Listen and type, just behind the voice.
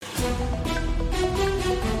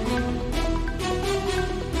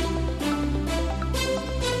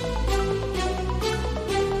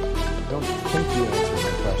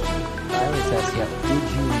Jeff, did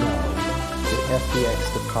you know that FTX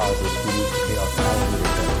deposits we use to pay off alligator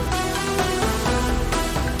creditors?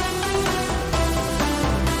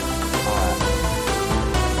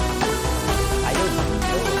 I don't know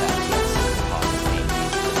that FTX deposits being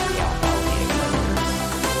used to pay off alligator creditors.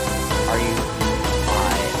 Are you,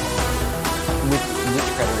 which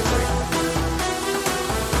creditors are you?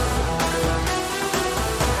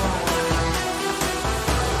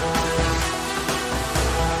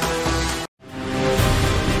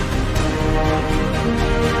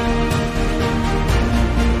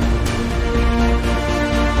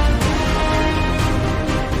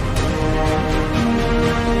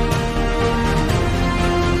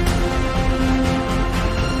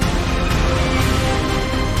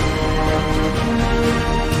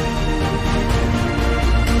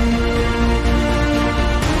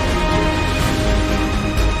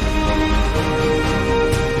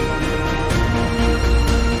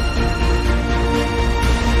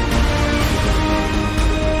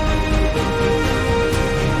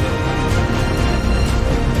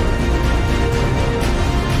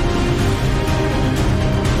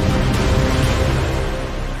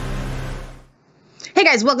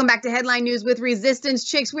 Hey guys, welcome back to Headline News with Resistance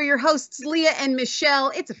Chicks. We're your hosts, Leah and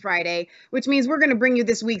Michelle. It's a Friday, which means we're going to bring you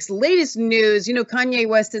this week's latest news. You know, Kanye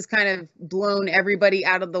West has kind of blown everybody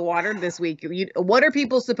out of the water this week. What are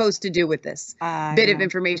people supposed to do with this bit of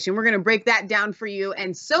information? We're going to break that down for you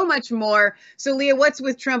and so much more. So, Leah, what's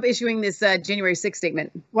with Trump issuing this January 6th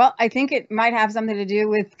statement? Well, I think it might have something to do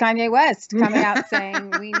with Kanye West coming out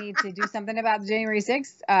saying we need to do something about the January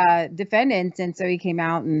 6th defendants. And so he came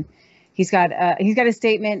out and he's got a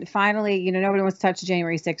statement. Finally, you know, nobody wants to touch the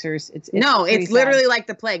January 6ers. It's literally like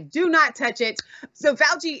the plague. Do not touch it. So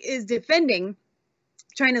Fauci is defending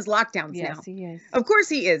China's lockdowns now. Yes, he is. Of course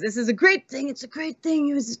he is. This is a great thing. It's a great thing.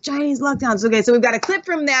 It was Chinese lockdowns. Okay, so we've got a clip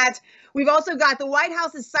from that. We've also got the White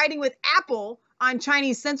House is siding with Apple on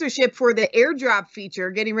Chinese censorship for the airdrop feature,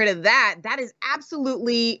 getting rid of that. That is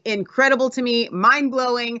absolutely incredible to me,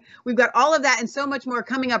 mind-blowing. We've got all of that and so much more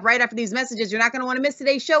coming up right after these messages. You're not going to want to miss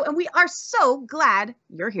today's show, and we are so glad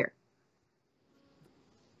you're here.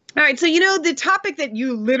 All right, so you know, the topic that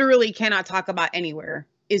you literally cannot talk about anywhere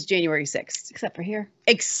is January 6th. Except for here.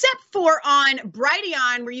 Except for on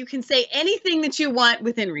Brighteon, where you can say anything that you want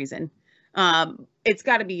within reason. It's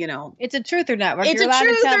got to be, you know, it's a truther network. It's You're a allowed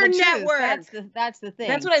to tell the truther truth. network. That's the thing.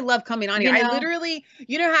 That's what I love coming on here. You know? I literally,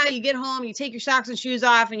 you know how you get home, you take your socks and shoes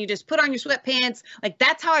off, and you just put on your sweatpants. Like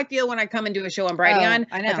that's how I feel when I come and do a show on Brighteon.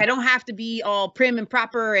 I know. Like I don't have to be all prim and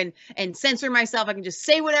proper and censor myself. I can just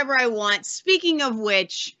say whatever I want. Speaking of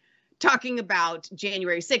which, talking about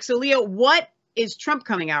January 6th. So Leo, what is Trump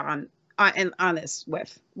coming out on this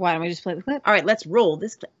with? Why don't we just play the clip? All right, let's roll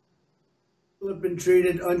this clip. Have been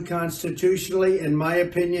treated unconstitutionally, in my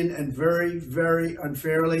opinion, and very, very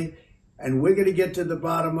unfairly. And we're going to get to the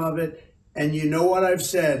bottom of it. And you know what I've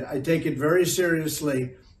said. I take it very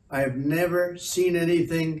seriously. I have never seen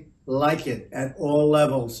anything like it at all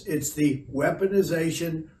levels. It's the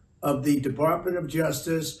weaponization of the Department of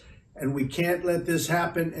Justice. And we can't let this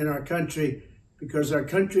happen in our country because our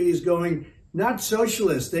country is going not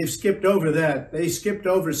socialist. They've skipped over that. They skipped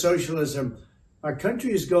over socialism. Our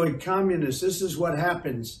country is going communist. This is what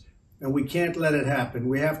happens, and we can't let it happen.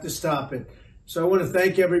 We have to stop it. So I want to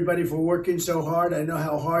thank everybody for working so hard. I know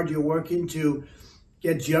how hard you're working to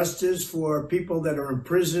get justice for people that are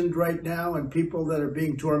imprisoned right now and people that are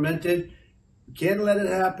being tormented. We can't let it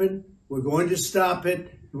happen. We're going to stop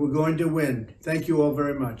it, and we're going to win. Thank you all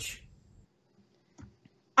very much.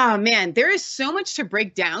 Oh man, there is so much to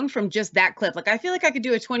break down from just that clip. Like I feel like I could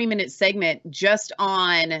do a 20-minute segment just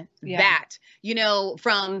on that, you know,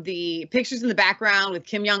 from the pictures in the background with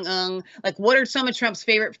Kim Jong-un. Like what are some of Trump's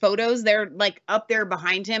favorite photos? They're like up there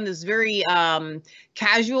behind him. This is very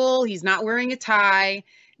casual. He's not wearing a tie.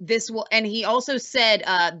 This will, and he also said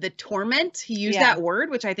the torment. He used that word,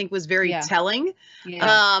 which I think was very telling.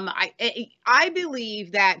 Yeah. I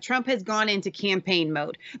believe that Trump has gone into campaign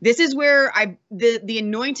mode. This is where the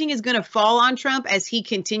anointing is going to fall on Trump as he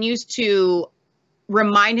continues to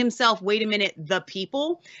remind himself, wait a minute, the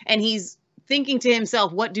people, and he's thinking to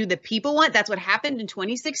himself, what do the people want? That's what happened in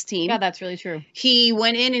 2016. Yeah, that's really true. He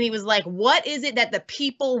went in and he was like, what is it that the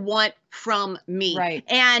people want from me? Right.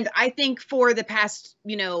 And I think for the past,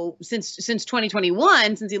 you know, since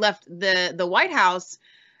 2021, since he left the White House,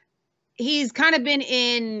 he's kind of been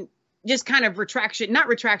in just kind of retraction, not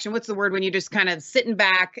retraction. What's the word when you're just kind of sitting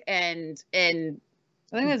back and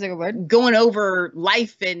I think that's a good word. going over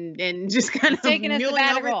life and just kind of taking a mulling over.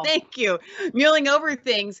 sabbatical. Thank you, mulling over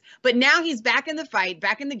things. But now he's back in the fight,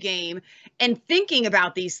 back in the game, and thinking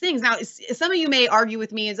about these things. Now, some of you may argue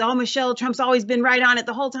with me, "Oh, Michelle, Trump's always been right on it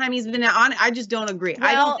the whole time he's been on it." I just don't agree.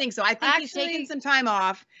 I Well, don't think so. I think he's taken some time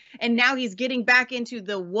off, and now he's getting back into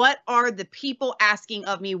the what are the people asking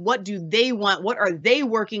of me? What do they want? What are they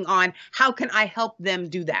working on? How can I help them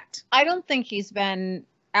do that? I don't think he's been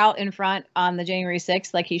out in front on the January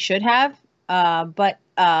 6th like he should have. But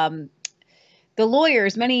the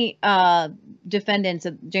lawyers, many defendants,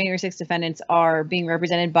 January 6th defendants, are being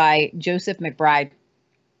represented by Joseph McBride.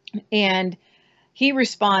 And he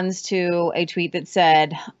responds to a tweet that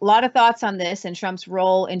said, "A lot of thoughts on this and Trump's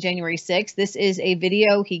role in January 6th. This is a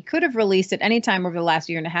video he could have released at any time over the last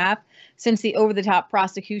year and a half since the over-the-top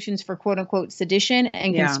prosecutions for quote-unquote sedition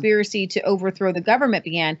and conspiracy to overthrow the government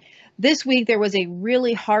began. This week, there was a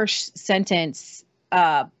really harsh sentence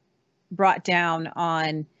brought down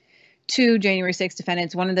on 2 January 6th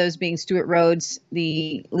defendants, one of those being Stuart Rhodes,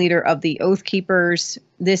 the leader of the Oath Keepers.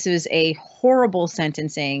 This is a horrible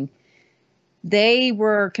sentencing. They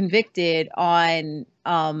were convicted on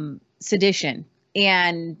sedition,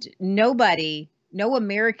 and no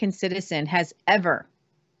American citizen has ever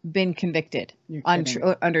been convicted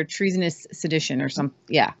under treasonous sedition or something.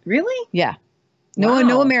 Yeah. Really? Yeah.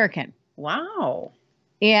 No American. Wow.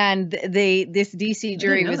 And this DC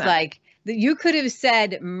jury was like, you could have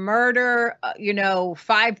said murder,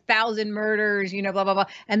 5,000 murders, blah, blah, blah.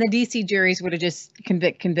 And the DC juries would have just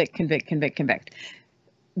convict.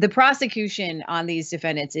 The prosecution on these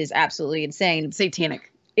defendants is absolutely insane.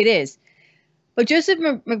 Satanic. It is. But Joseph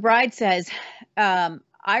McBride says,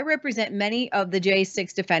 I represent many of the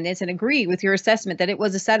J6 defendants and agree with your assessment that it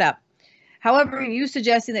was a setup. However, you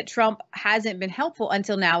suggesting that Trump hasn't been helpful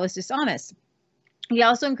until now is dishonest. He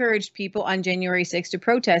also encouraged people on January 6th to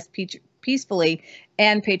protest peacefully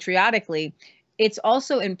and patriotically. It's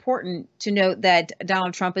also important to note that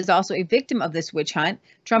Donald Trump is also a victim of this witch hunt.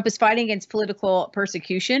 Trump is fighting against political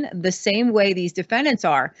persecution the same way these defendants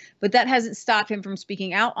are, but that hasn't stopped him from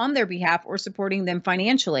speaking out on their behalf or supporting them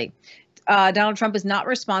financially. Donald Trump is not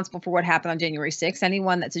responsible for what happened on January 6th.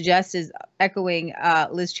 Anyone that suggests is echoing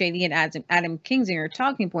Liz Cheney and Adam Kinzinger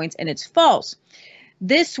talking points, and it's false.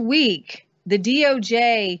 This week, the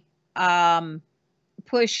DOJ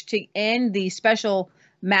pushed to end the special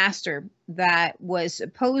master that was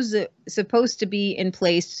supposed to be in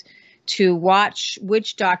place to watch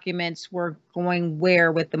which documents were going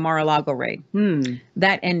where with the Mar-a-Lago raid.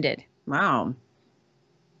 That ended. Wow.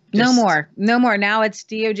 No more. Now it's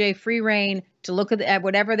DOJ free reign to look at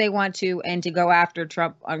whatever they want to and to go after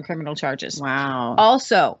Trump on criminal charges. Wow.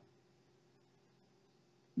 Also,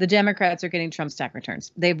 the Democrats are getting Trump's tax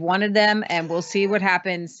returns. They've wanted them, and we'll see what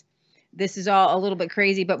happens. This is all a little bit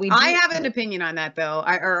crazy, but I have an opinion on that, though,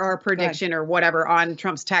 or a prediction or whatever on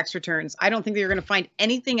Trump's tax returns. I don't think that you're going to find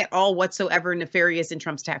anything at all whatsoever nefarious in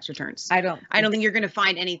Trump's tax returns. I don't think you're going to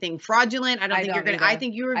find anything fraudulent. I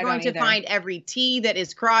think you are going to find every T that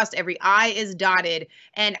is crossed, every I is dotted.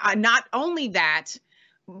 And not only that,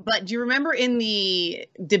 but do you remember in the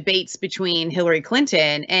debates between Hillary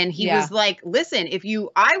Clinton and he was like, listen,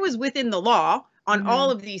 I was within the law on all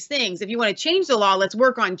of these things. If you want to change the law, let's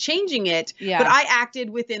work on changing it. Yeah. But I acted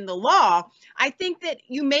within the law. I think that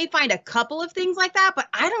you may find a couple of things like that, but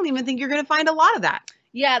I don't even think you're going to find a lot of that.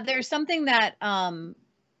 Yeah, there's something that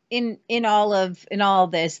in all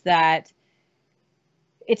of this that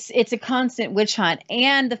it's a constant witch hunt,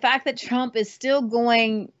 and the fact that Trump is still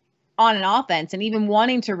going on an offense and even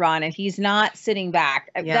wanting to run, and he's not sitting back.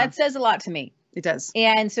 Yeah. That says a lot to me. It does.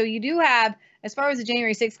 And so you do have, as far as the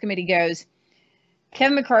January 6th committee goes,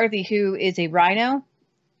 Kevin McCarthy, who is a rhino,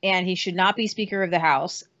 and he should not be Speaker of the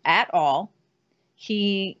House at all.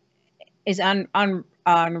 He is on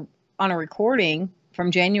a recording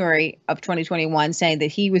from January of 2021 saying that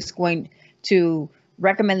he was going to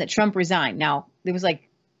recommend that Trump resign. Now, there was like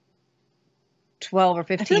 12 or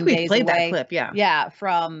 15 days played away. That clip, yeah. Yeah,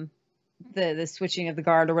 from the switching of the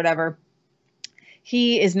guard or whatever.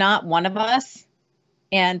 He is not one of us.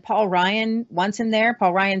 And Paul Ryan wants him there.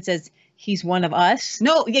 Paul Ryan says, he's one of us.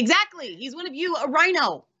 No, exactly. He's one of you, a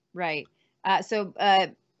rhino. Right. So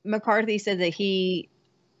McCarthy said that he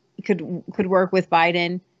could work with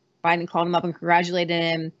Biden. Biden called him up and congratulated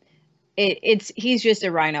him. He's just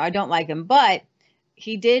a rhino. I don't like him. But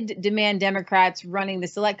he did demand Democrats running the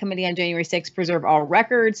Select Committee on January 6th preserve all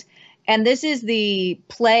records. And this is the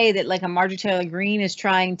play that like a Marjorie Taylor Greene is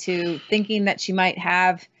thinking that she might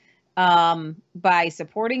have by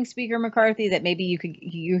supporting Speaker McCarthy, that maybe you could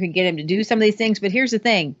get him to do some of these things. But here's the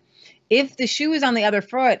thing. if the shoe was on the other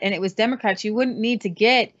foot and it was Democrats, you wouldn't need to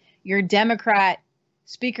get your Democrat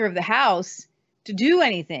Speaker of the House to do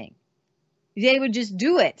anything. They would just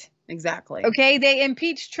do it. Exactly. Okay, they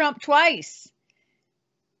impeached Trump twice.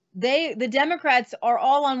 The Democrats are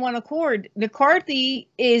all on one accord. McCarthy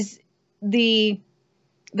is the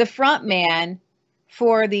front man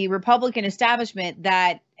for the Republican establishment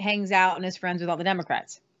that hangs out and is friends with all the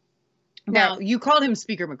Democrats. Now, you called him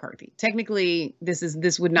Speaker McCarthy. Technically,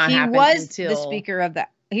 this would not happen until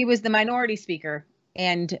he was the minority speaker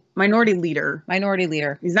and minority leader.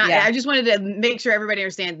 He's not. Yeah. I just wanted to make sure everybody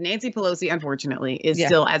understands. Nancy Pelosi, unfortunately, is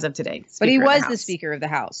still, as of today, but he was the Speaker of the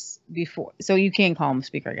House before, so you can call him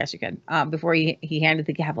Speaker. I guess you can. Before he handed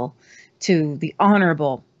the gavel to the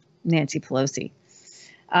Honorable Nancy Pelosi.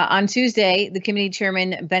 On Tuesday, the committee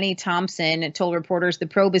chairman, Benny Thompson, told reporters the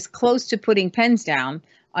probe is close to putting pens down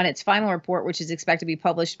on its final report, which is expected to be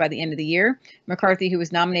published by the end of the year. McCarthy, who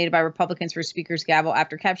was nominated by Republicans for Speaker's gavel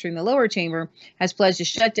after capturing the lower chamber, has pledged to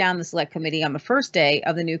shut down the select committee on the first day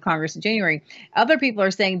of the new Congress in January. Other people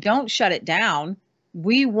are saying, don't shut it down.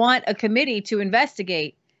 We want a committee to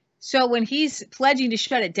investigate. So when he's pledging to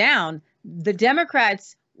shut it down, the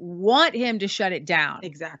Democrats want him to shut it down.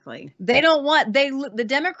 Exactly. The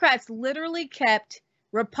Democrats literally kept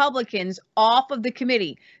Republicans off of the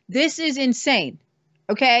committee. This is insane.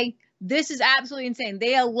 Okay, this is absolutely insane.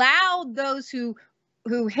 They allowed those who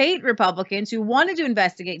hate Republicans, who wanted to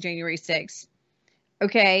investigate January 6th,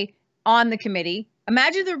 okay, on the committee.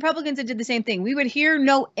 Imagine if the Republicans had did the same thing. We would hear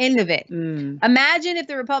no end of it. Imagine if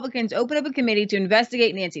the Republicans opened up a committee to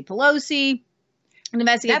investigate Nancy Pelosi, and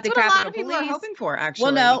investigate the Capitol Police. That's what a lot of people are hoping for,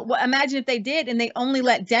 actually. Well, no. Imagine if they did, and they only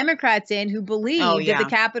let Democrats in who believe that the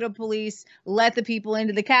Capitol Police let the people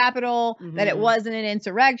into the Capitol, that it wasn't an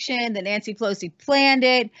insurrection, that Nancy Pelosi planned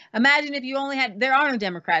it. Imagine if you only had, there are no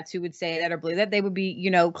Democrats who would say that or believe that. They would be,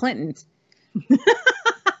 Clintons.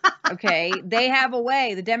 Okay, they have a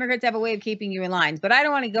way. The Democrats have a way of keeping you in lines. But I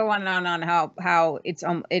don't want to go on and on how it's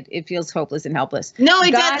it feels hopeless and helpless. No,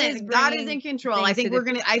 it doesn't. God is in control. I think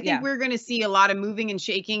we're gonna see a lot of moving and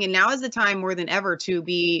shaking. And now is the time more than ever to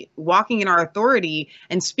be walking in our authority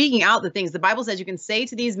and speaking out the things. The Bible says you can say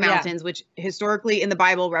to these mountains, which historically in the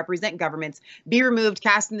Bible represent governments, be removed,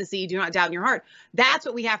 cast in the sea, do not doubt in your heart. That's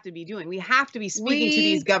what we have to be doing. We have to be speaking to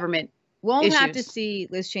these government. Won't have to see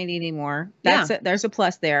Liz Cheney anymore. There's a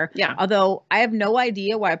plus there. Yeah. Although I have no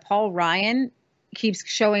idea why Paul Ryan keeps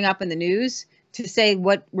showing up in the news to say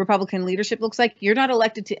what Republican leadership looks like. You're not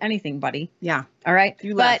elected to anything, buddy. Yeah. All right.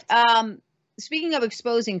 You left. But speaking of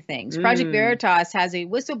exposing things, Project Veritas has a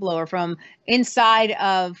whistleblower from inside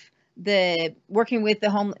of working with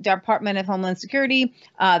the Department of Homeland Security,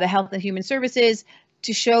 the Health and Human Services,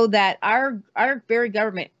 to show that our very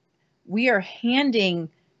government, we are handing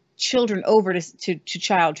children over to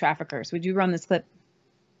child traffickers. Would you run this clip?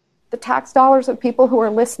 The tax dollars of people who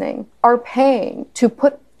are listening are paying to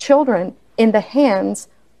put children in the hands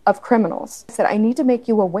of criminals. I said, I need to make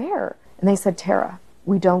you aware. And they said, Tara,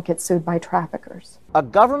 we don't get sued by traffickers. A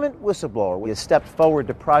government whistleblower has stepped forward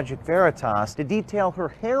to Project Veritas to detail her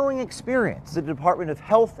harrowing experience at the Department of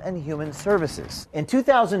Health and Human Services. In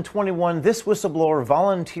 2021, this whistleblower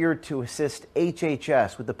volunteered to assist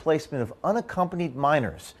HHS with the placement of unaccompanied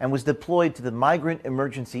minors and was deployed to the Migrant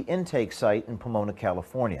Emergency Intake Site in Pomona,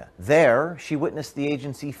 California. There, she witnessed the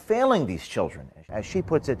agency failing these children, as she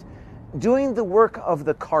puts it, doing the work of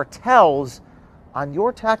the cartels on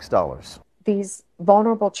your tax dollars. These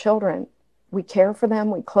vulnerable children, we care for them,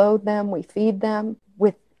 we clothe them, we feed them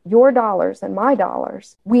with your dollars and my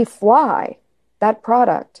dollars. We fly that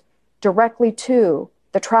product directly to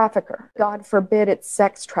the trafficker. God forbid it's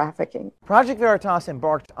sex trafficking. Project Veritas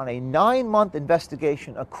embarked on a 9-month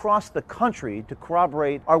investigation across the country to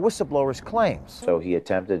corroborate our whistleblower's claims. So he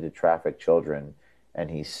attempted to traffic children, and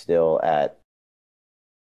he's still at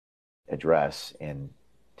address in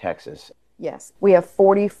Texas. Yes, we have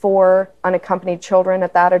 44 unaccompanied children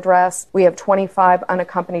at that address. We have 25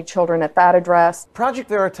 unaccompanied children at that address. Project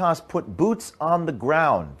Veritas put boots on the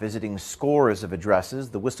ground, visiting scores of addresses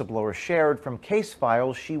the whistleblower shared from case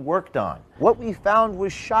files she worked on. What we found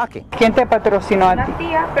was shocking. ¿Quién te patrocinó a ti? Una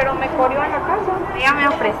tía, pero me corrió en la casa. Ella me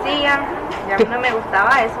ofrecía, y a mí no me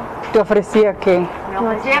gustaba eso. ¿Te ofrecía qué? Me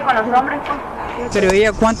ofrecía con los hombres, pues. Pero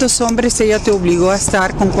ella, ¿cuántos hombres ella te obligó a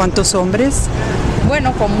estar con cuántos hombres?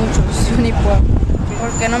 Bueno, con muchos, ni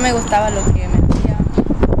porque no me gustaba lo que me hacía,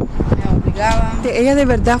 me obligaba. ¿Ella de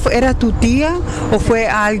verdad era tu tía o fue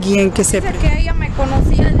alguien que se... Dice que ella me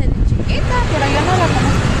conocía desde chiquita, pero yo no la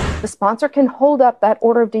conocía. The sponsor can hold up that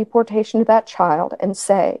order of deportation to that child and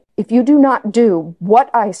say, if you do not do what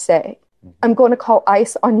I say, I'm going to call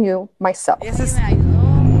ICE on you myself. Me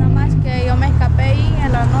ayudó, nada más que me escapé y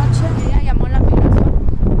en la noche ella llamó a la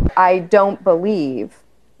migración. I don't believe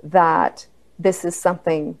that this is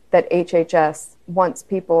something that HHS wants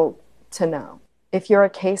people to know. If you're a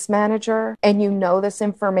case manager and you know this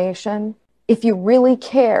information, if you really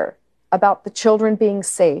care about the children being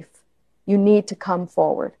safe, you need to come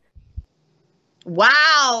forward.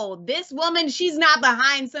 Wow, this woman, she's not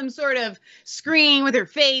behind some sort of screen with her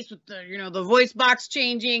face with the, you know, the voice box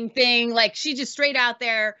changing thing. Like, she just straight out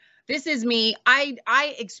there. This is me.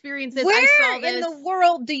 I experienced this. I saw Where in this. the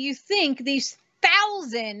world do you think these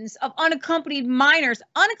thousands of unaccompanied minors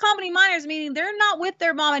meaning they're not with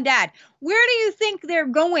their mom and dad, where do you think they're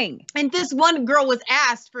going? And this one girl was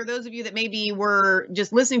asked, for those of you that maybe were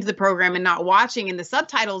just listening to the program and not watching in the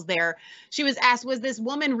subtitles there, she was asked, was this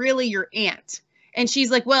woman really your aunt? And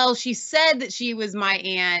she's like, well, she said that she was my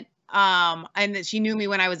aunt, and that she knew me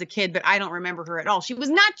when I was a kid, but I don't remember her at all. She was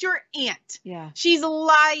not your aunt. Yeah. She's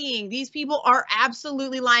lying. These people are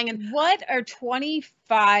absolutely lying. And what are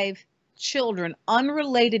 25 children,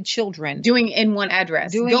 unrelated children, doing in one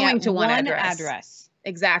address, going to one address?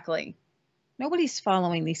 Exactly. Nobody's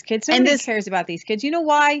following these kids. Nobody cares about these kids. You know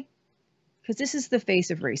why? Because this is the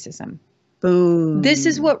face of racism. Boom. This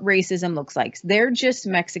is what racism looks like. They're just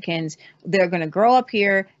Mexicans. They're going to grow up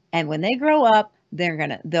here, and when they grow up,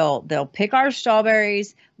 they'll pick our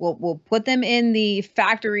strawberries. We'll put them in the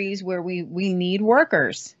factories where we need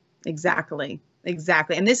workers. Exactly.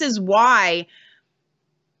 And this is why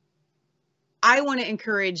I want to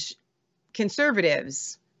encourage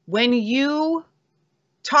conservatives, when you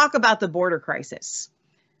talk about the border crisis,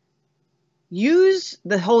 use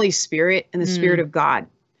the Holy Spirit and the Spirit of God.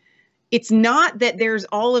 It's not that there's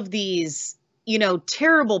all of these, you know,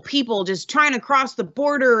 terrible people just trying to cross the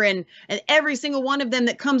border and every single one of them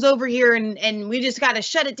that comes over here and we just got to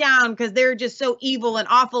shut it down because they're just so evil and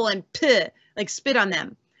awful and like spit on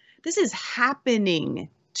them. This is happening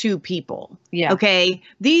to people. Yeah. Okay.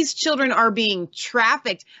 These children are being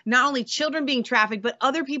trafficked. Not only children being trafficked, but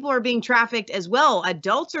other people are being trafficked as well.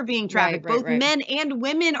 Adults are being trafficked. Both men and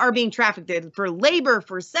women are being trafficked for labor,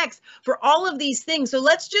 for sex, for all of these things. So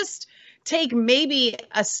let's just take maybe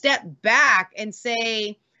a step back and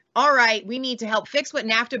say, all right, we need to help fix what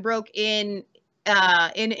NAFTA broke in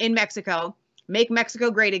Mexico. Make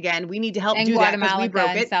Mexico great again. We need to help do that because we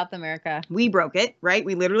broke it. South America. We broke it, right?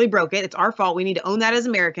 We literally broke it. It's our fault. We need to own that as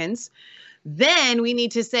Americans. Then we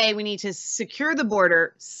need to say we need to secure the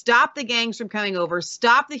border, stop the gangs from coming over,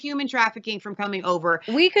 stop the human trafficking from coming over.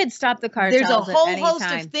 We could stop the cartels. There's a whole host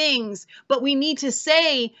time. of things, but we need to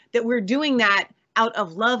say that we're doing that out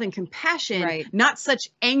of love and compassion, not such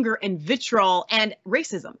anger and vitriol and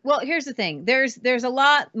racism. Well, here's the thing. There's a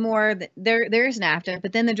lot more. There's NAFTA,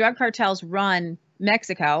 but then the drug cartels run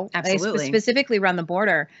Mexico. Absolutely. They specifically run the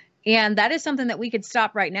border. And that is something that we could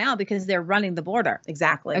stop right now because they're running the border.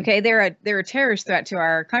 Exactly. Okay. They're a terrorist threat to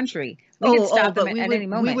our country. We could stop them at any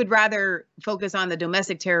moment. We would rather focus on the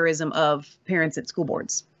domestic terrorism of parents at school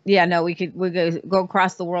boards. Yeah, no, we go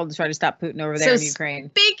across the world to try to stop Putin over there in Ukraine.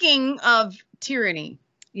 Speaking of tyranny.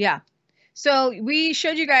 Yeah. So we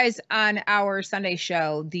showed you guys on our Sunday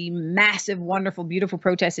show the massive, wonderful, beautiful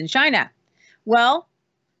protests in China. Well,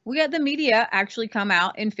 we had the media actually come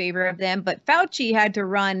out in favor of them, but Fauci had to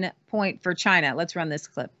run point for China. Let's run this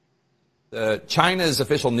clip. China's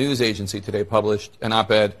official news agency today published an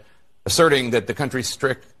op-ed asserting that the country's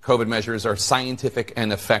strict COVID measures are scientific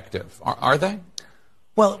and effective. Are they?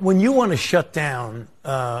 Well, when you want to shut down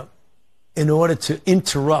in order to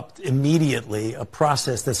interrupt immediately a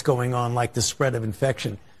process that's going on like the spread of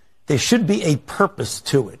infection, there should be a purpose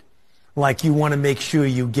to it. Like you want to make sure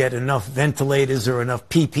you get enough ventilators or enough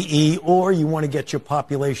PPE, or you want to get your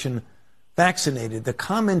population vaccinated. The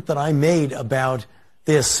comment that I made about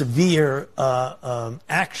their severe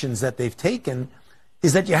actions that they've taken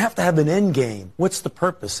is that you have to have an end game. What's the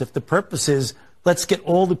purpose? If the purpose is let's get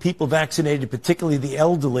all the people vaccinated, particularly the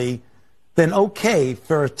elderly, then okay,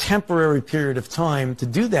 for a temporary period of time to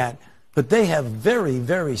do that. But they have very,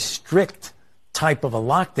 very strict type of a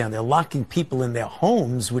lockdown. They're locking people in their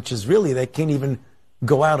homes, which is really, they can't even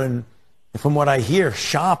go out and, from what I hear,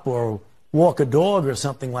 shop or walk a dog or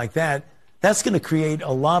something like that. That's going to create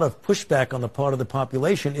a lot of pushback on the part of the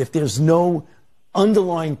population if there's no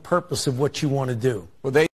underlying purpose of what you want to do.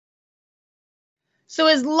 Well, So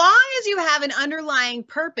as long as you have an underlying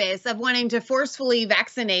purpose of wanting to forcefully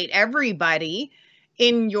vaccinate everybody,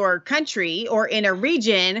 in your country or in a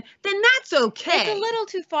region, then that's okay. It's a little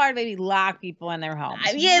too far to maybe lock people in their homes.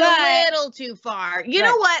 Yeah, a little too far. You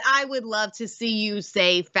know what? I would love to see you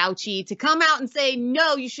say, Fauci, to come out and say,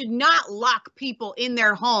 no, you should not lock people in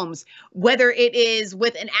their homes, whether it is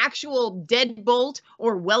with an actual deadbolt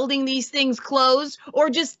or welding these things closed or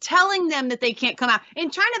just telling them that they can't come out. In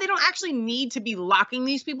China, they don't actually need to be locking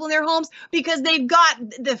these people in their homes because they've got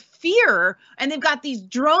the fear and they've got these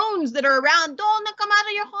drones that are around. Don't come out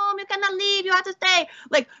of your home. You cannot leave. You have to stay.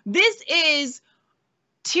 Like, this is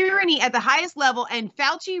tyranny at the highest level. And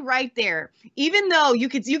Fauci right there, even though you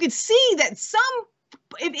could see that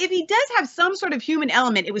if he does have some sort of human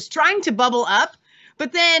element, it was trying to bubble up,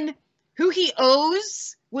 but then who he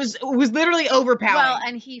owes was literally overpowering. Well,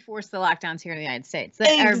 and he forced the lockdowns here in the United States.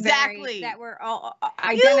 That were all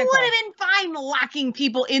identical. You would have been fine locking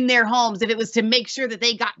people in their homes if it was to make sure that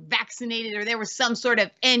they got vaccinated or there was some sort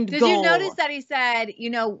of end goal. Did you notice that he said, you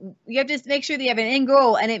have to make sure that you have an end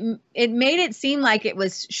goal, and it made it seem like it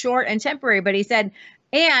was short and temporary, but he said,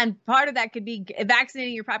 and part of that could be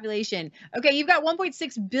vaccinating your population. Okay, you've got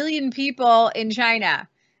 1.6 billion people in China.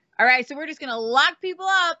 All right, so we're just going to lock people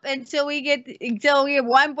up until we have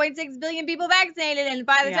 1.6 billion people vaccinated, and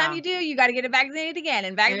by the time you do, you got to get it vaccinated again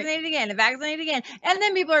and vaccinated again and vaccinated again, and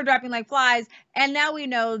then people are dropping like flies. And now we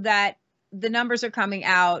know that the numbers are coming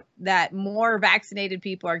out that more vaccinated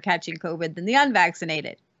people are catching COVID than the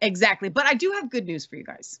unvaccinated. Exactly, but I do have good news for you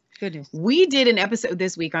guys. Good news. We did an episode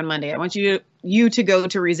this week on Monday. I want you to go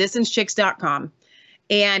to resistancechicks.com.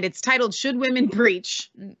 And it's titled, Should Women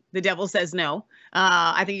Preach? The Devil Says No.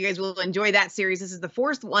 I think you guys will enjoy that series. This is the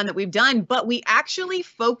fourth one that we've done, but we actually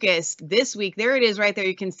focused this week. There it is right there.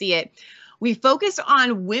 You can see it. We focused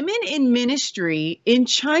on women in ministry in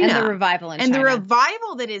China. And the revival in China. And the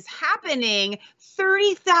revival that is happening.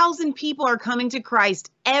 30,000 people are coming to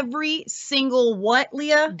Christ every single what,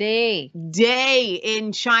 Leah? Day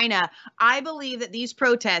in China. I believe that these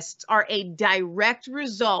protests are a direct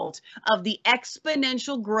result of the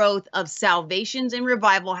exponential growth of salvations and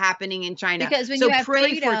revival happening in China. Because when you have pray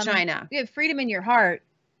freedom, for China. You have freedom in your heart.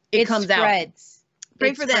 It comes spreads.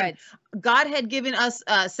 Pray for them. God had given us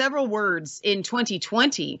several words in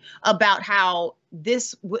 2020 about how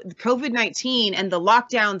this COVID-19 and the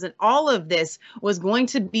lockdowns and all of this was going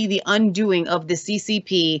to be the undoing of the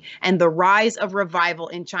CCP and the rise of revival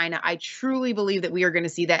in China. I truly believe that we are going to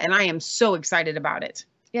see that, and I am so excited about it.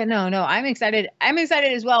 Yeah, no, I'm excited. I'm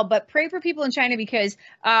excited as well, but pray for people in China because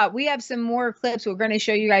we have some more clips we're going to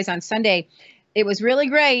show you guys on Sunday. It was really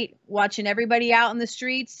great watching everybody out in the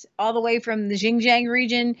streets, all the way from the Xinjiang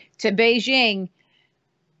region to Beijing,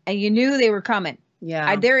 and you knew they were coming.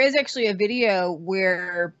 Yeah. There is actually a video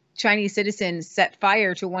where Chinese citizens set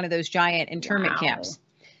fire to one of those giant internment camps.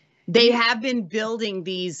 They have been building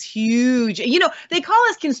these huge, they call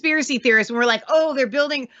us conspiracy theorists and we're like, oh, they're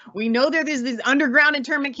building, we know there's these underground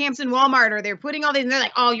internment camps in Walmart, or they're putting all these, and they're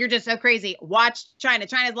like, oh, you're just so crazy. Watch China.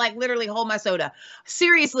 China's like, literally, hold my soda.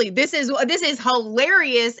 Seriously, this is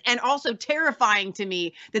hilarious and also terrifying to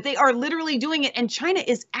me that they are literally doing it. And China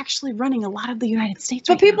is actually running a lot of the United States.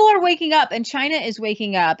 But people are waking up, and China is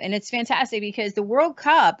waking up, and it's fantastic because the World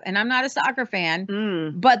Cup, and I'm not a soccer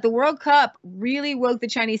fan, but the World Cup really woke the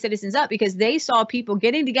Chinese citizens up because they saw people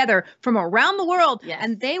getting together from around the world,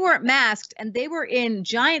 and they weren't masked, and they were in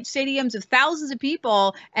giant stadiums of thousands of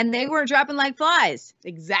people, and they weren't dropping like flies.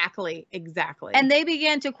 Exactly. And they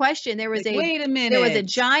began to question. Wait a minute.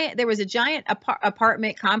 There was a giant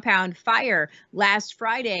apartment compound fire last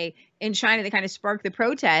Friday in China that kind of sparked the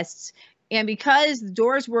protests, and because the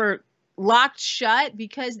doors were locked shut,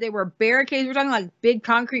 because they were barricades, we're talking like big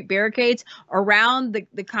concrete barricades around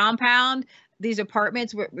the compound, these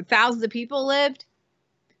apartments where thousands of people lived,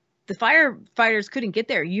 the firefighters couldn't get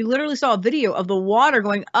there. You literally saw a video of the water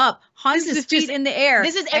going up hundreds of feet in the air.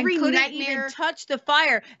 This is every couldn't nightmare. Even touch the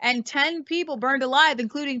fire, and 10 people burned alive,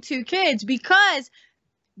 including 2 kids, because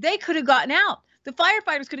they could have gotten out. The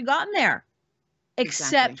firefighters could have gotten there,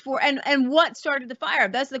 except for and what started the fire?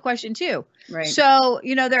 That's the question too. Right. So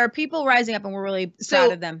there are people rising up, and we're really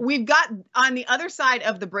proud of them. We've got on the other side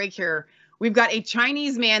of the break here. We've got a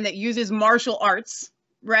Chinese man that uses martial arts,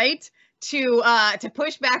 right, to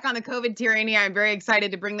push back on the COVID tyranny. I'm very excited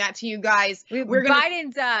to bring that to you guys.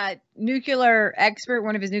 Biden's nuclear expert,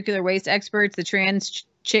 one of his nuclear waste experts, the trans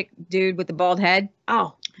chick dude with the bald head.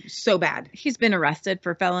 Oh, so bad. He's been arrested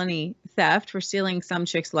for felony theft for stealing some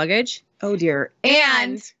chick's luggage. Oh, dear.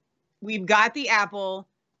 And we've got the Apple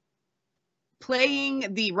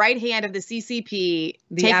playing the right hand of the CCP,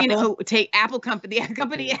 Apple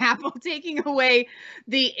taking away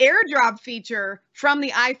the AirDrop feature from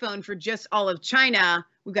the iPhone for just all of China,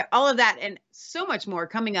 We've got all of that and so much more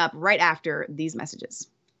coming up right after these messages.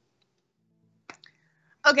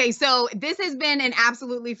 Okay, so this has been an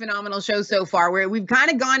absolutely phenomenal show so far, where we've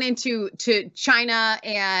kind of gone into China,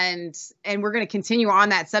 and we're going to continue on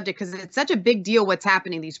that subject because it's such a big deal what's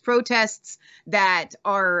happening. These protests that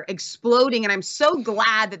are exploding, and I'm so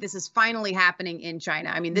glad that this is finally happening in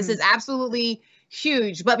China. I mean, this is absolutely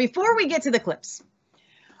huge. But before we get to the clips,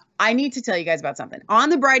 I need to tell you guys about something.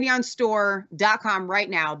 On the BrighteonStore.com right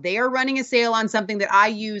now, they are running a sale on something that I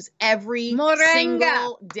use every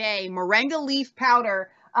single day. Moringa leaf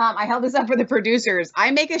powder. I held this up for the producers.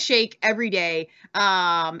 I make a shake every day.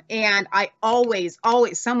 And I always,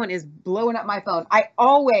 someone is blowing up my phone. I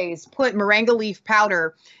always put moringa leaf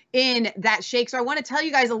powder in that shake. So I want to tell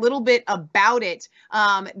you guys a little bit about it.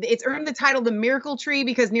 It's earned the title the Miracle Tree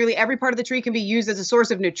because nearly every part of the tree can be used as a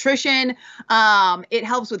source of nutrition. It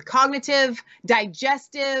helps with cognitive,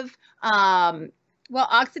 digestive,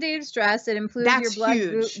 oxidative stress. It improves your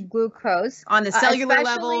blood glucose on the cellular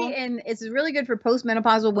level, and it's really good for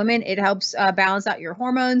postmenopausal women. It helps balance out your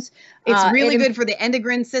hormones. It's really good for the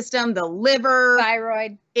endocrine system, the liver,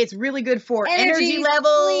 thyroid. It's really good for energy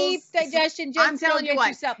levels, sleep, digestion. Just I'm telling you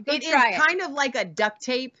what, it is kind of like a duct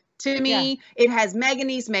tape to me. Yeah. It has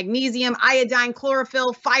manganese, magnesium, iodine,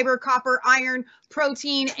 chlorophyll, fiber, copper, iron,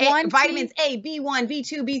 protein, vitamins A, B1,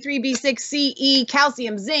 B2, B3, B6, C, E,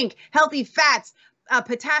 calcium, zinc, healthy fats,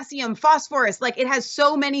 potassium, phosphorus. Like, it has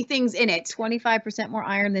so many things in it. 25% more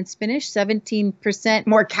iron than spinach, 17%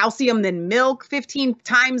 more calcium than milk, 15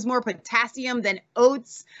 times more potassium than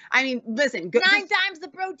oats. I mean, listen, 9 times the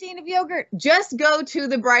protein of yogurt. Just go to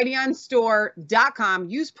the BrighteonStore.com.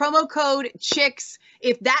 Use promo code CHICKS.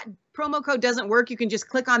 If that promo code doesn't work, you can just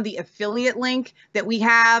click on the affiliate link that we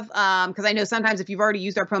have, because I know sometimes if you've already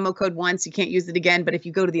used our promo code once, you can't use it again. But if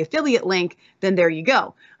you go to the affiliate link, then there you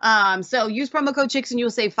go. So use promo code CHICKS and you'll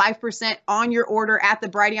save 5% on your order at the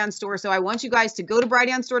Brighteon Store. So I want you guys to go to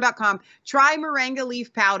BrighteonStore.com, try moringa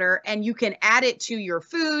leaf powder, and you can add it to your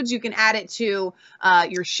foods. You can add it to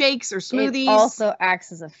your shakes or smoothies. It also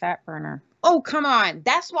acts as a fat burner. Oh, come on.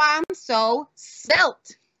 That's why I'm so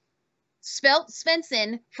svelte. Svelte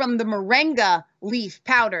Svensson from the moringa leaf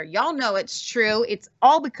powder. Y'all know it's true. It's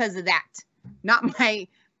all because of that. Not my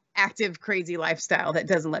active, crazy lifestyle that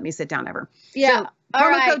doesn't let me sit down ever. Yeah. So,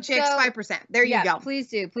 promo code CHICKS, 5%. There you go. Please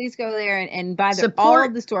do. Please go there and buy all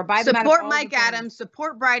of the store. Buy them support Mike Adams.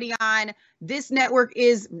 Support Brighteon. This network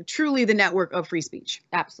is truly the network of free speech.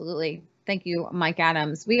 Absolutely. Thank you, Mike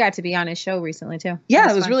Adams. We got to be on his show recently, too.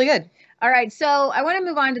 Yeah, it was really good. All right. So I want to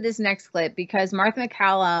move on to this next clip because Martha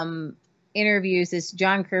McCallum interviews this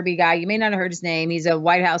John Kirby guy. You may not have heard his name. He's a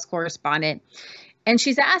White House correspondent. And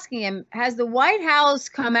she's asking him, has the White House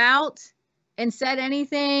come out and said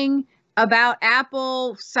anything about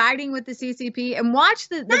Apple siding with the CCP? And watch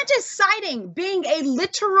not just siding, being a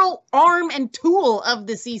literal arm and tool of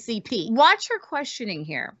the CCP. Watch her questioning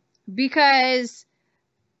here, because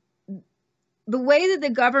the way that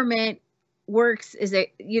the government works is that,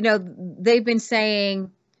 they've been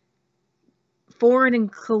saying foreign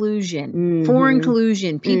collusion, foreign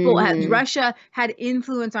collusion. Russia had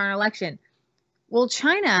influence on our election. Well,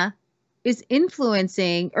 China is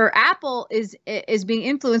influencing, or Apple is being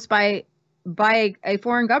influenced by a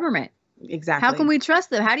foreign government. Exactly. How can we trust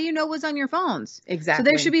them? How do you know what's on your phones? Exactly. So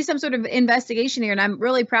there should be some sort of investigation here, and I'm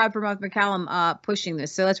really proud for Martha McCallum pushing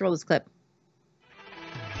this. So let's roll this clip.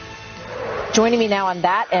 Joining me now on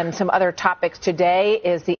that and some other topics today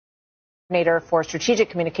is the Coordinator for Strategic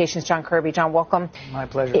Communications, John Kirby. John, welcome. My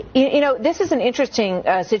pleasure. This is an interesting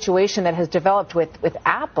situation that has developed with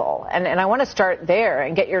Apple, and I want to start there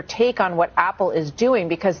and get your take on what Apple is doing,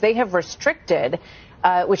 because they have restricted,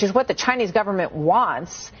 which is what the Chinese government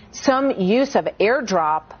wants, some use of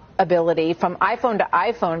AirDrop ability from iPhone to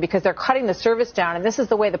iPhone, because they're cutting the service down, and this is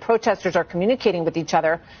the way the protesters are communicating with each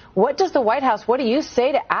other. What does the White House, what do you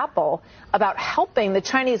say to Apple about helping the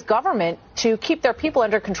Chinese government to keep their people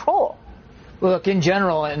under control? Look, in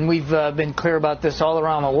general, and we've been clear about this all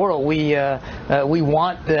around the world, we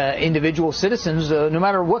want individual citizens, no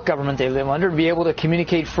matter what government they live under, to be able to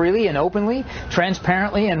communicate freely and openly,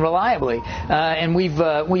 transparently and reliably. And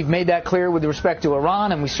we've made that clear with respect to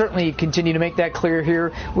Iran, and we certainly continue to make that clear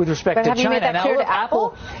here with respect to China. Have you made that clear to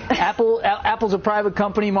Apple? Apple's a private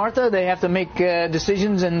company, Martha. They have to make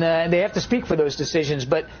decisions, and they have to speak for those decisions.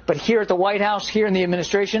 But here at the White House, here in the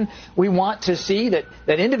administration, we want to see that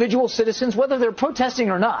individual citizens, whether they're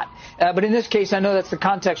protesting or not, but in this case, I know that's the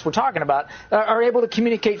context we're talking about, are able to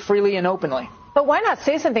communicate freely and openly. But why not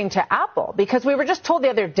say something to Apple? Because we were just told the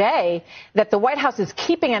other day that the White House is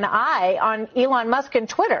keeping an eye on Elon Musk and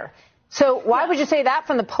Twitter. So why would you say that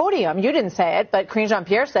from the podium? You didn't say it, but Karine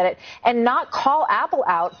Jean-Pierre said it, and not call Apple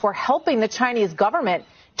out for helping the Chinese government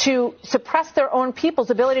to suppress their own people's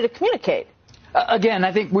ability to communicate? Again,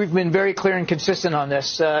 I think we've been very clear and consistent on this.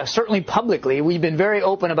 Certainly publicly, we've been very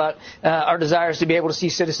open about our desires to be able to see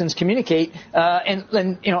citizens communicate.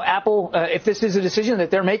 And you know, Apple, if this is a decision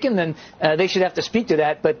that they're making, then they should have to speak to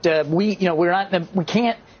that. But we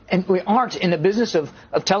can't. And we aren't in the business of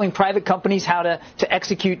telling private companies how to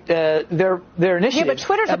execute their initiatives. Yeah, but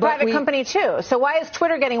Twitter's a private company, too. So why is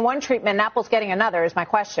Twitter getting one treatment and Apple's getting another is my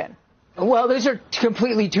question. Well, those are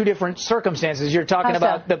completely two different circumstances. You're talking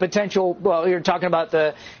about the potential. Well, you're talking about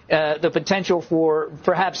the potential for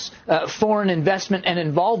perhaps foreign investment and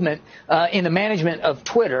involvement in the management of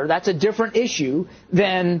Twitter. That's a different issue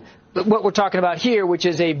than what we're talking about here, which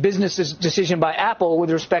is a business decision by Apple with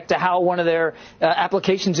respect to how one of their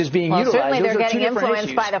applications is being utilized. Certainly they're getting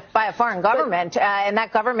influenced by a foreign government, and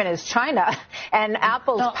that government is China. And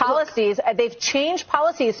Apple's policies, they've changed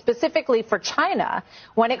policies specifically for China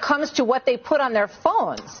when it comes to what they put on their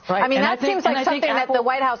phones. Right. I mean, that seems like something that the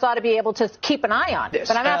White House ought to be able to keep an eye on.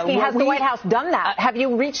 But I'm asking, has the White House done that? Have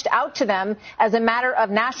you reached out to them as a matter of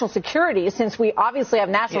national security, since we obviously have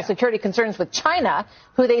national security concerns with China,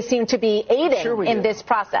 who they seem to be aiding in this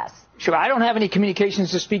process? Sure. I don't have any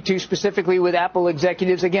communications to speak to specifically with Apple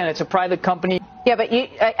executives. Again, it's a private company. Yeah, but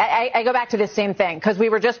I go back to this same thing, because we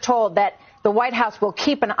were just told that the White House will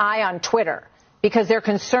keep an eye on Twitter because they're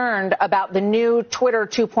concerned about the new Twitter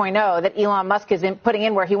 2.0 that Elon Musk is putting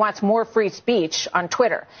in, where he wants more free speech on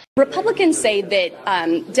Twitter. Republicans say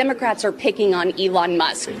that Democrats are picking on Elon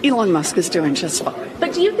Musk. Elon Musk is doing just fine.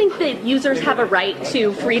 But do you think that users have a right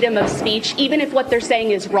to freedom of speech, even if what they're saying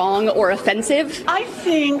is wrong or offensive? I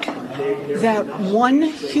think that one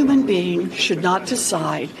human being should not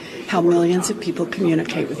decide how millions of people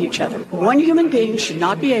communicate with each other. One human being should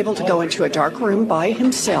not be able to go into a dark room by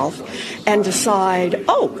himself and decide,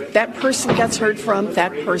 oh, that person gets heard from,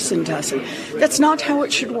 that person doesn't. That's not how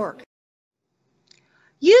it should work.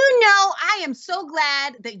 You know, I am so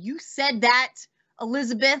glad that you said that,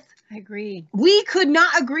 Elizabeth. I agree. We could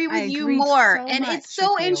not agree with you more. So and it's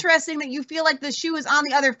so interesting that you feel like the shoe is on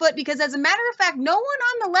the other foot, because as a matter of fact, no one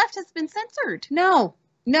on the left has been censored. No,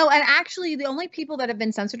 and actually the only people that have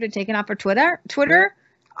been censored and taken off of Twitter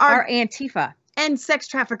are Antifa. And sex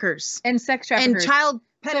traffickers. And child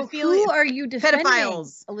pedophilia. So who are you defending,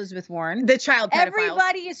 pedophiles. Elizabeth Warren? The child pedophiles.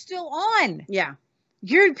 Everybody is still on. Yeah.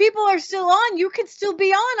 Your people are still on. You can still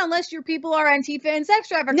be on unless your people are Antifa and sex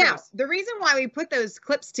traffickers. Now, the reason why we put those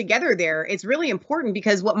clips together there is really important,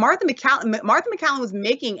 because what Martha McCallum was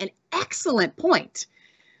making an excellent point.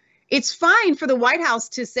 It's fine for the White House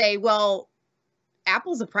to say, well,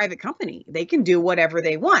 Apple's a private company. They can do whatever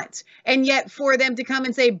they want. And yet for them to come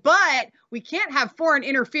and say, but we can't have foreign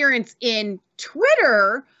interference in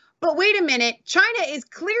Twitter. But wait a minute, China is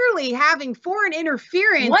clearly having foreign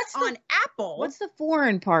interference on Apple. What's the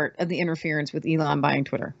foreign part of the interference with Elon buying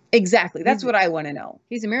Twitter? Exactly. That's what I want to know.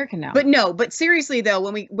 He's American now. But seriously though,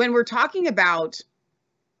 when we're talking about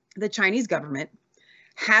the Chinese government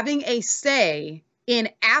having a say in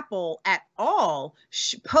Apple at all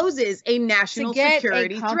poses a national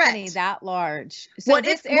security threat. That large. So what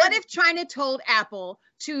if China told Apple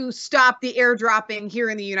to stop the airdropping here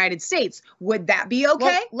in the United States? Would that be okay?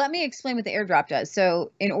 Well, let me explain what the airdrop does.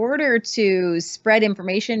 So in order to spread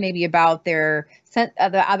information, maybe about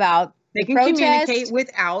they can communicate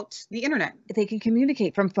without the internet. They can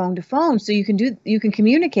communicate from phone to phone. So you can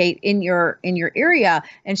communicate in your area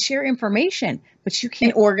and share information, but you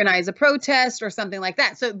can't organize a protest or something like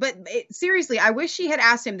that. So, seriously, I wish she had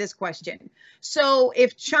asked him this question. So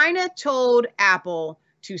if China told Apple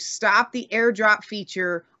to stop the airdrop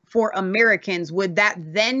feature for Americans, would that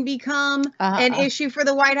then become an issue for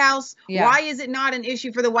the White House? Yeah. Why is it not an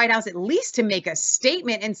issue for the White House at least to make a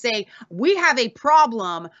statement and say, we have a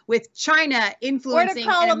problem with China influencing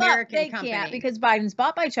an American company? They can't, because Biden's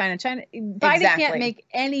bought by China. Biden can't make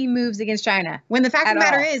any moves against China. When the fact of the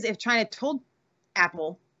matter is, if China told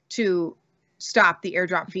Apple to stop the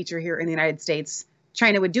airdrop feature here in the United States,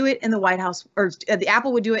 China would do it in the White House, or the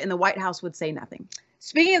Apple would do it and the White House would say nothing.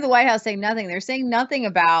 Speaking of the White House saying nothing, they're saying nothing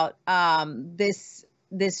about this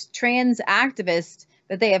trans activist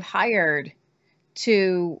that they have hired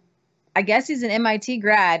to, I guess he's an MIT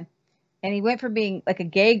grad, and he went from being like a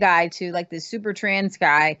gay guy to like this super trans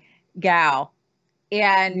gal.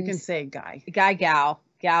 And you can say guy who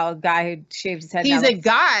shaved his head. He's a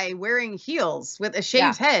guy wearing heels with a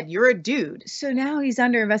shaved head. You're a dude. So now he's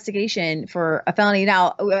under investigation for a felony.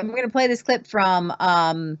 Now I'm going to play this clip from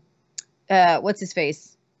what's his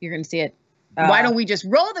face? You're going to see it. Why don't we just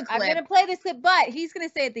roll the clip? I'm gonna play this clip, but he's gonna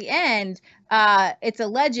say at the end, it's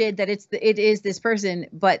alleged that it is this person,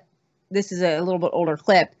 but this is a little bit older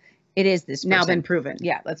clip. It is this person. Now been proven.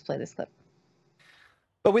 Yeah, let's play this clip.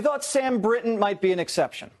 But we thought Sam Britton might be an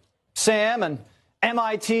exception. Sam, an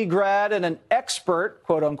MIT grad and an expert,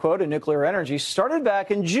 quote unquote, in nuclear energy, started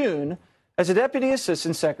back in June as a deputy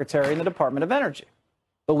assistant secretary in the Department of Energy.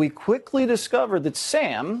 But we quickly discovered that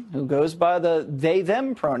Sam, who goes by the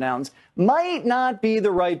they-them pronouns, might not be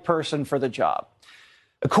the right person for the job.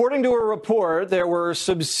 According to a report, there were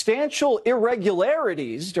substantial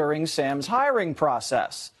irregularities during Sam's hiring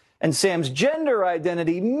process, and Sam's gender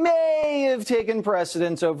identity may have taken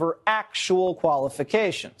precedence over actual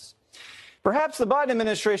qualifications. Perhaps the Biden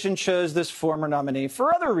administration chose this former nominee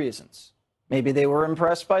for other reasons. Maybe they were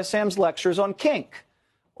impressed by Sam's lectures on kink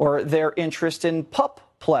or their interest in pup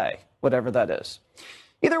play, whatever that is.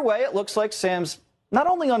 Either way, it looks like Sam's not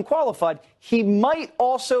only unqualified, he might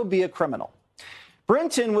also be a criminal.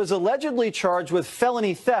 Brinton was allegedly charged with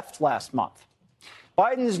felony theft last month.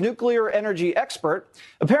 Biden's nuclear energy expert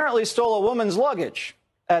apparently stole a woman's luggage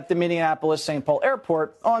at the Minneapolis-St. Paul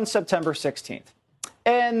airport on September 16th.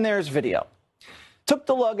 And there's video. Took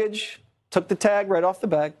the luggage, took the tag right off the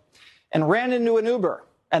bag, and ran into an Uber,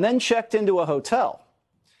 and then checked into a hotel.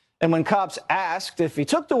 And when cops asked if he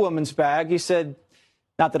took the woman's bag, he said,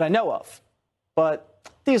 "Not that I know of, but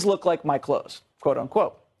these look like my clothes," quote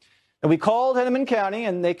unquote. And we called Hennepin County,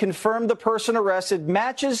 and they confirmed the person arrested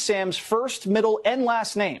matches Sam's first, middle, and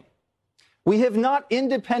last name. We have not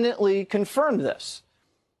independently confirmed this.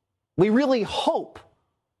 We really hope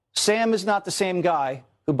Sam is not the same guy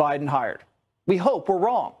who Biden hired. We hope we're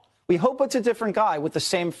wrong. We hope it's a different guy with the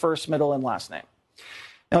same first, middle, and last name.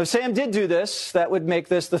 Now, if Sam did do this, that would make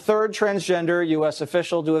this the third transgender U.S.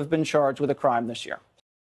 official to have been charged with a crime this year.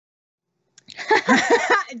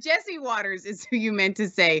 Jesse Waters is who you meant to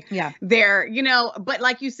say. Yeah. There, but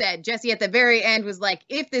like you said, Jesse at the very end was like,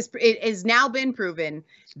 if it has now been proven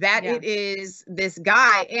that it is this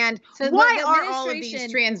guy. And so why are all of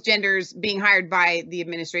these transgenders being hired by the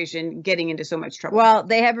administration getting into so much trouble? Well,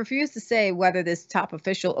 they have refused to say whether this top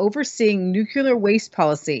official overseeing nuclear waste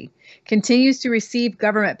policy continues to receive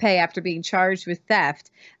government pay after being charged with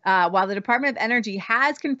theft. While the Department of Energy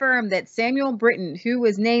has confirmed that Samuel Britton, who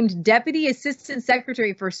was named Deputy Assistant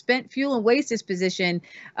Secretary for Spent Fuel and Waste Disposition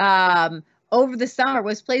over the summer,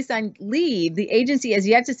 was placed on leave, the agency has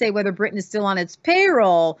yet to say whether Britton is still on its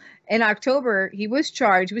payroll. In October, he was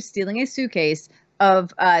charged with stealing a suitcase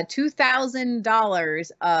of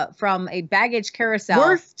 $2,000 from a baggage carousel.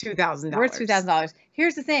 Worth $2,000. Worth $2,000.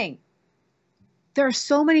 Here's the thing. There are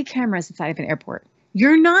so many cameras inside of an airport.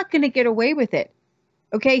 You're not going to get away with it.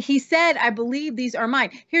 Okay, he said, "I believe these are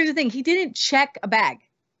mine." Here's the thing. He didn't check a bag.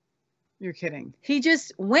 You're kidding. He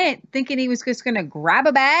just went thinking he was just going to grab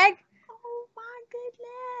a bag. Oh, my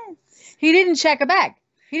goodness. He didn't check a bag.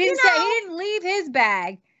 He didn't he didn't leave his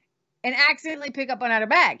bag and accidentally pick up another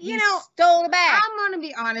bag. He stole a bag. I'm going to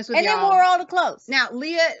be honest with you. And then wore all the clothes. Now,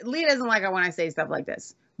 Leah doesn't like it when I say stuff like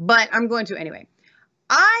this, but I'm going to anyway.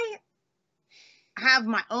 I have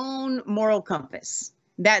my own moral compass.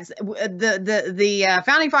 That's the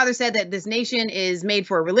founding father said that this nation is made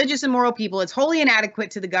for religious and moral people. It's wholly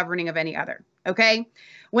inadequate to the governing of any other. Okay.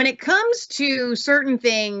 When it comes to certain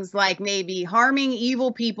things like maybe harming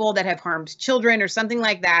evil people that have harmed children or something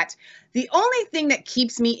like that, the only thing that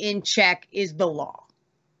keeps me in check is the law.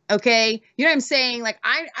 Okay. You know what I'm saying? Like,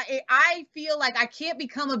 I feel like I can't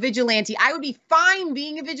become a vigilante. I would be fine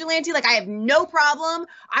being a vigilante. Like, I have no problem.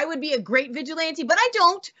 I would be a great vigilante, but I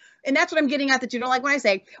don't. And that's what I'm getting at that you don't like when I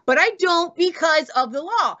say, but I don't because of the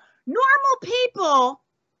law. Normal people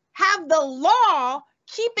have the law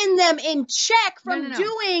keeping them in check from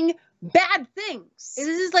doing bad things. This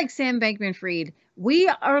is like Sam Bankman-Fried. We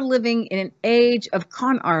are living in an age of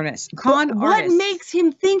con artists. What makes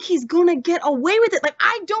him think he's going to get away with it? Like,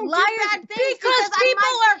 I don't do bad things because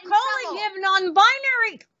people are calling him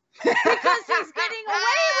non-binary. Because he's getting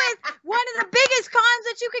away with one of the biggest cons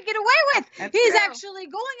that you could get away with. He's actually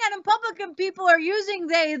going out in public and people are using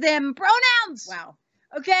they, them pronouns. Wow.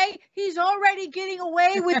 Okay? He's already getting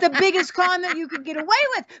away with the biggest con that you could get away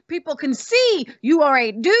with. People can see you are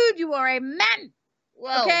a dude, you are a man.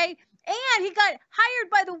 Whoa. Okay? And he got hired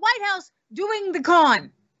by the White House doing the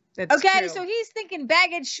con. That's okay? true. So he's thinking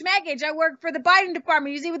baggage, schmaggage. I work for the Biden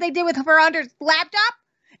department. You see what they did with her Hunter's laptop?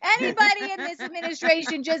 Anybody in this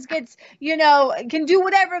administration just gets, can do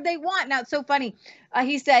whatever they want. Now, it's so funny.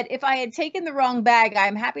 He said, "If I had taken the wrong bag,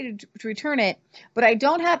 I'm happy to return it, but I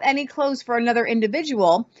don't have any clothes for another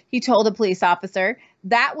individual," he told a police officer.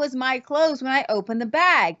 That was my clothes when I opened the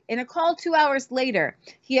bag. In a call 2 hours later,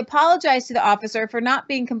 he apologized to the officer for not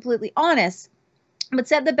being completely honest, but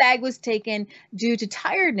said the bag was taken due to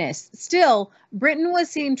tiredness. Still, Britton was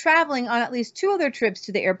seen traveling on at least 2 other trips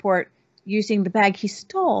to the airport using the bag he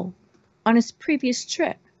stole on his previous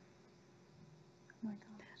trip. Oh my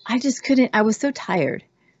gosh. I just couldn't. I was so tired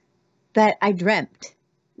that I dreamt.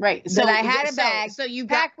 Right. So that I had a bag so you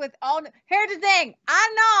packed with all. Here's the thing.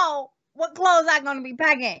 I know what clothes I'm going to be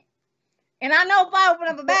packing. And I know if I open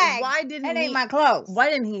up a bag, why didn't that he, ain't my clothes. Why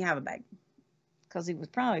didn't he have a bag? Because he was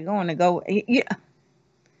probably going to go. Yeah.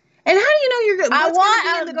 And how do you know you're good? I What's want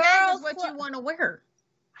gonna be a in the bag is girl's what you want to wear.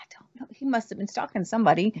 I don't know. He must have been stalking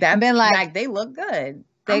somebody. That been like they look good.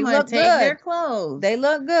 They I'm gonna look take good. their clothes. They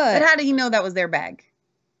look good. But how did he know that was their bag?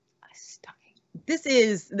 This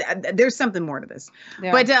is, there's something more to this.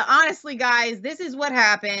 Yeah. But honestly, guys, this is what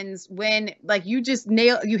happens when, like, you hit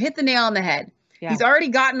the nail on the head. Yeah. He's already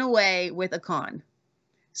gotten away with a con.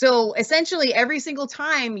 So essentially, every single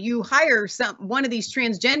time you hire one of these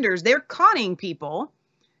transgenders, they're conning people.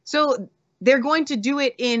 So they're going to do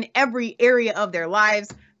it in every area of their lives.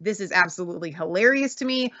 This is absolutely hilarious to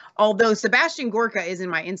me. Although Sebastian Gorka is in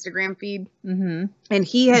my Instagram feed, and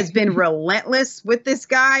he has been relentless with this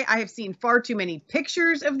guy. I have seen far too many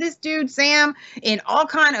pictures of this dude, Sam, in all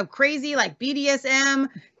kind of crazy like BDSM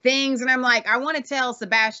things. And I'm like, I want to tell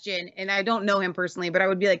Sebastian, and I don't know him personally, but I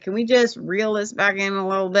would be like, can we just reel this back in a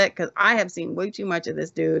little bit? Because I have seen way too much of this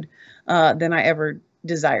dude than I ever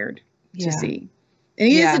desired to see. And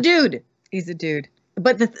he is a dude. He's a dude.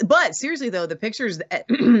 But seriously though, the pictures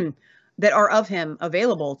that are of him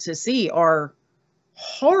available to see are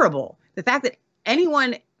horrible. The fact that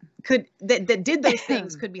anyone that did those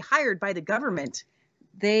things could be hired by the government.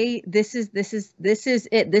 This is it. This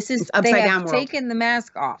is upside they down have world. Taken the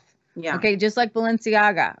mask off. Yeah. Okay, just like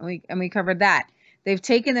Balenciaga, and we covered that. They've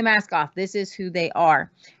taken the mask off. This is who they are.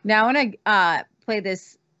 Now I want to play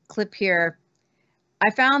this clip here. I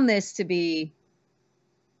found this to be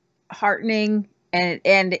heartening. And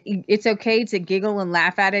it's okay to giggle and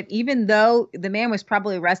laugh at it, even though the man was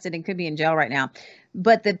probably arrested and could be in jail right now.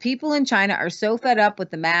 But the people in China are so fed up with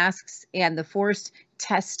the masks and the forced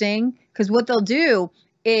testing, because what they'll do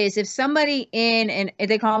is if somebody and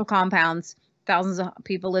they call them compounds, thousands of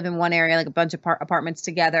people live in one area, like a bunch of apartments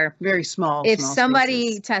together. Very small. If small somebody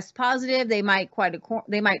spaces. tests positive, they might try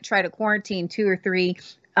to quarantine 2 or 3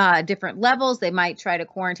 different levels. They might try to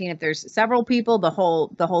quarantine if there's several people, the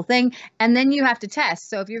whole thing. And then you have to test.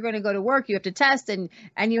 So if you're going to go to work, you have to test, and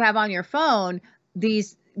you have on your phone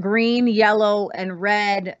these green, yellow, and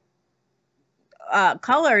red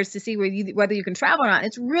colors to see whether you can travel or not.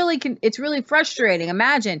 It's really frustrating.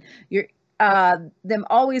 Imagine them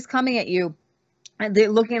always coming at you. And they're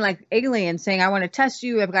looking like aliens saying, I want to test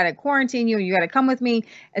you. I've got to quarantine you. You got to come with me.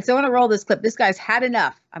 And so I want to roll this clip. This guy's had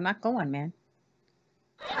enough. I'm not going, man.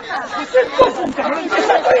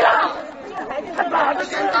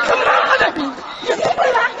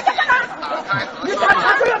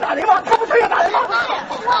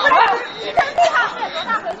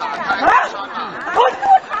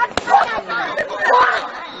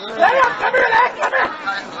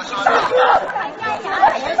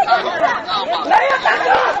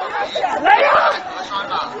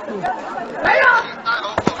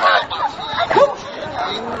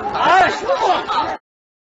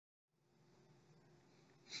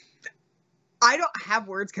 I don't have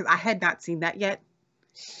words because I had not seen that yet.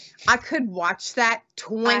 I could watch that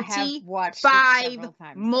 25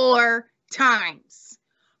 more times.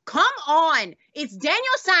 Come on. It's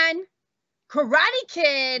Daniel-san, Karate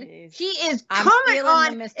Kid. Jeez. He is I'm coming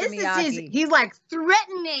on. Mr. This is Miyagi. he's like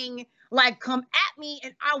threatening, like, come at me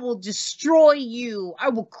and I will destroy you. I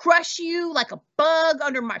will crush you like a bug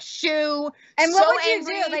under my shoe. And so what would you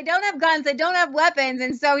angry. do? They don't have guns. They don't have weapons.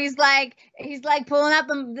 And so he's like pulling out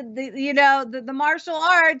the martial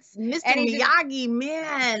arts. Mr. And Miyagi,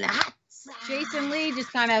 man. Jason Lee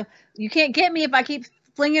just kind of, you can't get me if I keep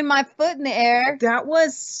flinging my foot in the air. That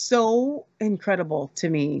was so incredible to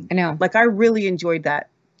me. I know. Like, I really enjoyed that.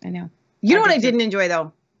 I know. You know what I didn't enjoy,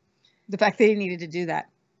 though? The fact that he needed to do that.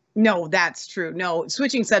 No, that's true. No,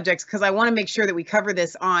 switching subjects, because I want to make sure that we cover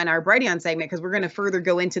this on our Brighteon segment, because we're going to further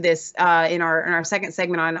go into this in our second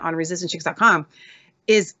segment on ResistanceChicks.com,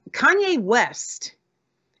 is Kanye West.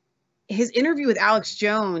 His interview with Alex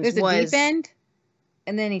Jones There's a deep end,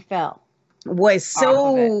 and then he fell. Was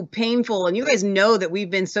so painful. And you guys know that we've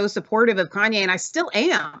been so supportive of Kanye, and I still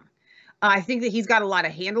am. I think that he's got a lot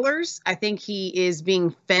of handlers. I think he is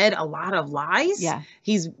being fed a lot of lies. Yeah.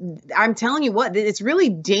 I'm telling you what, it's really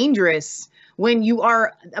dangerous when you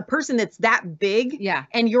are a person that's that big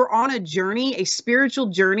and you're on a journey, a spiritual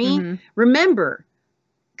journey. Remember,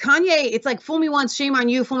 Kanye, it's like fool me once, shame on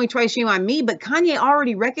you, fool me twice, shame on me. But Kanye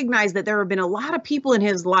already recognized that there have been a lot of people in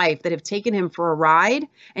his life that have taken him for a ride,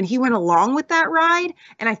 and he went along with that ride.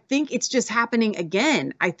 And I think it's just happening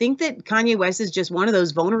again. I think that Kanye West is just one of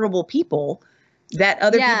those vulnerable people that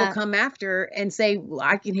other people come after and say, well,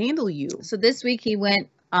 I can handle you. So this week he went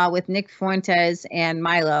with Nick Fuentes and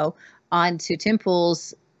Milo onto Tim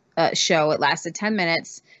Pool's show. It lasted 10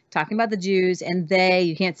 minutes talking about the Jews and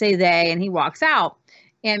you can't say they, and he walks out.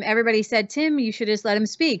 And everybody said, Tim, you should just let him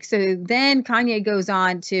speak. So then Kanye goes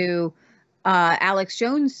on to Alex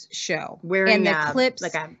Jones' show. Wearing the clips,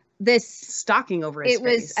 like this stocking over his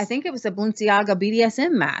face. I think it was a Balenciaga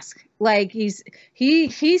BDSM mask. Like he's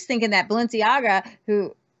thinking that Balenciaga,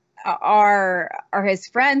 who are his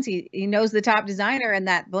friends, he knows the top designer, and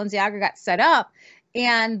that Balenciaga got set up.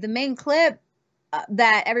 And the main clip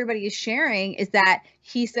that everybody is sharing is that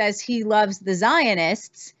he says he loves the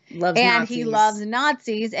Zionists. He loves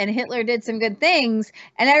Nazis, and Hitler did some good things.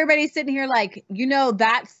 And everybody's sitting here like,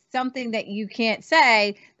 that's something that you can't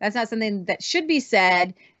say. That's not something that should be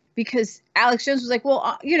said, because Alex Jones was like,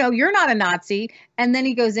 well, you're not a Nazi. And then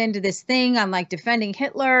he goes into this thing on like defending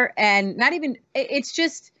Hitler, and not even,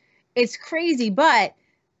 it's crazy. But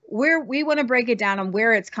we want to break it down on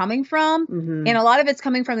where it's coming from. And a lot of it's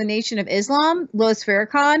coming from the Nation of Islam, Louis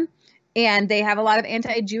Farrakhan. And they have a lot of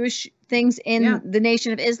anti-Jewish things in the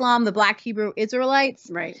Nation of Islam, the Black Hebrew Israelites.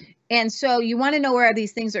 Right. And so you want to know where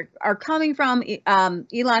these things are coming from.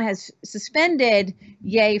 Elon has suspended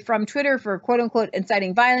Ye from Twitter for quote unquote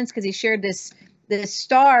inciting violence, because he shared this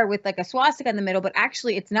star with like a swastika in the middle, but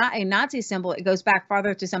actually it's not a Nazi symbol. It goes back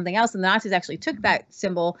farther to something else, and the Nazis actually took that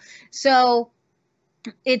symbol. So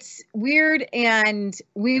it's weird, and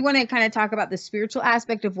we want to kind of talk about the spiritual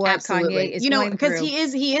aspect of what Kanye is going through.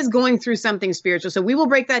 Because he is going through something spiritual. So we will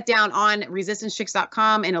break that down on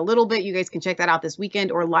resistancechicks.com in a little bit. You guys can check that out this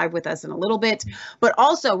weekend or live with us in a little bit. But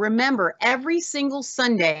also remember, every single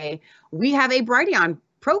Sunday we have a Brighteon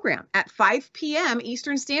program at 5 p.m.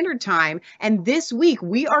 Eastern Standard Time. And this week,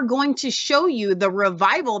 we are going to show you the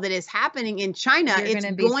revival that is happening in China. It's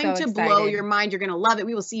going to blow your mind. You're going to love it.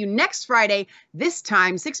 We will see you next Friday, this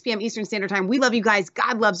time, 6 p.m. Eastern Standard Time. We love you guys.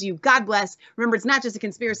 God loves you. God bless. Remember, it's not just a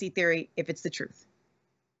conspiracy theory if it's the truth.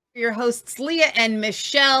 Your hosts, Leah and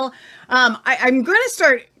Michelle. I'm going to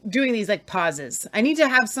start doing these like pauses. I need to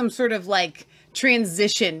have some sort of like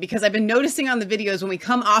transition, because I've been noticing on the videos when we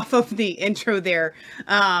come off of the intro there,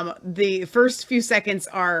 the first few seconds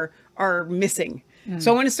are missing.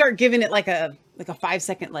 So I want to start giving it like a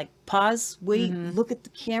 5-second like pause, wait, look at the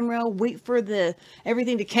camera, wait for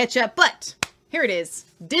everything to catch up. But here it is,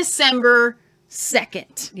 December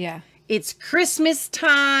 2nd. Yeah. It's Christmas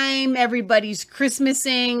time. Everybody's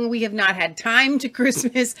Christmasing. We have not had time to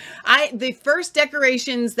Christmas. The first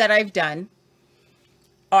decorations that I've done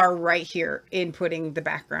are right here in putting the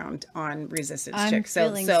background on Resistance Chick.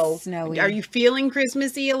 So snowy. Are you feeling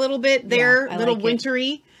Christmassy a little bit there? Yeah, a little like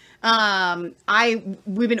wintry.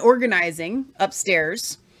 We've been organizing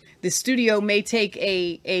upstairs. The studio may take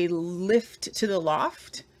a lift to the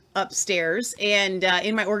loft upstairs. And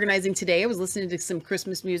in my organizing today, I was listening to some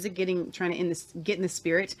Christmas music, trying to get in the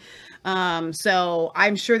spirit. So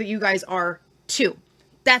I'm sure that you guys are too.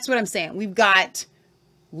 That's what I'm saying. We've got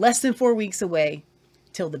less than 4 weeks away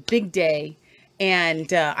till the big day.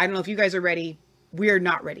 And I don't know if you guys are ready. We're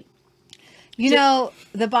not ready. The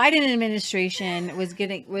Biden administration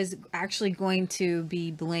was actually going to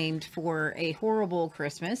be blamed for a horrible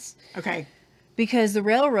Christmas. Okay. Because the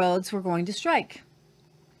railroads were going to strike.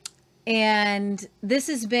 And this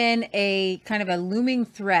has been a kind of a looming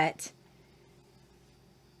threat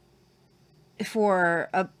for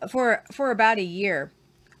about a year.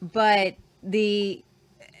 But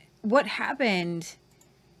what happened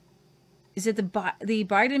is that the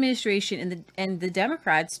Biden administration and the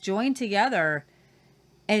Democrats joined together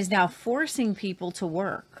and is now forcing people to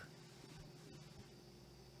work.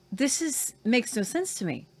 This makes no sense to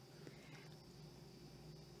me.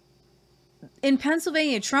 In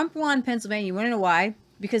Pennsylvania, Trump won Pennsylvania. You want to know why?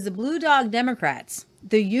 Because the Blue Dog Democrats,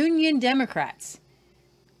 the Union Democrats,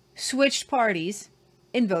 switched parties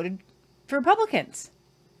and voted for Republicans.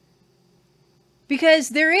 Because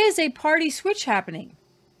there is a party switch happening,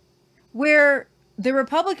 where the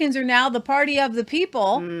Republicans are now the party of the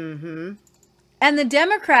people, and the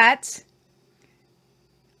Democrats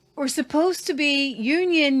were supposed to be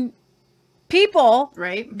union people.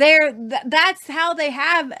 Right. That's how they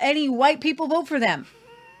have any white people vote for them.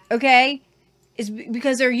 Okay? is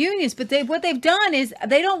because they're unions. But what they've done is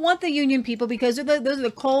they don't want the union people because those are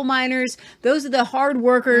the coal miners. Those are the hard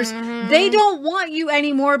workers. They don't want you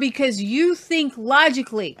anymore because you think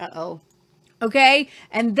logically. Okay?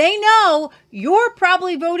 And they know you're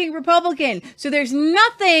probably voting Republican. So there's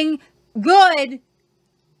nothing good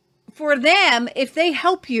for them if they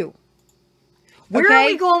help you. Where are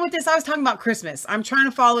we going with this? I was talking about Christmas. I'm trying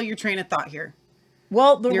to follow your train of thought here.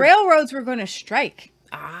 Well, the railroads were going to strike.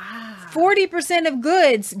 40% of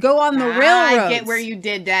goods go on the railroads. I get where you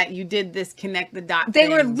did that. You did this connect the dot. They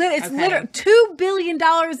were literally $2 billion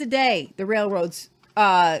a day. The railroads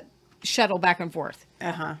shuttle back and forth.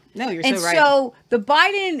 No, you're and so right. So the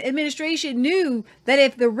Biden administration knew that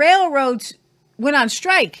if the railroads went on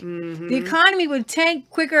strike, the economy would tank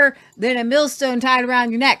quicker than a millstone tied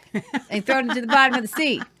around your neck and thrown into the bottom of the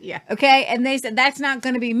sea. Yeah. Okay. And they said, that's not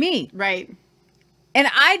going to be me. Right. And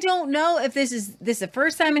I don't know if this is the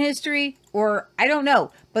first time in history, or I don't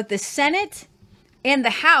know, but the Senate and the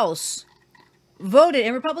House voted,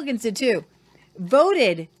 and Republicans did too,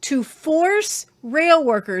 voted to force rail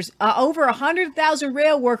workers, over 100,000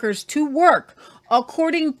 rail workers, to work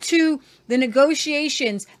according to the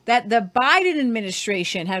negotiations that the Biden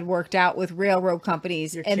administration had worked out with railroad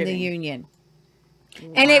companies and the union.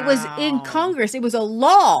 Wow. And it was in Congress. It was a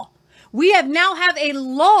law. We now have a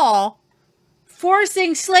law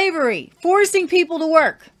forcing slavery, forcing people to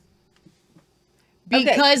work.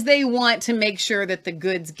 Because they want to make sure that the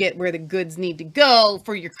goods get where the goods need to go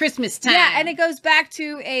for your Christmas time. Yeah, and it goes back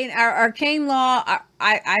to our arcane law,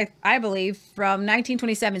 I believe, from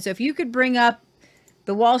 1927. So if you could bring up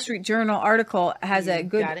the Wall Street Journal article, has a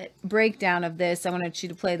good breakdown of this. I wanted you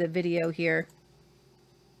to play the video here.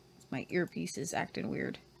 My earpiece is acting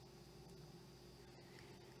weird.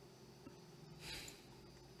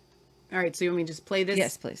 All right, so you want me to just play this?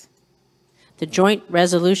 Yes, please. The joint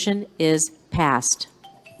resolution is passed.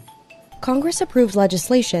 Congress approved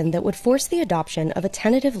legislation that would force the adoption of a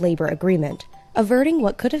tentative labor agreement, averting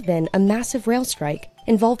what could have been a massive rail strike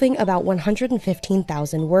involving about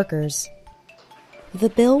 115,000 workers. The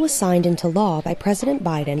bill was signed into law by President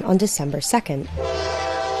Biden on December 2nd.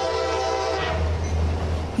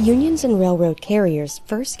 Unions and railroad carriers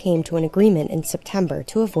first came to an agreement in September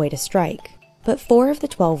to avoid a strike. But 4 of the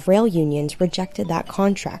 12 rail unions rejected that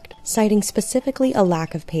contract, citing specifically a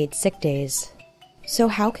lack of paid sick days. So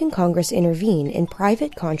how can Congress intervene in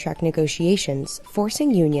private contract negotiations,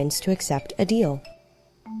 forcing unions to accept a deal?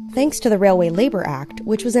 Thanks to the Railway Labor Act,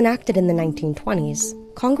 which was enacted in the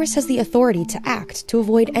 1920s, Congress has the authority to act to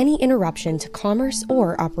avoid any interruption to commerce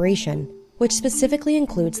or operation, which specifically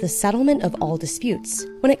includes the settlement of all disputes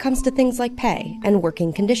when it comes to things like pay and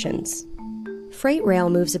working conditions. Freight rail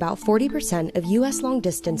moves about 40% of U.S.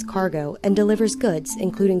 long-distance cargo and delivers goods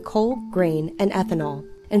including coal, grain, and ethanol,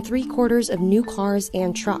 and 3/4 of new cars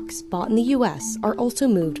and trucks bought in the U.S. are also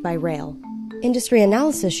moved by rail. Industry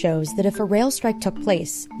analysis shows that if a rail strike took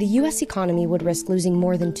place, the U.S. economy would risk losing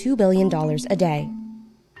more than $2 billion a day.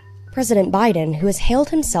 President Biden, who has hailed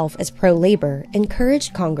himself as pro-labor,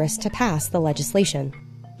 encouraged Congress to pass the legislation.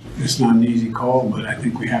 It's not an easy call, but I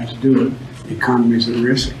think we have to do it. The economy is at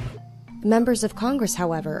risk. Members of Congress,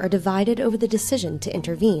 however, are divided over the decision to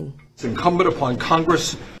intervene. It's incumbent upon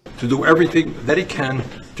Congress to do everything that it can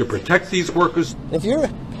to protect these workers. If you're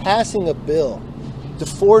passing a bill to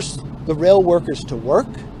force the rail workers to work,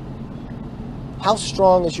 how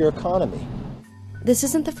strong is your economy? This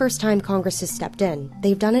isn't the first time Congress has stepped in.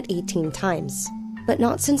 They've done it 18 times. But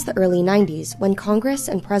not since the early 90s, when Congress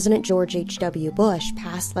and President George H.W. Bush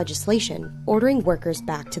passed legislation ordering workers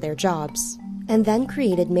back to their jobs, and then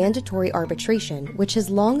created mandatory arbitration, which has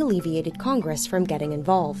long alleviated Congress from getting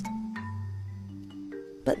involved.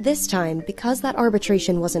 But this time, because that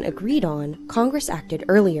arbitration wasn't agreed on, Congress acted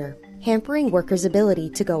earlier, hampering workers'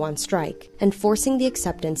 ability to go on strike and forcing the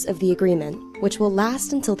acceptance of the agreement, which will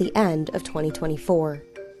last until the end of 2024.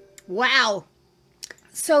 Wow.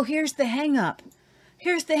 So here's the hang-up.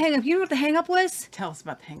 You know what the hang-up was? Tell us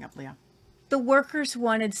about the hang-up, Leah. The workers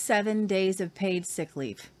wanted 7 days of paid sick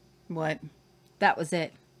leave. What? That was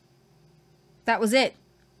it.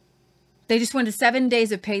 They just wanted 7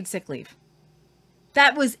 days of paid sick leave.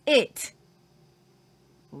 That was it.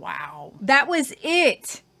 Wow. That was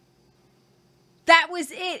it.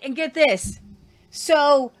 And get this.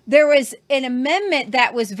 So there was an amendment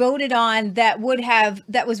that was voted on at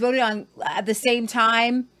the same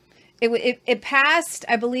time. It passed,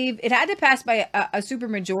 I believe. It had to pass by a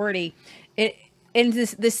supermajority. In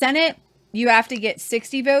the Senate, you have to get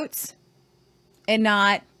 60 votes and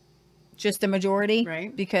not just a majority,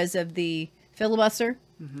 right? Because of the filibuster.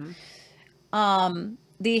 Mm-hmm.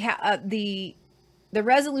 The the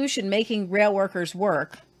resolution making rail workers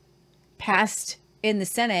work passed in the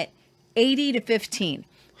Senate 80-15.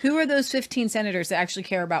 Who are those 15 senators that actually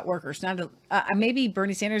care about workers? Not maybe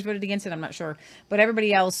Bernie Sanders voted against it. I'm not sure, but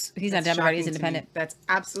everybody else, he's not Democrat, he's independent. That's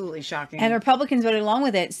absolutely shocking. And Republicans voted along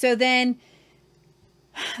with it. So then,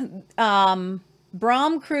 Brom,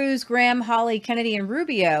 Cruz, Graham, Hawley, Kennedy, and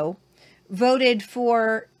Rubio voted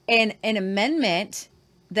for an amendment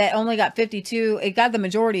that only got 52. It got the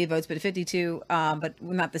majority of votes, but 52, but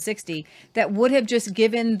not the 60. That would have just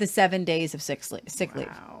given the 7 days of sick leave.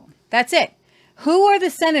 Wow. That's it. Who are the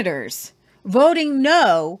senators voting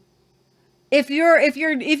no? If you're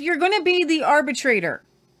going to be the arbitrator,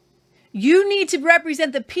 you need to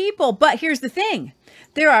represent the people. But here's the thing: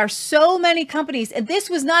 there are so many companies, and this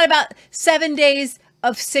was not about 7 days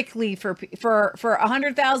of sick leave for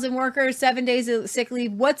 100,000 workers. 7 days of sick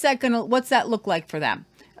leave. What's that look like for them?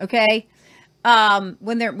 Okay,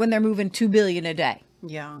 when they're moving $2 billion a day.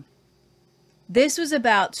 Yeah. This was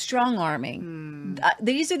about strong arming.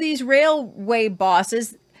 These are these railway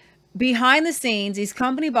bosses behind the scenes, these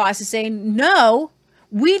company bosses saying, no,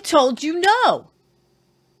 we told you no.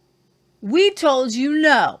 We told you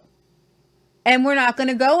no. And we're not going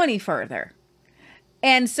to go any further.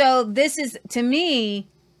 And so this is, to me,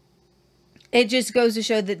 it just goes to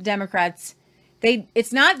show that Democrats,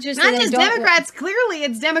 it's not just Democrats, clearly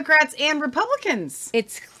it's Democrats and Republicans.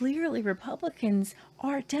 It's clearly Republicans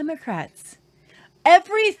are Democrats.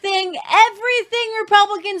 Everything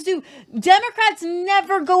Republicans do. Democrats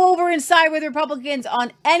never go over and side with Republicans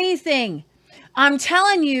on anything. I'm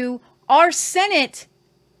telling you, our Senate,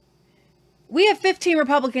 we have 15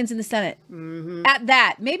 Republicans in the Senate. Mm-hmm. At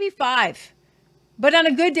that, maybe 5. But on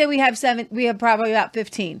a good day, we have 7. We have probably about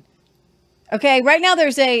 15. Okay, right now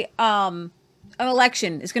there's an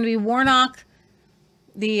election. It's going to be Warnock,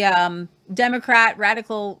 the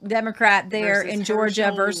radical Democrat there in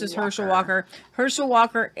Georgia versus Herschel Walker. Herschel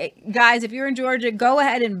Walker, guys, if you're in Georgia, go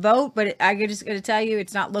ahead and vote. But I'm just going to tell you,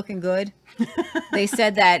 it's not looking good. They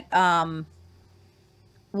said that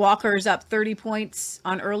Walker's up 30 points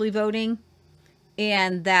on early voting,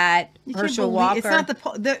 and that Herschel Walker. It's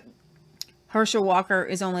not Herschel Walker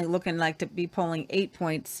is only looking like to be polling 8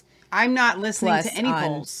 points. I'm not listening to any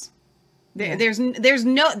polls. There's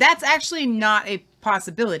no. That's actually not a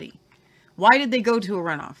possibility. Why did they go to a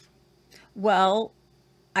runoff? Well,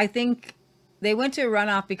 I think they went to a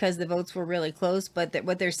runoff because the votes were really close. But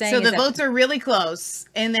what they're saying is the votes are really close,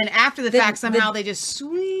 and then after the fact, somehow they just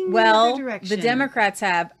swing in the other direction. The Democrats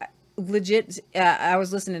have legit. I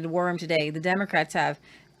was listening to War Room today. The Democrats have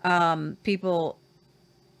people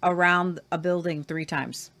around a building 3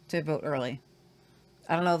 times to vote early.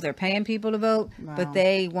 I don't know if they're paying people to vote, but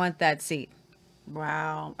they want that seat.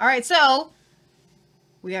 Wow. All right, so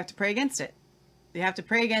we have to pray against it. We have to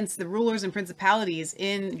pray against the rulers and principalities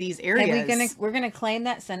in these areas. And we're gonna claim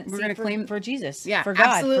that Senate seat for Jesus. Yeah, for God,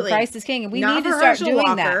 absolutely. for Christ is King, and we Not need to for start Herschel doing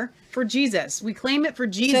Walker, that. For Jesus. We claim it for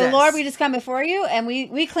Jesus. So Lord, we just come before you, and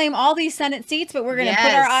we claim all these Senate seats, but we're gonna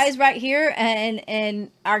put our eyes right here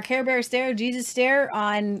and our Care Bear stare, Jesus stare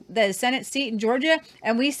on the Senate seat in Georgia,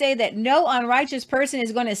 and we say that no unrighteous person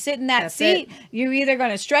is going to sit in that seat. You're either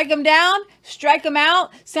going to strike them down, strike them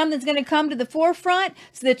out. Something's going to come to the forefront.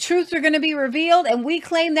 So the truths are going to be revealed, and we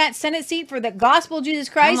claim that Senate seat for the gospel of Jesus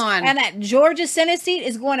Christ, and that Georgia Senate seat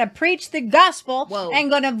is going to preach the gospel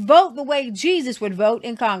and going to vote the way Jesus would vote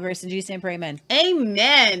in Congress. In Jesus' name, pray, amen.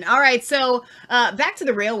 Amen. All right, so back to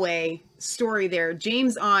the railway story there.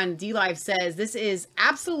 James on DLive says this is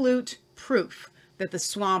absolute proof that the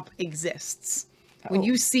swamp exists. When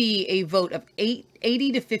you see a vote of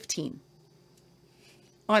 80-15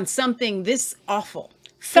 on something this awful.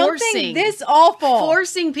 Forcing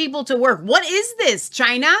people to work. What is this,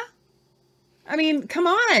 China? I mean, come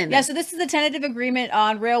on. Yeah, so this is the tentative agreement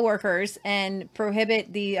on rail workers and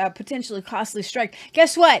prohibit the potentially costly strike.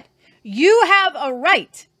 Guess what? You have a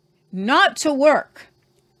right not to work.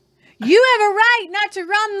 You have a right not to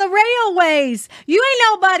run the railways. You ain't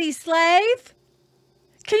nobody's slave.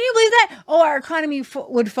 Can you believe that? Oh, our economy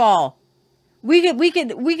would fall. We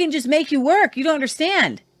can just make you work. You don't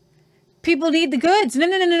understand. People need the goods. No.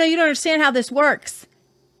 You don't understand how this works.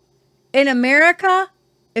 In America,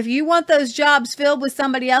 if you want those jobs filled with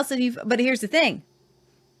somebody else, but here's the thing.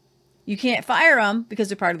 You can't fire them because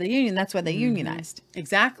they're part of the union. That's why they unionized.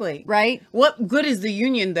 Exactly. Right? What good is the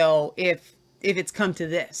union, though, if it's come to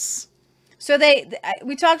this? So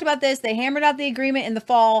we talked about this. They hammered out the agreement in the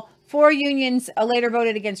fall. 4 unions later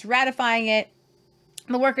voted against ratifying it.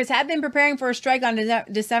 The workers have been preparing for a strike on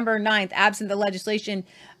December 9th, absent the legislation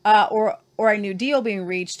or or a new deal being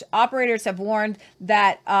reached. Operators have warned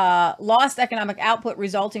that lost economic output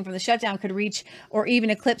resulting from the shutdown could reach or even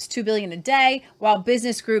eclipse $2 billion a day, while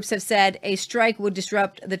business groups have said a strike would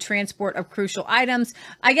disrupt the transport of crucial items.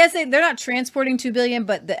 I guess they're not transporting $2 billion,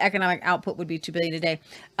 but the economic output would be $2 billion a day.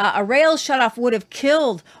 A rail shutoff would have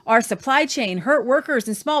killed our supply chain, hurt workers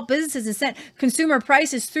and small businesses, and sent consumer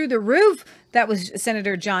prices through the roof. That was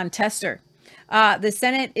Senator John Tester. The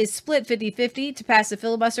Senate is split 50-50 to pass the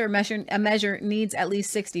filibuster. A measure needs at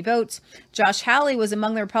least 60 votes. Josh Hawley was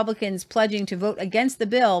among the Republicans pledging to vote against the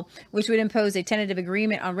bill, which would impose a tentative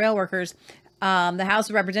agreement on rail workers. The House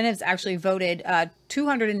of Representatives actually voted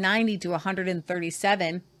 290 to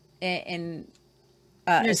 137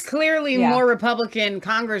 there's clearly more Republican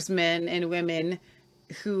congressmen and women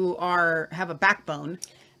who have a backbone.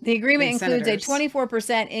 The agreement includes a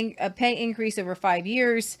 24% pay increase over 5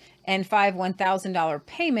 years and 5 $1,000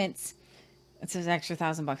 payments. It's an extra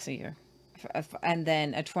 $1,000 a year, and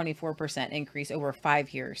then a 24% increase over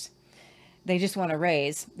 5 years. They just want to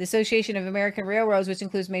raise. The Association of American Railroads, which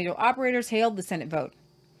includes major operators, hailed the Senate vote.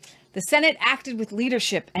 The Senate acted with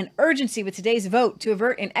leadership and urgency with today's vote to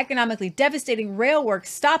avert an economically devastating rail work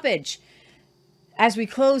stoppage. As we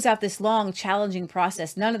close out this long, challenging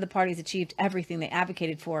process, none of the parties achieved everything they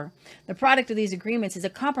advocated for. The product of these agreements is a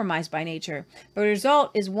compromise by nature, but the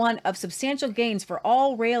result is one of substantial gains for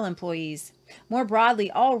all rail employees. More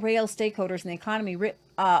broadly, all rail stakeholders in the economy writ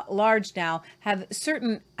large now have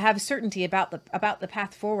certainty about the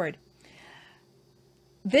path forward.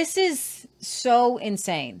 This is so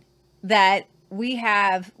insane that we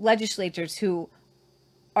have legislators who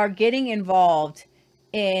are getting involved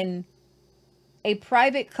in a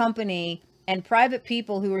private company and private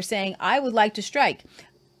people who are saying, I would like to strike.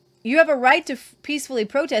 You have a right to peacefully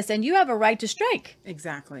protest, and you have a right to strike.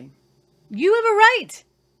 Exactly. You have a right.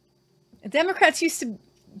 Democrats used to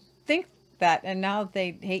think that, and now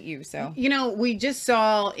they hate you. So, we just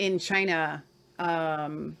saw in China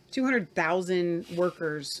 200,000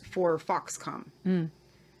 workers for Foxconn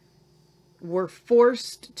were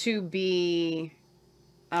forced to be...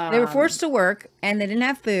 they were forced to work, and they didn't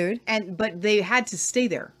have food, but they had to stay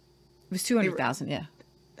there. It was 200,000. Yeah,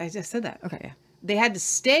 I just said that. Okay, yeah. They had to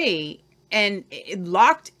stay and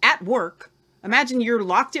locked at work. Imagine you're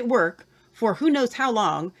locked at work for who knows how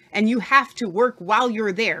long, and you have to work while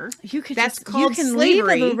you're there. That's called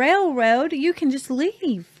slavery. Leave the railroad. You can just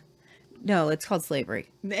leave. No, it's called slavery.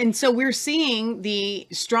 And so we're seeing the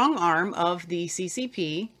strong arm of the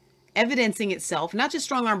CCP evidencing itself, not just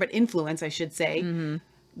strong arm, but influence, I should say. Mm-hmm.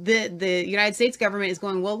 The United States government is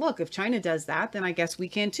going, well, look, if China does that, then I guess we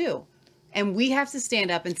can too. And we have to stand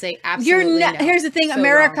up and say, absolutely no. Here's the thing, so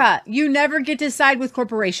America, wrong. You never get to side with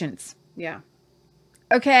corporations. Yeah.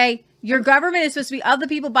 Okay? Your government is supposed to be of the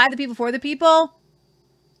people, by the people, for the people.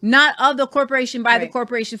 Not of the corporation, by the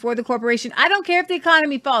corporation, for the corporation. I don't care if the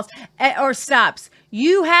economy falls or stops.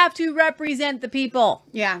 You have to represent the people.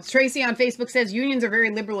 Yeah. Tracy on Facebook says unions are very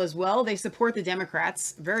liberal as well. They support the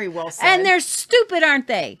Democrats. Very well said. And they're stupid, aren't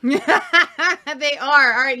they? They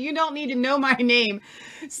are. All right. You don't need to know my name.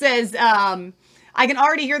 Says, I can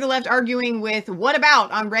already hear the left arguing with, what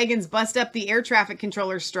about on Reagan's bust up the air traffic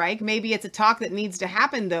controller strike? Maybe it's a talk that needs to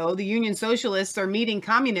happen, though. The Union Socialists are meeting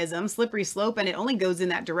communism, slippery slope, and it only goes in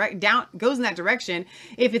that direction.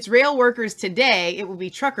 If it's rail workers today, it will be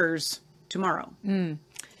truckers tomorrow.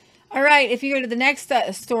 All right. If you go to the next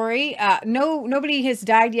story, nobody has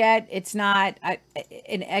died yet. It's not.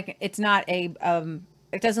 It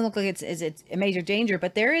doesn't look like it's a major danger,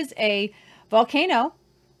 but there is a volcano,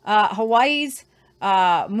 Hawaii's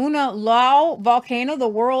Mauna Loa volcano, the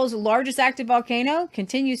world's largest active volcano,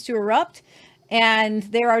 continues to erupt, and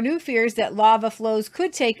there are new fears that lava flows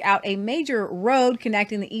could take out a major road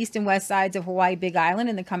connecting the east and west sides of Hawaii Big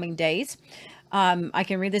Island in the coming days. I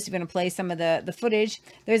can read this. You're going to play some of the footage.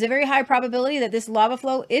 There's a very high probability that this lava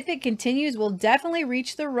flow, if it continues, will definitely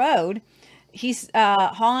reach the road. Han said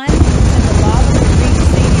the lava will reach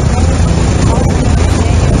Stadium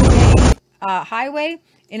Road, Highway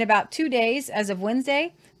in about 2 days. As of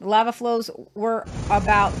Wednesday, the lava flows were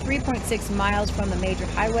about 3.6 miles from the major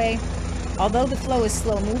highway. Although the flow is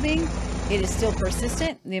slow moving, it is still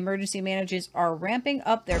persistent. The emergency managers are ramping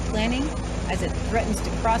up their planning as it threatens to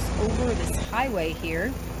cross over this highway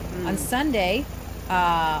here. On Sunday,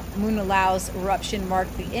 Mauna Loa's eruption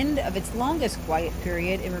marked the end of its longest quiet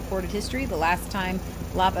period in recorded history. The last time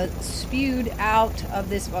lava spewed out of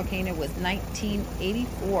this volcano was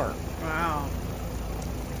 1984. Wow.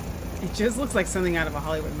 It just looks like something out of a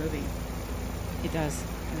Hollywood movie. It does.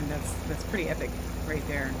 And that's pretty epic right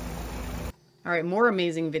there. All right, more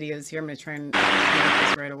amazing videos here. I'm going to try and make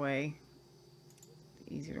this right away.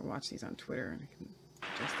 easier to watch these on Twitter. I can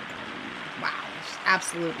adjust the volume. Wow,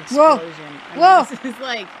 absolute explosion. Whoa. This is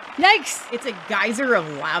like, yikes. It's a geyser of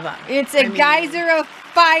lava. It's a geyser of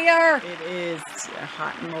fire. It is a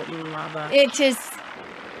hot molten lava. It is.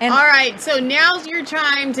 And all right, so now's your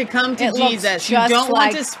time to come to Jesus. You don't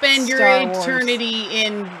want to spend your eternity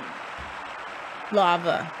in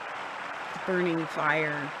lava, burning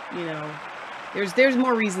fire. You know, there's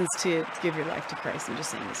more reasons to give your life to Christ. I'm just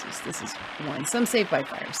saying this is one. Some saved by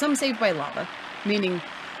fire, some saved by lava, meaning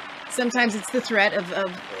sometimes it's the threat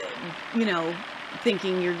of you know,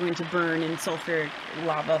 thinking you're going to burn in sulfuric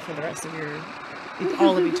lava for the rest of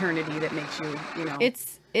all of eternity that makes you, you know,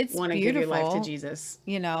 it's want to give your life to Jesus.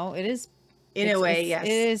 You know, it is in a way, yes.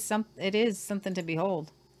 It is something to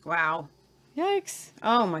behold. Wow. Yikes.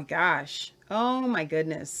 Oh my gosh. Oh my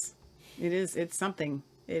goodness. It's something.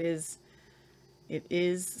 It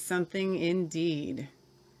is something indeed.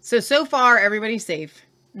 So far everybody's safe.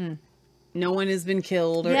 No one has been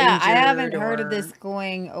killed or injured. I haven't heard of this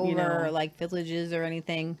going over like villages or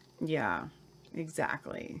anything. Yeah,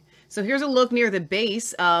 exactly. So here's a look near the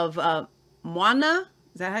base of Moana.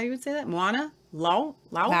 Is that how you would say that? Moana? Lao?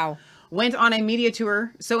 Went on a media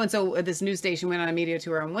tour. So this news station went on a media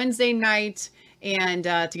tour on Wednesday night and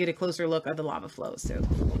to get a closer look at the lava flows. So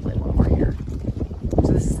we'll play one more here.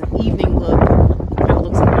 So this is an evening look. Kind of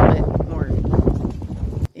looks a little bit more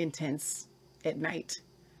intense at night.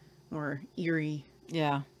 More eerie.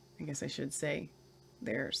 Yeah. I guess I should say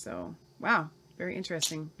there. So, wow. Very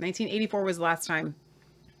interesting. 1984 was the last time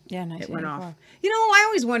it went off. You know, I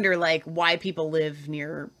always wonder, like, why people live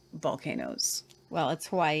near volcanoes. Well, it's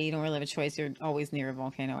Hawaii. You don't really have a choice. You're always near a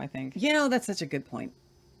volcano, I think. You know, that's such a good point.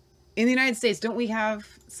 In the United States, don't we have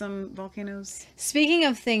some volcanoes? Speaking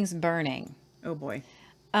of things burning. Oh, boy.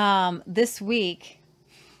 This week,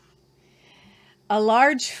 a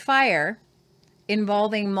large fire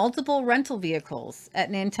involving multiple rental vehicles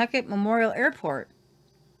at Nantucket Memorial Airport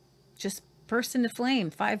just burst into flame.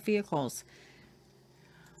 5 vehicles.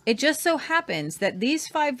 It just so happens that these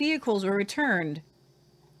 5 vehicles were returned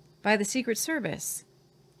by the Secret Service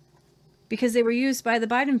because they were used by the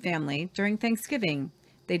Biden family during Thanksgiving.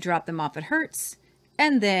 They dropped them off at Hertz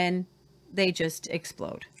and then they just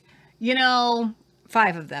explode. You know,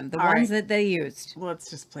 5 of them, the ones that they used. Well, let's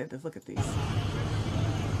just play this. Look at these.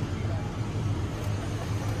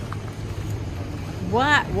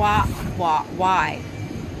 Why?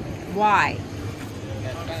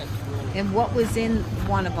 And what was in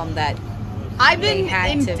one of them that I've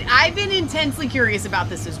been intensely curious about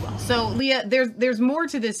this as well. So, Leah, there's more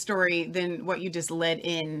to this story than what you just led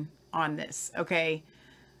in on this. Okay.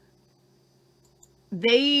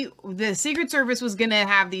 The Secret Service was going to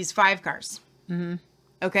have these 5 cars. Mm-hmm.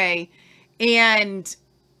 Okay. And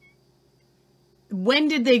when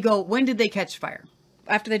did they catch fire?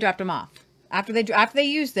 After they dropped them off. After they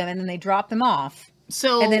used them and then they dropped them off.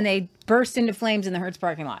 So and then they burst into flames in the Hertz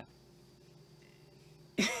parking lot.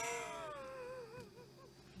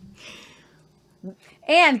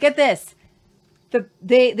 And get this.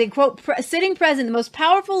 They quote, sitting president, the most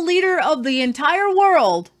powerful leader of the entire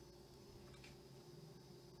world.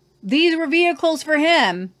 These were vehicles for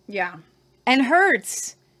him. Yeah. And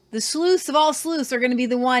Hertz, the sleuths of all sleuths, are going to be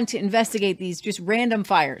the one to investigate these just random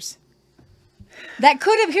fires. That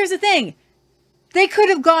could have, here's the thing. They could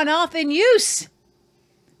have gone off in use.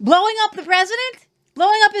 Blowing up the president?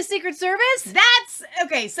 Blowing up his Secret Service? That's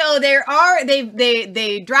okay. So they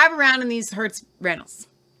drive around in these Hertz rentals.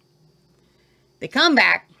 They come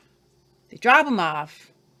back. They drop them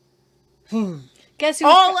off. Guess who?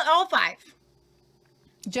 All 5.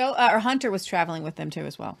 Joe or Hunter was traveling with them too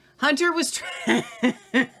as well. Hunter was.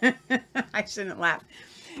 I shouldn't laugh.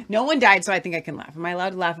 No one died, so I think I can laugh. Am I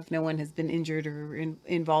allowed to laugh if no one has been injured or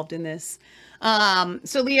involved in this?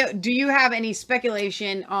 So, Leah, do you have any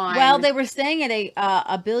speculation on? Well, they were staying at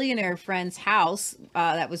a billionaire friend's house.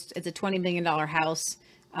 It's a $20 million house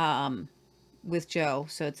with Joe.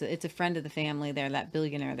 So it's a friend of the family there, that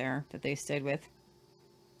billionaire there that they stayed with.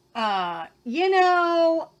 You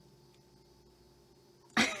know,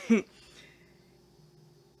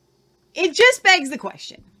 it just begs the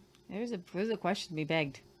question. There's a question to be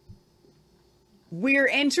begged. We're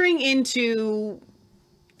entering into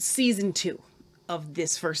season 2 of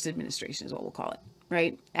this first administration is what we'll call it,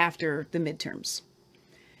 right? After the midterms.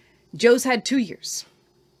 Joe's had 2 years.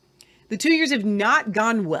 The 2 years have not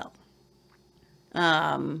gone well.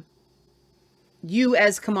 You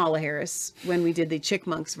as Kamala Harris, when we did the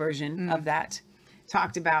Chickmunks version of that,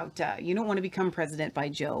 talked about you don't want to become president by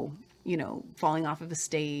Joe, you know, falling off of a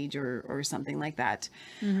stage or something like that.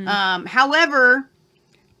 Mm-hmm. However,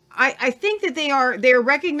 I think that they're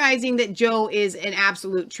recognizing that Joe is an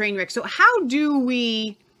absolute train wreck. So how do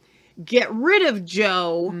we get rid of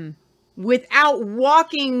Joe without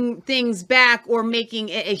walking things back or making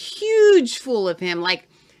a huge fool of him, like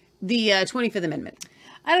the 25th Amendment?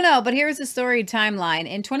 I don't know, but here's the story timeline.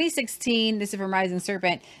 In 2016, this is from Rising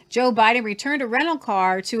Serpent, Joe Biden returned a rental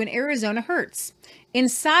car to an Arizona Hertz.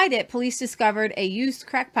 Inside it, police discovered a used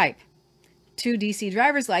crack pipe, 2 DC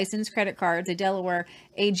driver's license, credit cards, a Delaware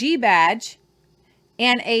AG badge,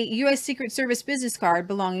 and a U.S. Secret Service business card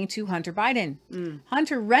belonging to Hunter Biden.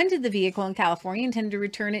 Hunter rented the vehicle in California, intended to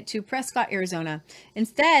return it to Prescott, Arizona.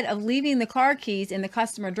 Instead of leaving the car keys in the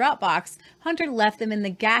customer drop box, Hunter left them in the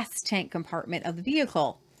gas tank compartment of the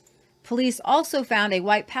vehicle. Police also found a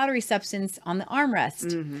white powdery substance on the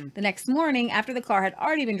armrest. The next morning, after the car had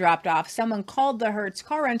already been dropped off, someone called the Hertz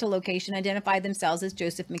car rental location, identified themselves as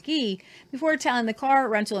Joseph McGee, before telling the car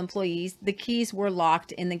rental employees the keys were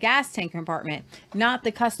locked in the gas tank compartment, not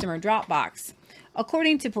the customer drop box.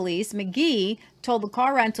 According to police, McGee told the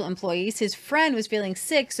car rental employees his friend was feeling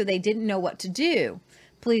sick, so they didn't know what to do.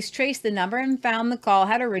 Police traced the number and found the call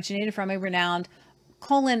had originated from a renowned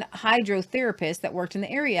colon hydrotherapist that worked in the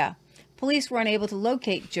area. Police were unable to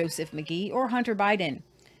locate Joseph McGee or Hunter Biden.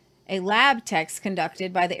 A lab test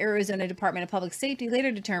conducted by the Arizona Department of Public Safety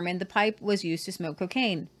later determined the pipe was used to smoke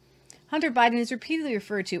cocaine. Hunter Biden is repeatedly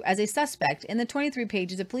referred to as a suspect in the 23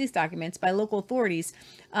 pages of police documents by local authorities,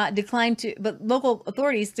 but local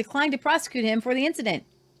authorities declined to prosecute him for the incident.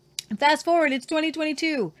 And fast forward, it's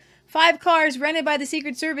 2022. 5 cars rented by the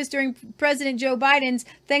Secret Service during President Joe Biden's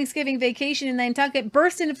Thanksgiving vacation in Nantucket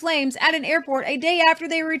burst into flames at an airport a day after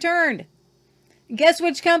they were returned. Guess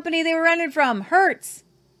which company they were rented from? Hertz.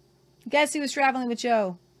 Guess who was traveling with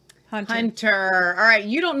Joe? Hunter. All right,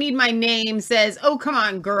 you don't need my name says, oh, come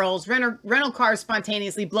on, girls. Rental cars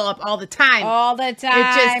spontaneously blow up all the time. All the time.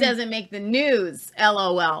 It just doesn't make the news.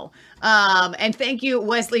 LOL. And thank you,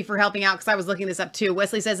 Wesley, for helping out, because I was looking this up too.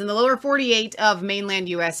 Wesley says in the lower 48 of mainland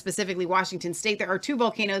U.S., specifically Washington State, there are 2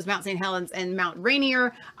 volcanoes, Mount St. Helens and Mount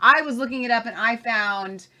Rainier. I was looking it up and I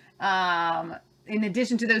found, in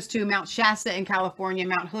addition to those 2, Mount Shasta in California,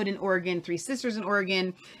 Mount Hood in Oregon, 3 Sisters in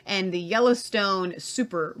Oregon, and the Yellowstone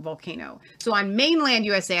super volcano. So on mainland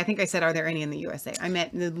USA, I think I said, are there any in the USA? I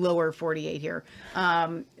meant the lower 48 here.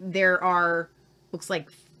 There are, looks like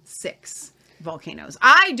 6 volcanoes.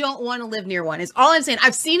 I don't want to live near one, is all I'm saying.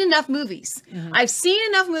 I've seen enough movies.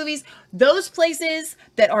 Those places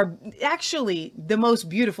that are actually the most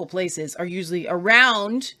beautiful places are usually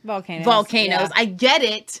around volcanoes. Yeah. I get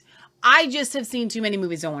it. I just have seen too many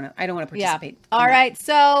movies. I don't want to participate. Yeah. All right.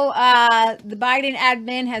 So the Biden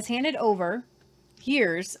admin has handed over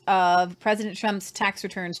years of President Trump's tax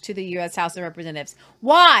returns to the U.S. House of Representatives.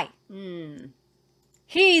 Why?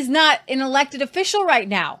 He's not an elected official right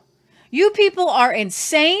now. You people are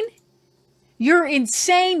insane. You're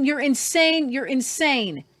insane. You're insane. You're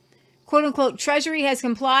insane. Quote unquote, Treasury has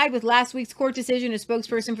complied with last week's court decision, a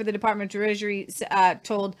spokesperson for the Department of Treasury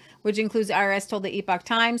which includes the IRS, told the Epoch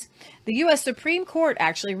Times. The U.S. Supreme Court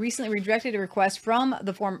actually recently rejected a request from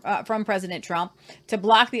President Trump to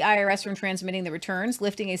block the IRS from transmitting the returns,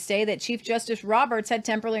 lifting a stay that Chief Justice Roberts had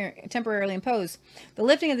temporarily imposed. The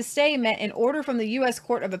lifting of the stay meant an order from the U.S.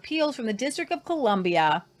 Court of Appeals from the District of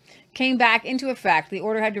Columbia came back into effect. The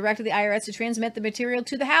order had directed the IRS to transmit the material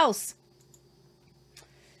to the House.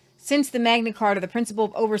 Since the Magna Carta, the principle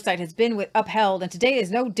of oversight has been upheld, and today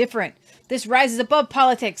is no different. This rises above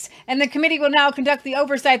politics, and the committee will now conduct the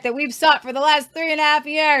oversight that we've sought for the last 3.5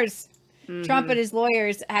 years. Trump and his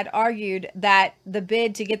lawyers had argued that the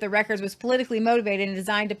bid to get the records was politically motivated and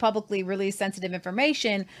designed to publicly release sensitive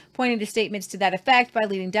information, pointing to statements to that effect by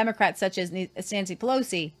leading Democrats such as Nancy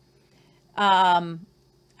Pelosi.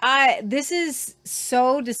 This is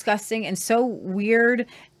so disgusting and so weird,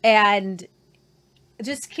 and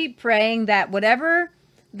just keep praying that whatever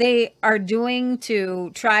they are doing to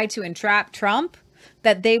try to entrap Trump,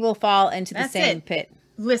 that they will fall into the same pit.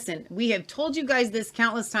 Listen, we have told you guys this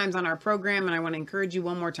countless times on our program, and I want to encourage you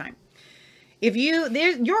one more time.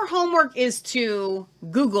 Your homework is to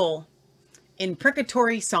Google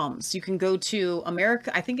imprecatory Psalms. You can go to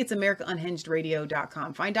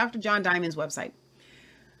AmericaUnhingedRadio.com. Find Dr. John Diamond's website.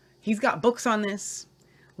 He's got books on this.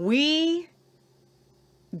 We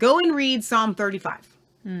go and read Psalm 35.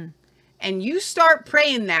 And you start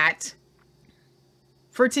praying that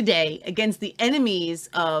for today against the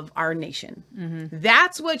enemies of our nation.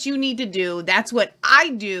 That's what you need to do. That's what I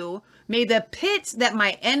do. May the pit that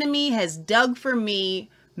my enemy has dug for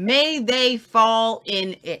me, may they fall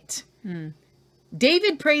in it.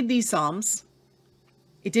 David prayed these Psalms.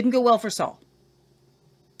 It didn't go well for Saul.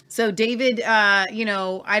 So David, I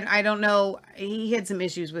don't know. He had some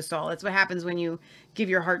issues with Saul. That's what happens when you give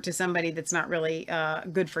your heart to somebody that's not really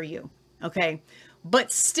good for you. Okay.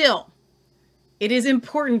 But still, it is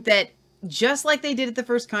important that just like they did at the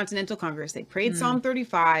First Continental Congress, they prayed Psalm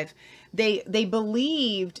 35. They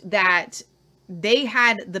believed that they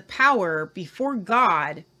had the power before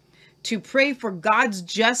God to pray for God's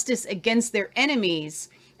justice against their enemies.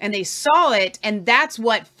 And they saw it, and that's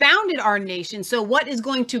what founded our nation. So what is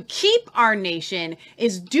going to keep our nation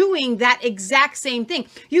is doing that exact same thing.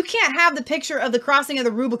 You can't have the picture of the crossing of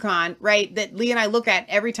the Rubicon, right, that Lee and I look at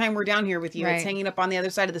every time we're down here with you. Right. It's hanging up on the other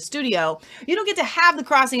side of the studio. You don't get to have the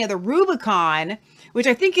crossing of the Rubicon, which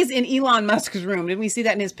I think is in Elon Musk's room. Didn't we see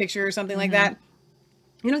that in his picture or something like that?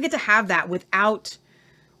 You don't get to have that without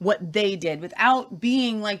what they did, without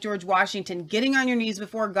being like George Washington, getting on your knees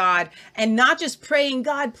before God and not just praying,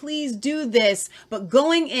 God, please do this, but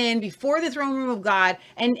going in before the throne room of God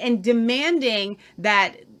and demanding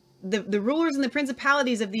that the rulers and the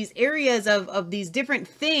principalities of these areas of these different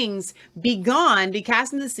things be gone, be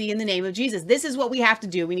cast into the sea in the name of Jesus. This is what we have to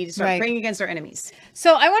do. We need to start praying against our enemies.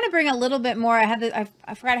 So I want to bring a little bit more. I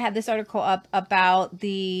forgot I had this article up about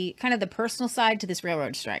the kind of the personal side to this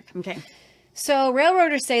railroad strike. Okay. So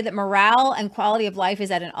railroaders say that morale and quality of life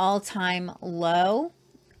is at an all-time low.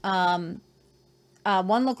 One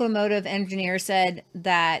locomotive engineer said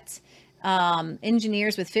that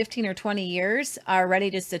engineers with 15 or 20 years are ready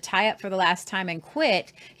just to tie up for the last time and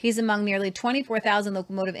quit. He's among nearly 24,000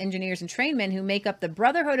 locomotive engineers and trainmen who make up the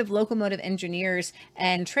Brotherhood of Locomotive Engineers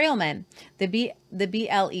and Trailmen. The BLET, the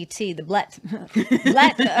BLET,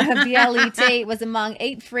 BLET was among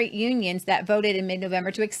 8 freight unions that voted in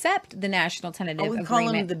mid-November to accept the national tentative agreement.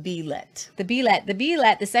 Call them the BLET. The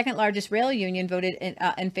BLET, the second largest rail union, voted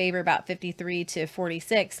in favor about 53 to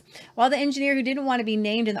 46. While the engineer who didn't want to be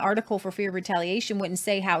named in the article for fear of retaliation wouldn't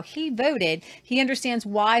say how he voted, he understands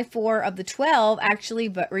why 4 of the 12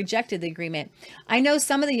 actually rejected the agreement. I know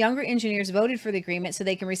some of the younger engineers voted for the agreement so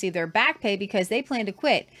they can receive their back pay because they plan to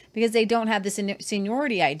quit because they don't have the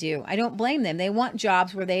seniority I do. I don't blame them. They want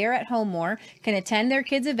jobs where they are at home more, can attend their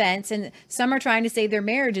kids' events, and some are trying to save their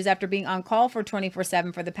marriages after being on call for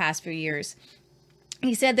 24/7 for the past few years.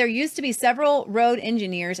 He said there used to be several road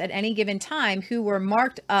engineers at any given time who were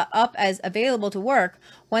marked up as available to work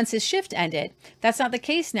once his shift ended. That's not the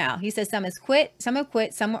case now. He says some have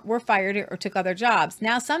quit, some were fired or took other jobs.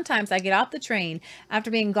 Now sometimes I get off the train after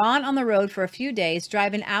being gone on the road for a few days,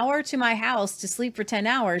 drive an hour to my house to sleep for 10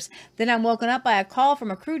 hours. Then I'm woken up by a call from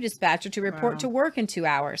a crew dispatcher to report to work in 2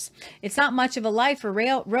 hours. It's not much of a life for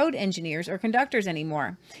road engineers or conductors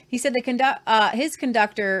anymore. He said he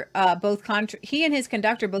and his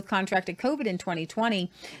conductor both contracted COVID in 2020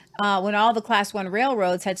 when all the Class 1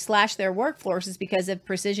 railroads had slashed their workforces because of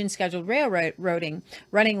precision scheduled railroading,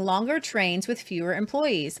 running longer trains with fewer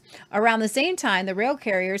employees. Around the same time, the rail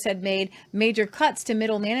carriers had made major cuts to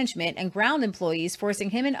middle management and ground employees,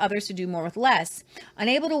 forcing him and others to do more with less.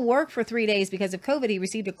 Unable to work for 3 days because of COVID, he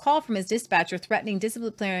received a call from his dispatcher threatening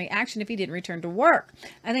disciplinary action if he didn't return to work.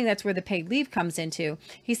 I think that's where the paid leave comes into.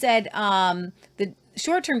 He said the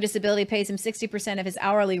short-term disability pays him 60% of his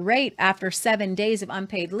hourly rate after 7 days of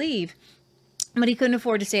unpaid leave, but he couldn't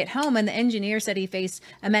afford to stay at home, and the engineer said he faced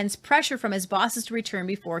immense pressure from his bosses to return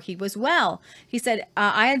before he was well. He said,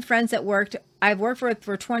 I had friends that I've worked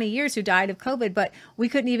for 20 years who died of COVID, but we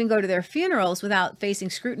couldn't even go to their funerals without facing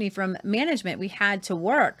scrutiny from management. We had to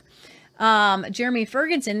work. Jeremy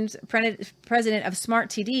Ferguson, president of Smart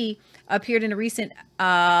TD, appeared in a recent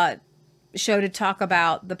show to talk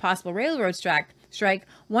about the possible railroad strike.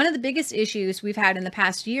 One of the biggest issues we've had in the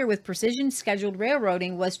past year with precision scheduled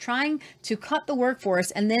railroading was trying to cut the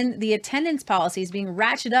workforce and then the attendance policies being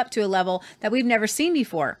ratcheted up to a level that we've never seen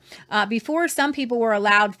before. Before, some people were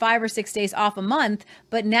allowed 5 or 6 days off a month,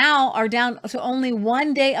 but now are down to only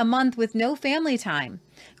 1 day a month with no family time.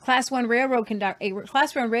 Class 1 railroad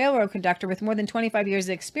conductor with more than 25 years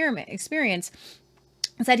of experience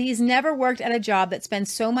said he's never worked at a job that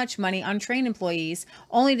spends so much money on trained employees,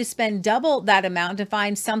 only to spend double that amount to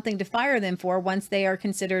find something to fire them for once they are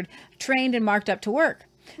considered trained and marked up to work.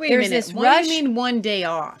 Wait a minute. What do you mean 1 day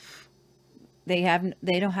off? They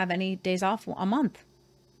don't have any days off a month.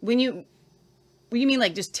 When you mean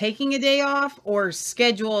like just taking a day off, or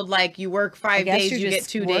scheduled like you work 5 days, you get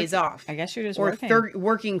 2 days off? I guess you're just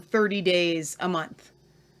working 30 days a month.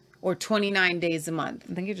 Or 29 days a month.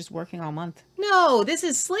 I think you're just working all month. No, this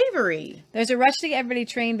is slavery. There's a rush to get everybody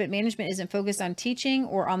trained, but management isn't focused on teaching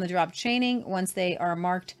or on the job training. Once they are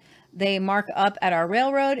marked, they mark up at our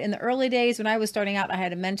railroad. In the early days when I was starting out, I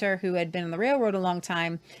had a mentor who had been on the railroad a long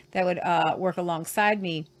time that would work alongside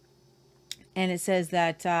me. And it says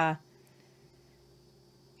that,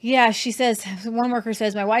 yeah, she says, one worker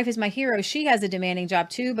says, my wife is my hero. She has a demanding job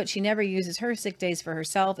too, but she never uses her sick days for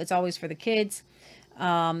herself. It's always for the kids.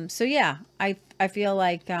 So yeah, I feel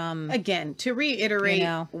like, again, to reiterate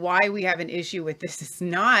why we have an issue with this, it's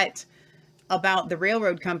not about the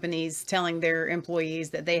railroad companies telling their employees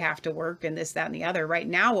that they have to work and this, that, and the other. Right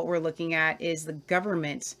now, what we're looking at is the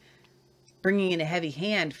government bringing in a heavy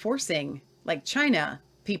hand, forcing like China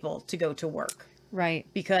people to go to work. Right.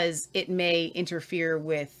 Because it may interfere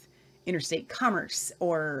with interstate commerce,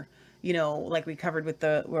 or, you know, like we covered with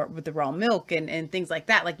the raw milk and things like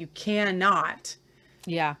that. Like, you cannot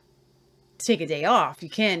take a day off. You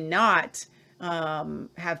cannot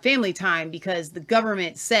have family time because the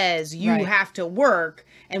government says you have to work,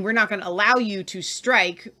 and we're not going to allow you to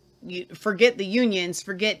strike. Forget the unions,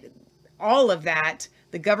 forget all of that.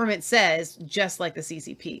 The government says, just like the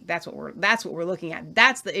CCP. That's what we're looking at.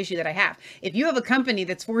 That's the issue that I have. If you have a company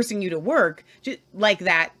that's forcing you to work just like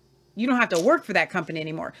that, you don't have to work for that company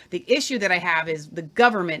anymore. The issue that I have is the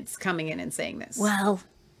government's coming in and saying this. Well,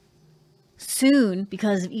 soon,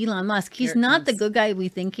 because of Elon Musk, he's not the good guy we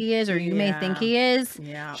think he is, or you may think he is.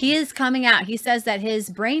 Yeah. He is coming out. He says that his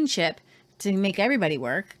brain chip, to make everybody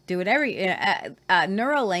work,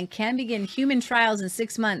 Neuralink can begin human trials in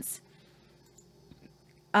 6 months.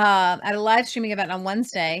 At a live streaming event on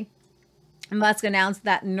Wednesday, Musk announced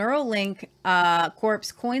that Neuralink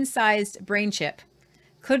Corp's coin-sized brain chip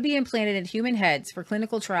could be implanted in human heads for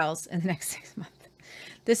clinical trials in the next 6 months.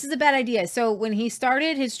 This is a bad idea. So when he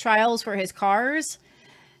started his trials for his cars,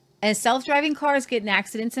 and self-driving cars get in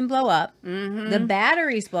accidents and blow up, the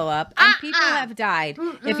batteries blow up, and people have died.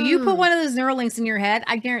 If you put one of those Neuralinks in your head,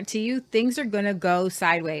 I guarantee you things are going to go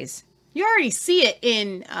sideways. You already see it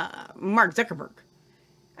in Mark Zuckerberg.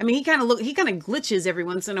 I mean, he kind of glitches every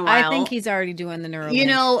once in a while. I think he's already doing the Neuralink. You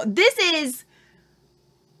know, this is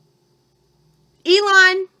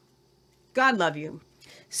Elon. God love you.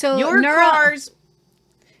 So your cars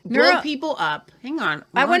blow people up. Hang on.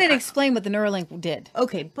 I wanted to explain what the Neuralink did.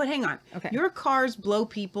 Okay, but hang on. Okay. Your cars blow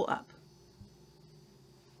people up.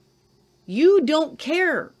 You don't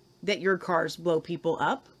care that your cars blow people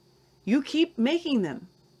up. You keep making them.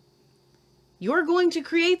 You're going to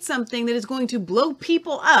create something that is going to blow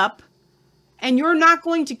people up, and you're not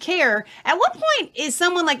going to care. At what point is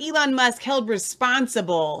someone like Elon Musk held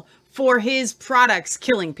responsible for his products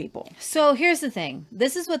killing people? So here's the thing.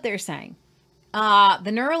 This is what they're saying. The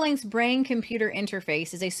Neuralink's brain-computer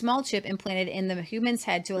interface is a small chip implanted in the human's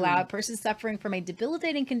head to allow a person suffering from a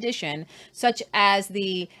debilitating condition, such as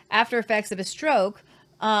the after effects of a stroke,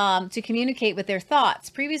 to communicate with their thoughts.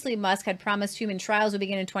 Previously, Musk had promised human trials would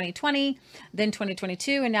begin in 2020, then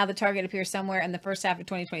 2022, and now the target appears somewhere in the first half of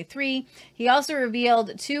 2023. He also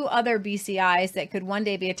revealed 2 other BCIs that could one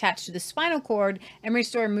day be attached to the spinal cord and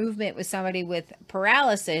restore movement with somebody with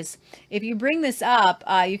paralysis. If you bring this up,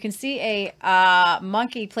 you can see a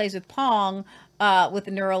monkey plays with Pong with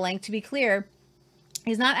the Neuralink. To be clear,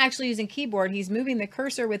 he's not actually using keyboard. He's moving the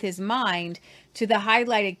cursor with his mind to the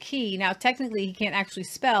highlighted key. Now, technically, he can't actually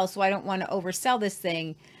spell, so I don't want to oversell this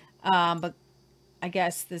thing. But I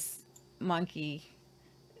guess this monkey...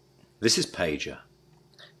 This is Pager.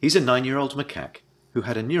 He's a 9-year-old macaque who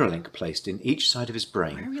had a Neuralink placed in each side of his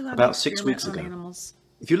brain about 6 weeks ago. Animals?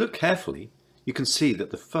 If you look carefully, you can see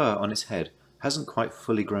that the fur on his head hasn't quite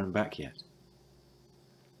fully grown back yet.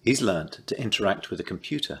 He's learnt to interact with a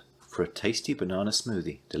computer for a tasty banana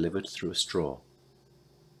smoothie delivered through a straw.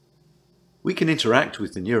 We can interact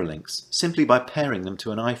with the Neuralinks simply by pairing them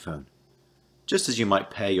to an iPhone, just as you might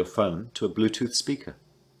pair your phone to a Bluetooth speaker.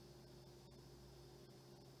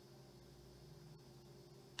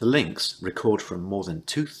 The links record from more than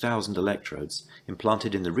 2,000 electrodes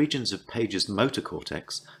implanted in the regions of Pager's motor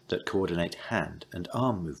cortex that coordinate hand and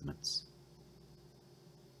arm movements.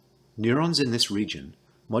 Neurons in this region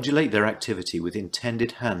modulate their activity with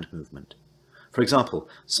intended hand movement. For example,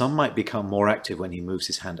 some might become more active when he moves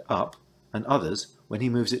his hand up, and others when he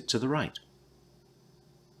moves it to the right.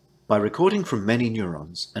 By recording from many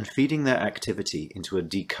neurons and feeding their activity into a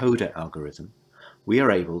decoder algorithm, we are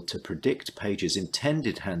able to predict Pager's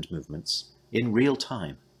intended hand movements in real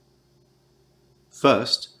time.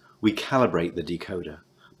 First, we calibrate the decoder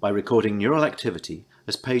by recording neural activity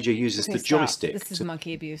as Pager uses the joystick. This is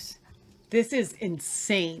monkey abuse. This is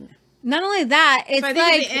insane. Not only that, it's like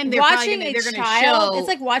watching a child. It's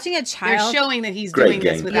like watching a child. They're showing that he's doing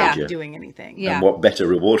this without doing anything. Yeah. And what better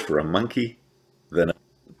reward for a monkey than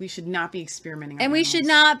we should not be experimenting on and we animals. Should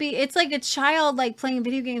not be. It's like a child like playing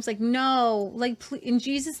video games. Like, no, like in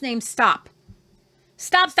Jesus' name, stop.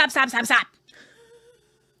 Stop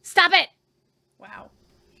it. Wow.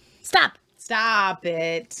 Stop. Stop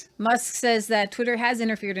it. Musk says that Twitter has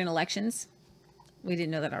interfered in elections. We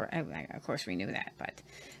didn't know that already. Of course, we knew that. But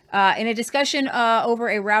in a discussion over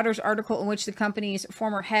a Reuters article in which the company's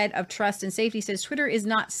former head of trust and safety says Twitter is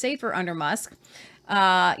not safer under Musk,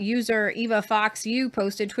 user Eva Fox U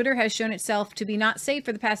posted, Twitter has shown itself to be not safe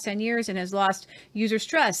for the past 10 years and has lost users'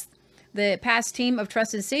 trust. The past team of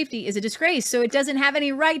trust and safety is a disgrace, so it doesn't have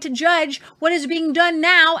any right to judge what is being done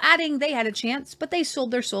now, adding they had a chance, but they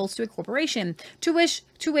sold their souls to a corporation. To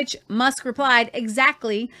which Musk replied,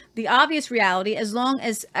 exactly, the obvious reality, as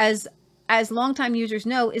longtime users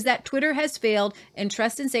know, is that Twitter has failed in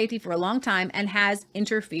trust and safety for a long time and has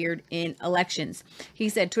interfered in elections. He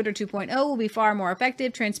said Twitter 2.0 will be far more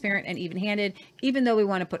effective, transparent, and even-handed, even though we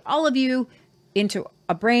want to put all of you into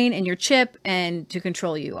a brain in your chip and to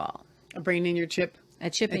control you all. A brain in your chip. A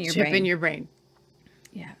chip in your brain. brain. In your brain.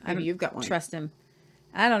 Yeah. Maybe you've got one. Trust him.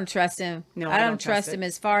 I don't trust him. No, I don't trust him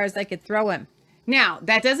as far as I could throw him. Now,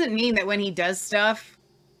 that doesn't mean that when he does stuff,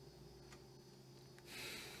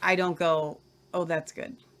 I don't go, oh, that's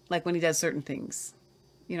good. Like when he does certain things.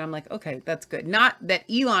 You know, I'm like, okay, that's good. Not that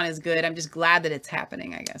Elon is good. I'm just glad that it's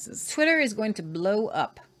happening, I guess. Twitter is going to blow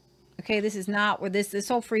up. Okay, this is not where this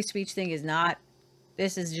whole free speech thing is not.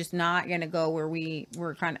 This is just not going to go where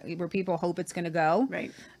where people hope it's going to go.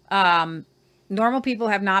 Right. Normal people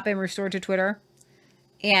have not been restored to Twitter.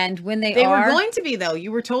 And when they were going to be, though.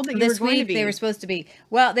 You were told that you were going to be. They were supposed to be.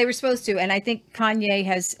 Well, they were supposed to. And I think Kanye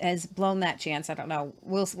has blown that chance. I don't know.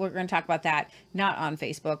 We're going to talk about that. Not on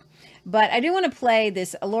Facebook. But I do want to play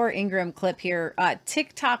this Laura Ingraham clip here.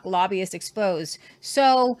 TikTok lobbyist exposed.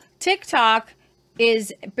 So TikTok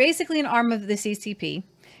is basically an arm of the CCP.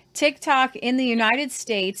 TikTok in the United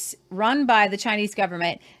States, run by the Chinese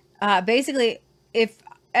government. Basically, if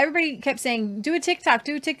everybody kept saying, do a TikTok,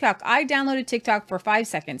 I downloaded TikTok for 5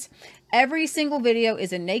 seconds. Every single video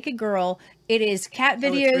is a naked girl. It is cat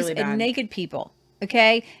videos really and naked people.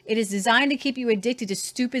 Okay. It is designed to keep you addicted to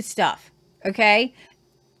stupid stuff. Okay.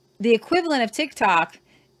 The equivalent of TikTok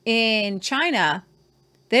in China,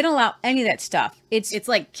 they don't allow any of that stuff. It's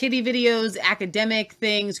like kiddie videos, academic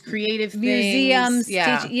things, creative museums.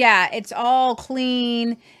 things. Yeah. It's all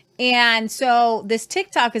clean. And so this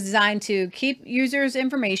TikTok is designed to keep users'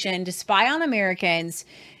 information, to spy on Americans.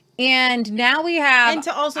 And now we have... And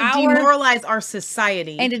to also demoralize our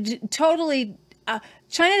society. And to totally...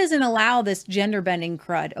 China doesn't allow this gender bending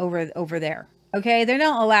crud over there. Okay? They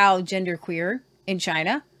don't allow gender queer in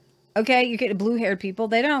China. Okay? You get blue-haired people.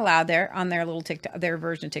 They don't allow there on their little TikTok, their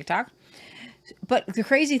version of TikTok. But the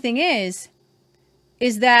crazy thing is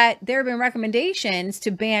that there have been recommendations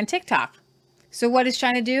to ban TikTok. So what does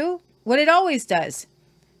China do? What it always does.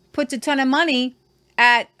 Puts a ton of money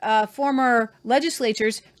at former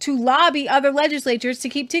legislatures to lobby other legislatures to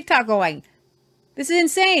keep TikTok going. This is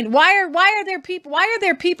insane. Why are there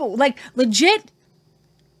people like legit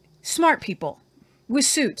smart people with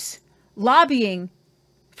suits lobbying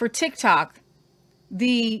for TikTok,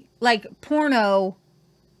 the like porno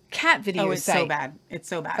cat video it's site. so bad. It's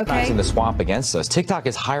so bad. Okay. In the swamp against us, TikTok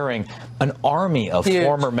is hiring an army of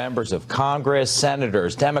former members of Congress,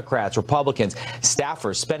 senators, Democrats, Republicans,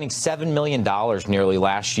 staffers, spending $7 million nearly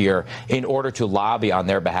last year in order to lobby on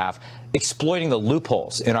their behalf, exploiting the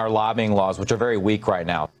loopholes in our lobbying laws, which are very weak right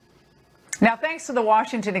now. Now, thanks to the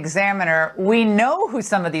Washington Examiner, we know who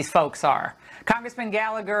some of these folks are. Congressman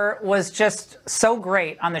Gallagher was just so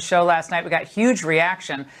great on the show last night. We got huge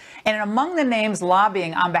reaction. And among the names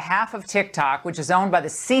lobbying on behalf of TikTok, which is owned by the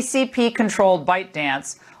CCP-controlled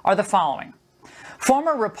ByteDance, are the following.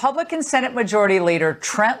 Former Republican Senate Majority Leader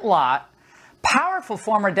Trent Lott, powerful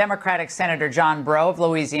former Democratic Senator John Breaux of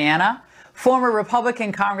Louisiana, former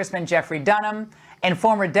Republican Congressman Jeffrey Dunham, and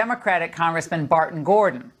former Democratic Congressman Barton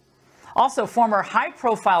Gordon. Also, former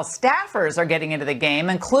high-profile staffers are getting into the game,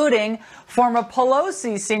 including former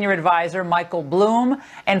Pelosi senior advisor Michael Bloom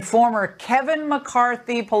and former Kevin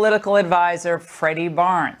McCarthy political advisor Freddie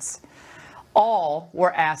Barnes. All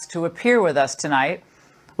were asked to appear with us tonight.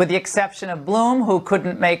 With the exception of Bloom, who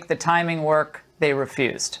couldn't make the timing work, they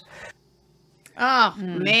refused. Oh,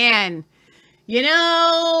 man. You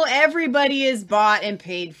know, everybody is bought and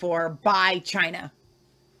paid for by China.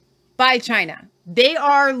 By China. They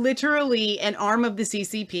are literally an arm of the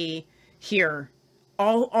CCP here.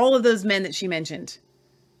 All of those men that she mentioned.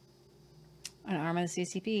 An arm of the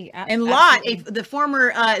CCP. And Lott, the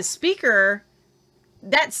former speaker,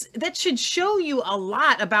 that should show you a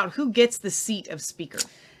lot about who gets the seat of speaker.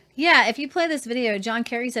 Yeah, if you play this video, John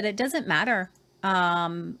Kerry said it doesn't matter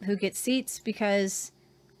who gets seats because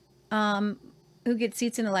who gets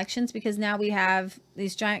seats in elections because now we have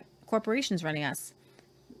these giant corporations running us.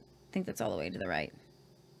 I think that's all the way to the right.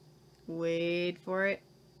 Wait for it.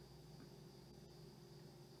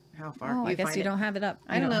 How far? Oh, I guess you don't have it up.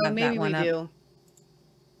 I don't know. Maybe we do.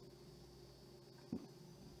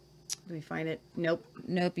 Do we find it? Nope.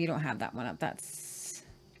 Nope, you don't have that one up. That's.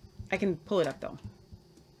 I can pull it up though.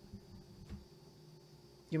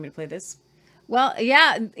 You want me to play this? Well,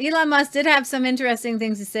 yeah, Elon Musk did have some interesting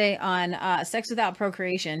things to say on sex without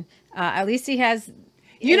procreation. At least he has.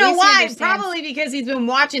 You know why? Probably because he's been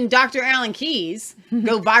watching Dr. Alan Keyes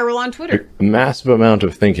go viral on Twitter. A massive amount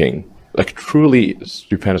of thinking, like truly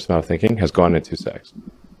stupendous amount of thinking, has gone into sex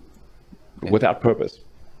without purpose,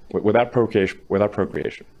 without procreation,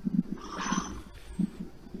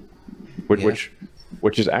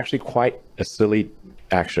 which is actually quite a silly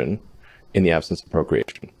action in the absence of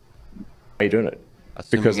procreation. Why are you doing it?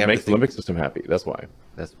 Because it makes the limbic system happy. That's why.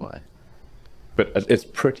 That's why. But it's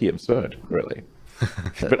pretty absurd, really.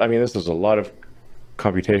 But I mean, this is a lot of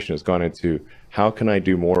computation has gone into how can I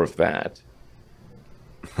do more of that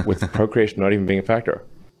with procreation not even being a factor.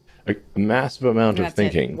 A massive amount of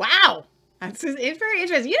thinking. Wow. It's very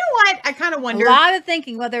interesting. You know what? I kind of wonder. A lot of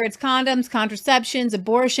thinking, whether it's condoms, contraceptions,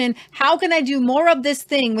 abortion. How can I do more of this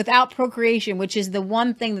thing without procreation, which is the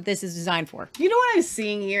one thing that this is designed for? You know what I'm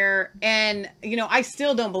seeing here? And, I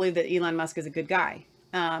still don't believe that Elon Musk is a good guy.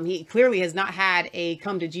 He clearly has not had a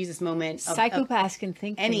come to Jesus moment. Psychopaths can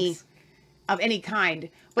think of any kind,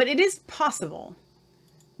 but it is possible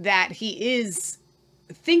that he is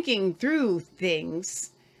thinking through things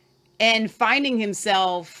and finding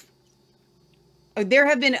himself. There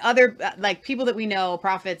have been other people that we know,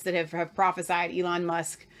 prophets that have prophesied Elon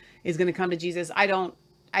Musk is going to come to Jesus. I don't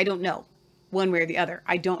know one way or the other.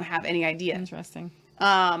 I don't have any idea. Interesting.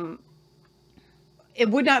 It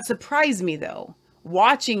would not surprise me though,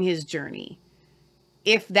 watching his journey,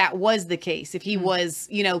 if that was the case, if he was,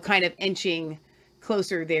 kind of inching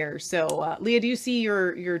closer there. So, Leah, do you see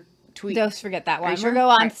your tweet? Don't forget that one. Sure? We'll go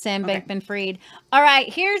on right. to Sam Bankman-Fried. All right,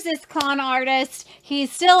 here's this con artist. He's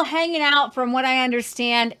still hanging out, from what I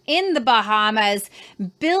understand, in the Bahamas.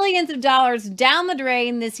 Billions of dollars down the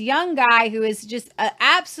drain. This young guy who is just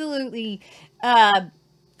absolutely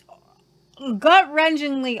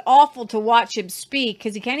gut-wrenchingly awful to watch him speak,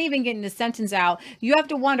 because he can't even get a sentence out. You have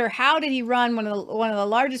to wonder, how did he run one of the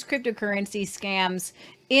largest cryptocurrency scams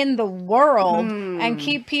in the world and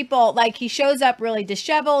keep people, he shows up really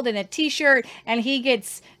disheveled in a t-shirt, and he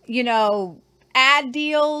gets, ad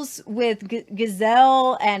deals with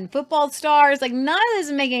Gazelle and football stars. None of this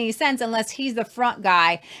is making any sense unless he's the front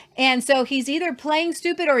guy. And so he's either playing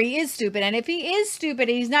stupid or he is stupid. And if he is stupid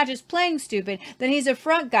and he's not just playing stupid, then he's a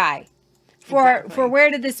front guy. For where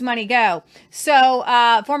did this money go? So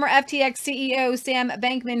former FTX CEO Sam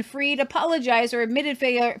Bankman-Fried apologized or admitted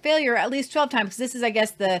failure at least 12 times, because this is, I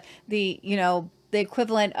guess, the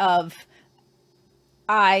equivalent of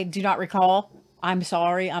I do not recall. I'm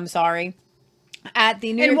sorry. At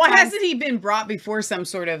the New York Times. Hasn't he been brought before some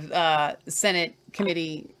sort of Senate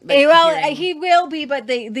committee? He will be, but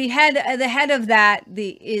the head of that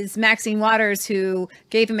is Maxine Waters, who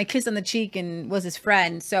gave him a kiss on the cheek and was his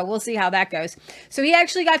friend. So we'll see how that goes. So he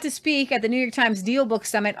actually got to speak at the New York Times Deal Book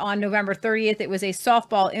Summit on November 30th. It was a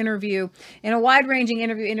softball interview. In a wide-ranging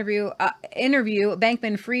interview,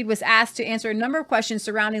 Bankman-Fried was asked to answer a number of questions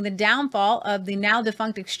surrounding the downfall of the now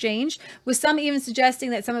defunct exchange, with some even suggesting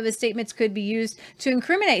that some of his statements could be used to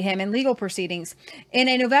incriminate him in legal proceedings. In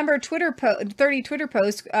a November Twitter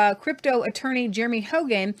post, crypto attorney Jeremy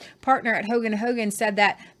Hogan, partner at Hogan said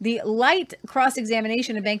that the light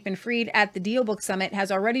cross-examination of Bankman-Fried at the Deal Book Summit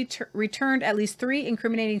has already returned at least 3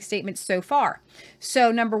 incriminating statements so far.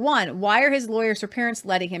 So, number one, why are his lawyers or parents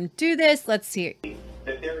letting him do this? Let's see.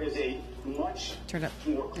 That there is a much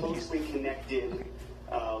more closely connected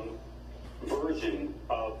version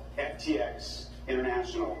of FTX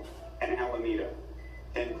International and Alameda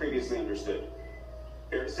than previously understood.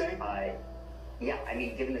 Fair to say? Yeah,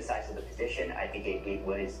 given the size of the position, I think it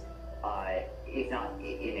was, if not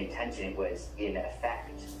in intention, it was in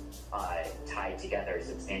effect tied together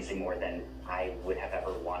substantially more than I would have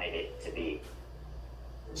ever wanted it to be.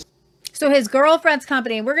 So his girlfriend's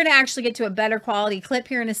company, and we're going to actually get to a better quality clip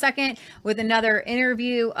here in a second with another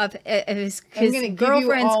interview of his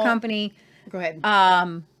girlfriend's company. Go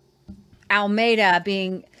ahead. Alameda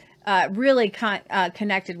being really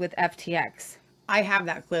connected with FTX. I have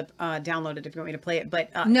that clip downloaded if you want me to play it, but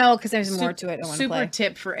no, because there's more to it. Super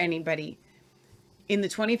tip for anybody in the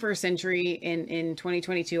 21st century in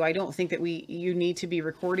 2022. I don't think that you need to be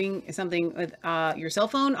recording something with your cell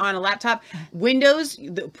phone on a laptop.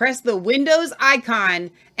 Press the Windows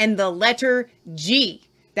icon and the letter G.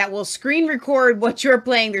 That will screen record what you're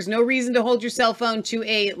playing. There's no reason to hold your cell phone to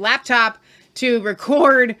a laptop to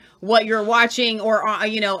record what you're watching, or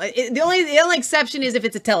the only exception is if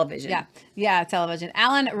it's a television. Yeah, television.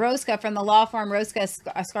 Alan Rosca from the law firm Rosca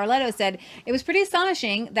Scarletto said it was pretty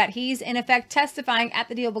astonishing that he's in effect testifying at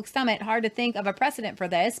the DealBook Summit. Hard to think of a precedent for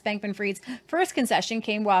this. Bankman-Fried's first concession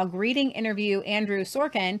came while greeting interview Andrew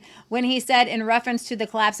Sorkin when he said, in reference to the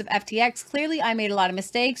collapse of FTX, clearly I made a lot of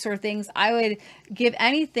mistakes or things I would give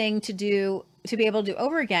anything to be able to do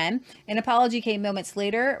over again. An apology came moments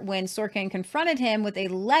later when Sorkin confronted him with a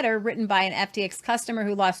letter written by an FTX customer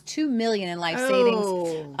who lost $2 million in life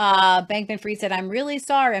savings. Bankman-Fried said, I'm really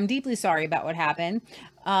sorry. I'm deeply sorry about what happened.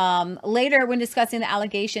 Later, when discussing the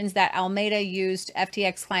allegations that Alameda used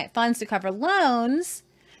FTX client funds to cover loans,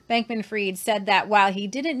 Bankman-Fried said that while he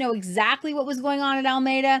didn't know exactly what was going on at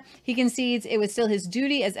Alameda, he concedes it was still his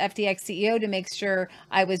duty as FTX CEO to make sure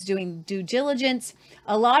I was doing due diligence.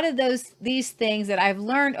 A lot of these things that I've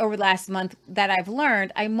learned over the last month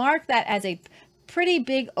I mark that as a pretty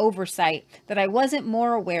big oversight that I wasn't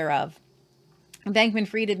more aware of.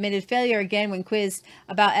 Bankman-Fried admitted failure again when quizzed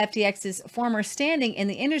about FTX's former standing in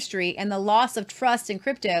the industry and the loss of trust in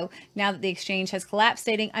crypto now that the exchange has collapsed,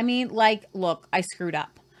 stating, look, I screwed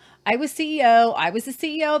up. I was the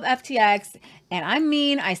CEO of FTX,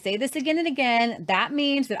 and I say this again and again, that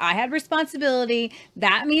means that I had responsibility.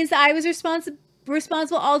 That means that I was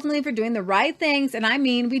responsible ultimately for doing the right things, and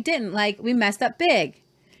we didn't. We messed up big.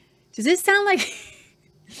 Does this sound like...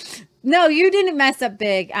 No, you didn't mess up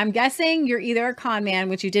big. I'm guessing you're either a con man,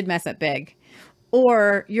 which you did mess up big,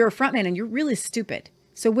 or you're a front man and you're really stupid.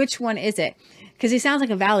 So which one is it? Because he sounds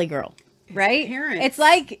like a Valley girl, right? It's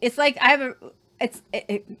like I have a...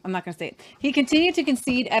 I'm not going to say it. He continued to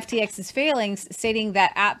concede FTX's failings, stating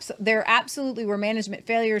that there absolutely were management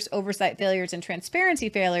failures, oversight failures, and transparency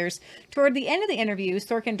failures. Toward the end of the interview,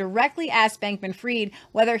 Sorkin directly asked Bankman-Fried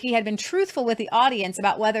whether he had been truthful with the audience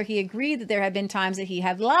about whether he agreed that there had been times that he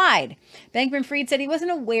had lied. Bankman-Fried said he wasn't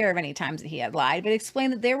aware of any times that he had lied, but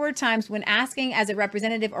explained that there were times when asking as a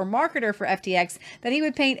representative or marketer for FTX that he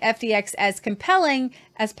would paint FTX as compelling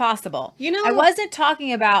as possible. I wasn't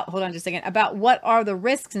talking about, hold on just a second, about what are the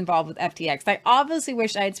risks involved with FTX. I obviously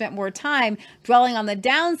wish I had spent more time dwelling on the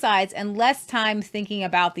downsides and less time thinking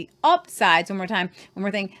about the upsides. One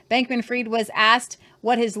more thing. Bankman-Fried was asked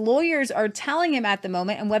what his lawyers are telling him at the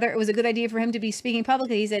moment and whether it was a good idea for him to be speaking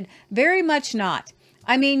publicly. He said, very much not.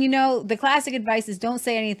 The classic advice is don't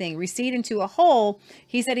say anything, recede into a hole.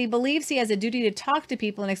 He said he believes he has a duty to talk to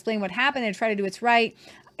people and explain what happened and try to do what's right.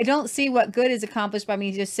 I don't see what good is accomplished by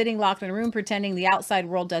me just sitting locked in a room pretending the outside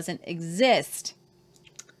world doesn't exist.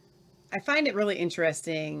 I find it really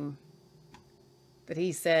interesting that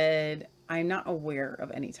he said, I'm not aware of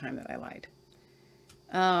any time that I lied.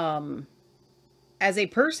 As a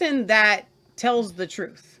person that tells the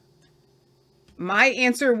truth, my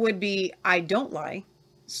answer would be, I don't lie.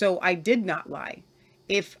 So I did not lie.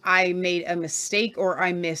 If I made a mistake or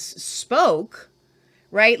I misspoke,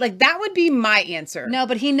 right? That would be my answer. No,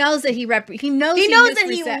 but he knows that he lies.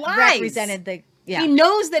 Represented the... Yeah. He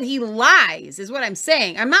knows that he lies, is what I'm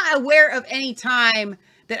saying. I'm not aware of any time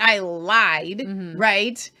that I lied,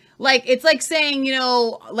 right? It's like saying,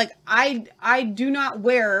 I do not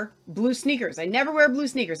wear blue sneakers. I never wear blue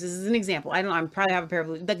sneakers. This is an example. I probably have a pair of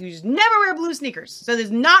blue, but you just never wear blue sneakers. So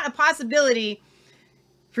there's not a possibility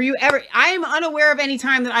for you ever. I am unaware of any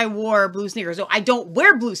time that I wore blue sneakers. So I don't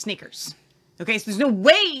wear blue sneakers. Okay, so there's no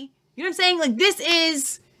way, you know what I'm saying? This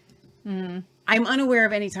is, I'm unaware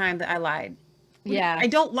of any time that I lied. Yeah. I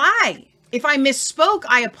don't lie. If I misspoke,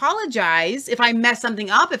 I apologize. If I messed something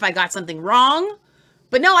up, if I got something wrong.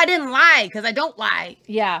 But no, I didn't lie because I don't lie.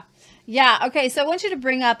 Yeah. Yeah. Okay. So I want you to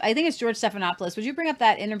bring up, I think it's George Stephanopoulos. Would you bring up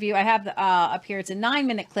that interview? I have up here. It's a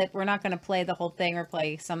 9-minute clip. We're not going to play the whole thing or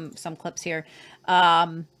play some clips here.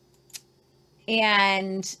 And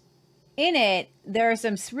in it, there are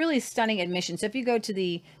some really stunning admissions. So if you go to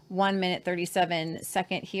the 1 minute, 37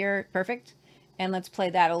 second here, perfect. And let's play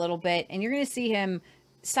that a little bit. And you're going to see him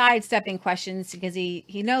sidestepping questions because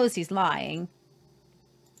he knows he's lying.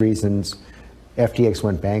 Reasons FTX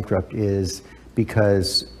went bankrupt is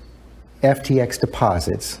because FTX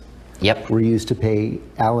deposits were used to pay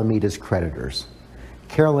Alameda's creditors.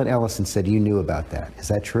 Carolyn Ellison said you knew about that. Is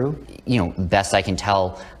that true? Best I can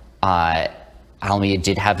tell, Alameda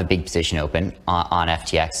did have a big position open on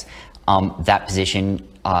FTX. That position,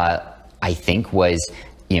 I think, was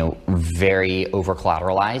very over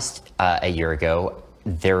collateralized a year ago.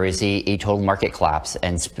 There was a total market collapse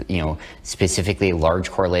and specifically a large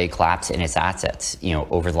correlated collapse in its assets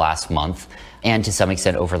over the last month and to some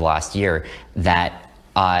extent over the last year that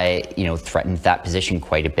threatened that position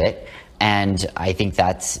quite a bit. And I think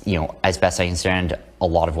that's as best I understand, a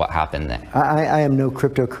lot of what happened there. I am no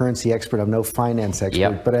cryptocurrency expert. I'm no finance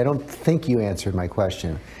expert, but I don't think you answered my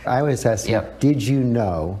question. I was asking, did you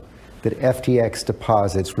know that FTX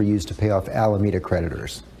deposits were used to pay off Alameda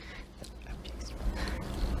creditors?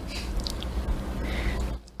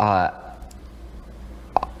 That's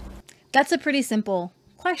a pretty simple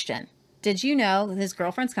question. Did you know his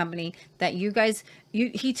girlfriend's company that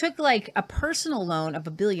he took like a personal loan of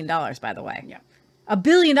 $1 billion, by the way. Yeah. $1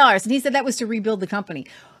 billion. And he said that was to rebuild the company.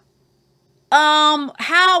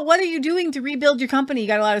 What are you doing to rebuild your company? You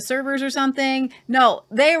got a lot of servers or something? No,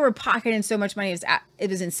 they were pocketing so much money. It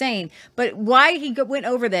was insane. But why he went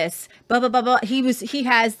over this, blah, blah, blah, blah. He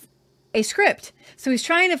has a script. So he's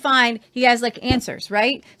trying to find, he has like answers,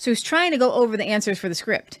 right? So he's trying to go over the answers for the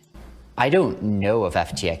script. I don't know of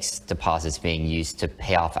FTX deposits being used to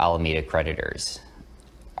pay off Alameda creditors.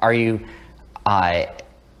 Are you,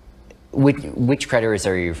 which creditors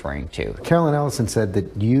are you referring to? Carolyn Ellison said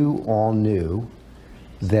that you all knew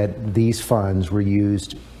that these funds were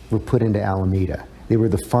put into Alameda. They were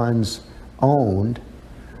the funds owned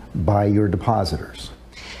by your depositors.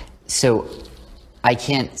 So I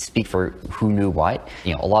can't speak for who knew what.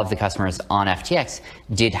 A lot of the customers on FTX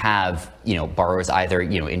did have, borrows either,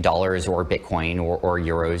 in dollars or Bitcoin or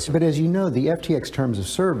euros. But as you know, the FTX terms of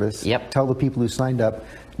service tell the people who signed up,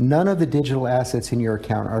 none of the digital assets in your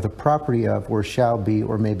account are the property of or shall be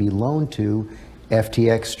or may be loaned to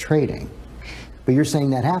FTX trading. But you're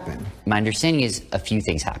saying that happened. My understanding is a few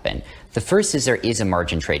things happened. The first is there is a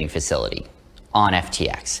margin trading facility on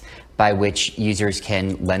FTX by which users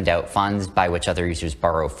can lend out funds, by which other users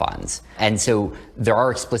borrow funds. And so there are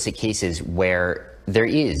explicit cases where there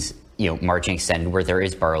is, margin extended, where there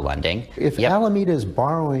is borrow lending. If Alameda is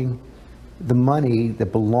borrowing the money that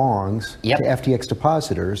belongs to FTX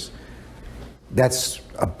depositors, that's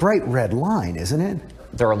a bright red line, isn't it?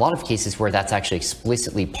 There are a lot of cases where that's actually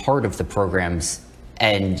explicitly part of the programs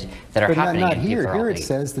and that are happening. Not here. Here it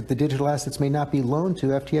says that the digital assets may not be loaned to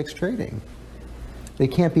FTX trading. They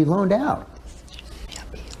can't be loaned out.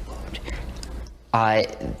 What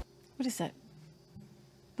is that?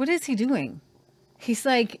 What is he doing? He's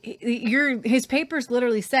like, his papers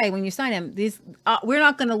literally say when you sign them, we're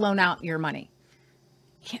not going to loan out your money.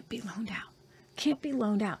 Can't be loaned out. Can't be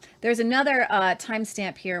loaned out. There's another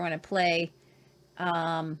timestamp here. I want to play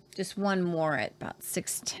just one more at about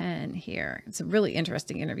 6:10 here. It's a really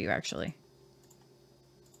interesting interview, actually.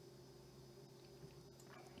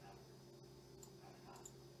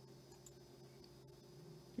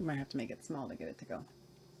 You might have to make it small to get it to go.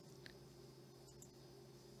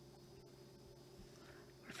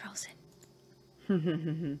 We're frozen.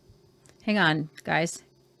 Hang on, guys.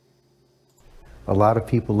 A lot of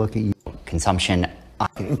people look at you. Consumption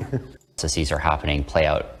processes are happening, play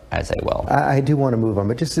out as they will. I do want to move on,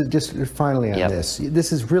 but just finally on this.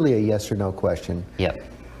 This is really a yes or no question.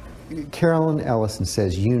 Carolyn Ellison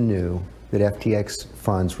says you knew that FTX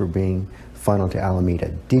funds were being funneled to Alameda.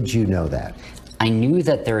 Did you know that? I knew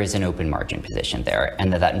that there is an open margin position there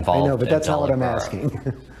and that involved. I know, but that's not what I'm asking.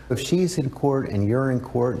 If she's in court and you're in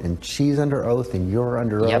court and she's under oath and you're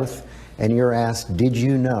under oath and you're asked, did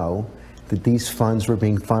you know that these funds were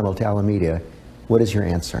being funneled to Alameda, what is your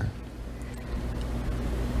answer?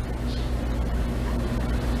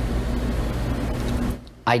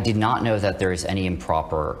 I did not know that there is any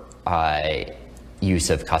improper use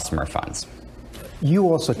of customer funds.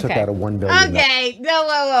 You also took out a $1 billion. Okay, no,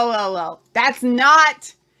 whoa. That's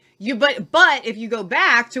not you. But if you go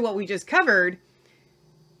back to what we just covered,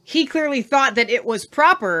 he clearly thought that it was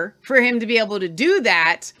proper for him to be able to do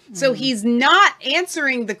that. So he's not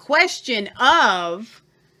answering the question of,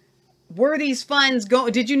 were these funds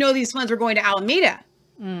did you know these funds were going to Alameda?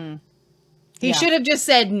 He should have just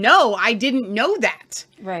said, no, I didn't know that.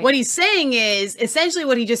 Right. What he's saying is, essentially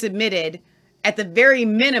what he just admitted at the very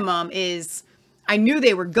minimum is, I knew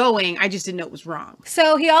they were going, I just didn't know it was wrong.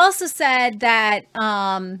 So he also said that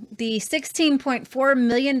the $16.4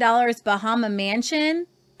 million Bahama mansion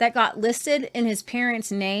that got listed in his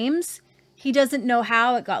parents' names, he doesn't know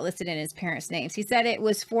how it got listed in his parents' names. He said it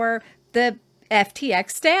was for the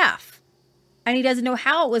FTX staff. And he doesn't know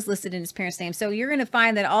how it was listed in his parents' name. So you're going to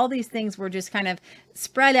find that all these things were just kind of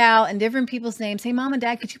spread out in different people's names. Hey, Mom and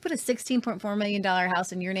Dad, could you put a $16.4 million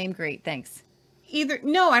house in your name? Great, thanks.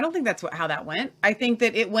 No, I don't think that's how that went. I think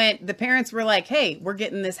that it went, the parents were like, hey, we're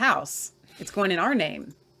getting this house. It's going in our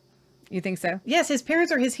name. You think so? Yes, his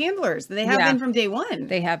parents are his handlers. They have been from day one.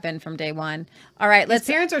 They have been from day one. All right, his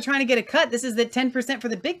parents are trying to get a cut. This is the 10% for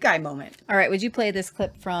the big guy moment. All right, would you play this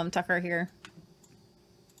clip from Tucker here?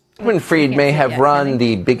 Bankman-Fried may have run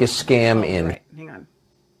the biggest scam in. Right. Hang on.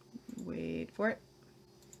 Wait for it.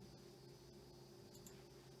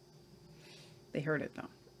 They heard it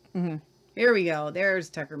though. Here we go. There's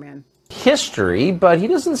Tucker Man. History, but he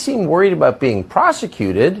doesn't seem worried about being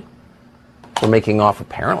prosecuted for making off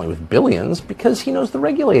apparently with billions because he knows the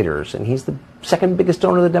regulators and he's the second biggest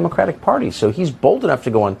donor of the Democratic Party. So he's bold enough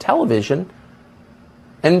to go on television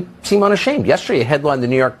and seem unashamed. Yesterday, he headlined the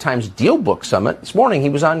New York Times Deal Book Summit. This morning, he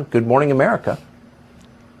was on Good Morning America.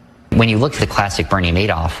 When you look at the classic Bernie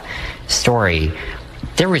Madoff story,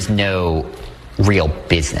 there was no real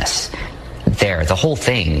business there. The whole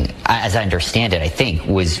thing, as I understand it, I think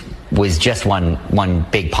was just one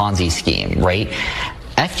big Ponzi scheme, right?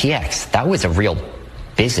 FTX, that was a real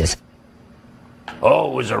business.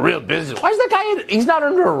 Oh, it was a real business. Why is that guy, he's not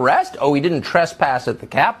under arrest? Oh, he didn't trespass at the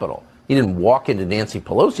Capitol. He didn't walk into Nancy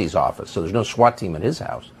Pelosi's office, so there's no SWAT team at his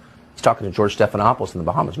house. He's talking to George Stephanopoulos in the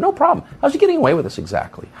Bahamas. No problem. How's he getting away with this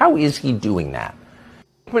exactly? How is he doing that?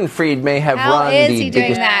 Bankman-Fried may have How run is the he doing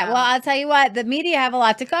biggest... that? Well, I'll tell you what, the media have a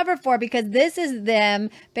lot to cover for because this is them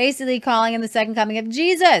basically calling him the second coming of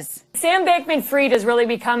Jesus. Sam Bankman-Fried is really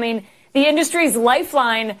becoming the industry's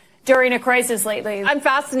lifeline during a crisis lately. I'm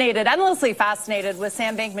fascinated, endlessly fascinated with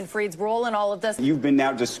Sam Bankman-Fried's role in all of this. You've been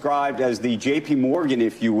now described as the JP Morgan,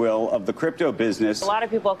 if you will, of the crypto business. A lot of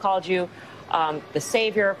people called you the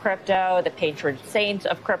savior of crypto, the patron saint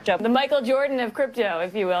of crypto, The Michael Jordan of crypto,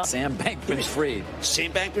 if you will. Sam Bankman-Fried.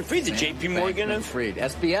 Sam Bankman-Fried, the JP Morgan of Fried.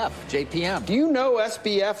 SBF, JPM. Do you know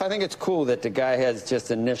SBF? I think it's cool that the guy has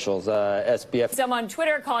just initials, SBF. Some on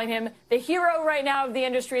Twitter calling him the hero right now of the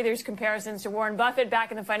industry. There's comparisons to Warren Buffett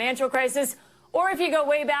back in the financial crisis. Or if you go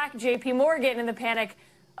way back, JP Morgan in the panic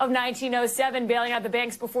of 1907, bailing out the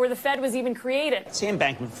banks before the Fed was even created. Sam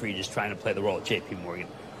Bankman-Fried is trying to play the role of JP Morgan.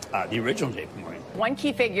 The original JP Morgan. One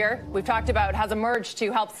key figure we've talked about has emerged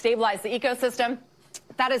to help stabilize the ecosystem.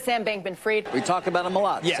 That is Sam Bankman-Fried. We talk about him a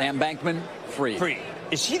lot. Yeah. Sam Bankman-Fried.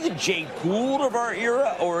 Is he the Jay Gould of our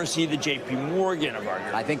era, or is he the JP Morgan of our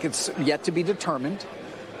era? I think it's yet to be determined.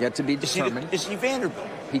 Yet to be determined. Is he Vanderbilt?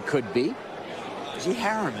 He could be. Is he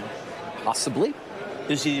Harriman? Possibly.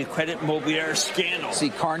 Is he the Credit Mobilier scandal? Is he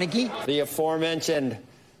Carnegie? The aforementioned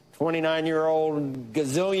 29-year-old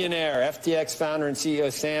gazillionaire, FTX founder and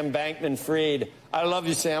CEO Sam Bankman-Fried. I love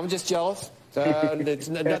you, Sam. I'm just jealous. It's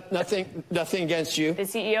nothing against you. The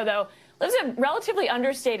CEO, though, lives a relatively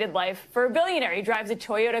understated life for a billionaire. He drives a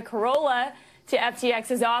Toyota Corolla to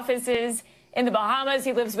FTX's offices in the Bahamas.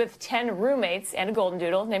 He lives with 10 roommates and a golden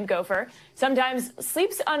doodle named Gopher. Sometimes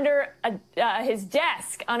sleeps under his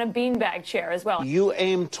desk on a beanbag chair as well. You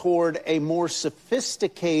aim toward a more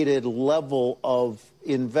sophisticated level of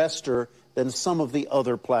investor than some of the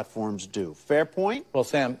other platforms do. Fair point? Well,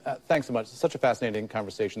 Sam, thanks so much. It's such a fascinating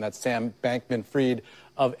conversation. That's Sam Bankman-Fried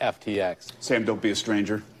of FTX. Sam, don't be a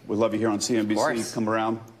stranger. We love you here on CNBC. Come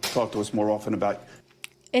around, talk to us more often about.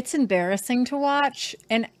 It's embarrassing to watch,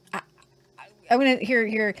 and I'm gonna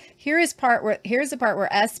here's the part where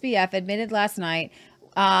SBF admitted last night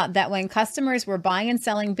that when customers were buying and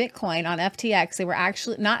selling Bitcoin on FTX, they were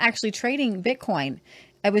actually not actually trading Bitcoin.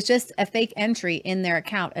 It was just a fake entry in their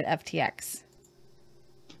account at FTX.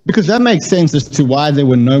 Because that makes sense as to why there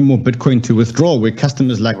were no more Bitcoin to withdraw, where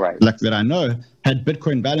customers like that I know had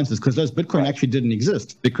Bitcoin balances, because those Bitcoin actually didn't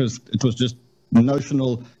exist because it was just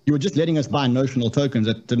notional. You were just letting us buy notional tokens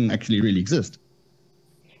that didn't actually really exist.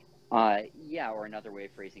 Yeah, or another way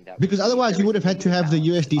of phrasing that. Because otherwise you would have had to have the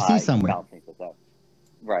USDC somewhere.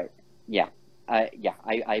 Right. Yeah.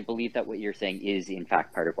 I believe that what you're saying is in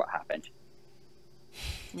fact part of what happened.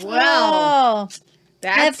 Wow.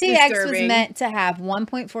 That's FTX disturbing. was meant to have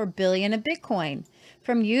 1.4 billion of Bitcoin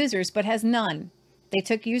from users, but has none. They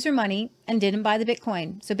took user money and didn't buy the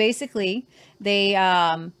Bitcoin. So basically, they,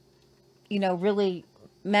 really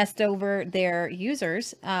messed over their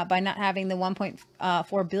users by not having the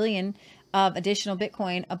 1.4 billion of additional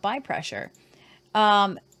Bitcoin of buy pressure.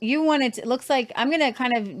 It looks like I'm going to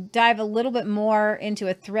kind of dive a little bit more into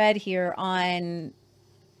a thread here on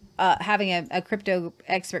having a crypto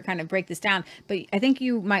expert kind of break this down, but I think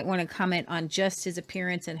you might want to comment on just his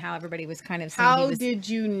appearance and how everybody was kind of saying did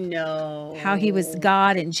you know how he was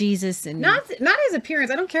God and Jesus and not his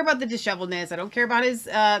appearance. I don't care about the disheveledness. I don't care about his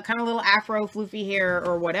kind of little afro floofy hair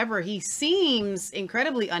or whatever. He seems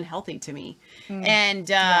incredibly unhealthy to me, and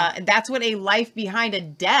that's what a life behind a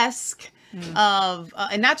desk and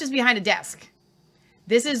not just behind a desk.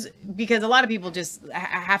 This is because a lot of people just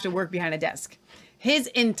have to work behind a desk. His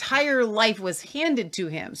entire life was handed to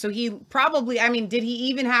him. So he probably, did he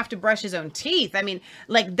even have to brush his own teeth?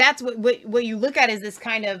 That's what you look at is this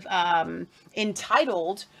kind of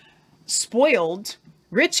entitled, spoiled,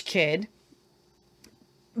 rich kid,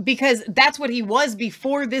 because that's what he was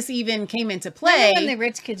before this even came into play. When the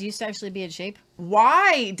rich kids used to actually be in shape.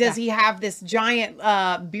 Why does he have this giant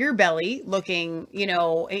beer belly looking,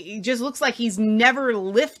 it just looks like he's never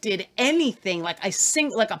lifted anything like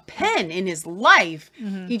a pen in his life.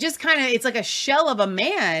 He just it's like a shell of a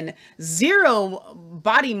man, zero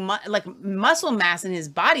body, muscle mass in his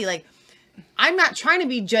body. Like, I'm not trying to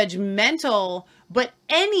be judgmental, but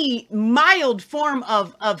any mild form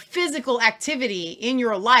of physical activity in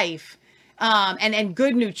your life, and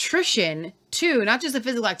good nutrition too, not just the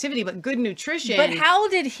physical activity, but good nutrition. But how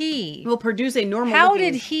did he will produce a normal? How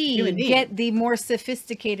did he get the more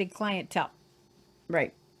sophisticated clientele?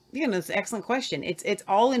 Right. That's an excellent question. It's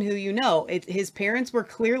all in who you know. His parents were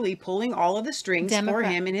clearly pulling all of the strings for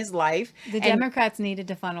him in his life. The Democrats needed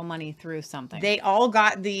to funnel money through something. They all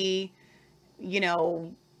got the,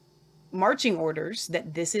 marching orders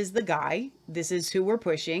that this is the guy, this is who we're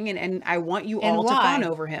pushing, and I want you all to fawn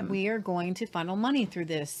over him. We are going to funnel money through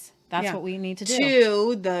this. That's what we need to do.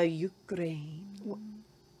 To the Ukraine.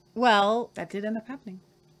 Well, that did end up happening.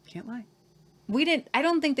 Can't lie. I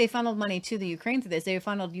don't think they funneled money to the Ukraine through this. They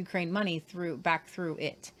funneled Ukraine money back through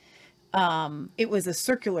it. It was a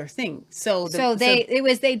circular thing.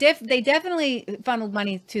 They definitely funneled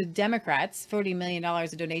money to Democrats, $40 million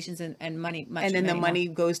of donations and money. And then the money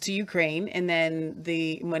goes to Ukraine, and then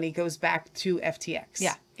the money goes back to FTX.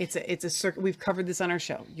 Yeah. It's a circle. We've covered this on our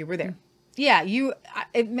show. You were there. Yeah.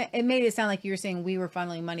 It made it sound like you were saying we were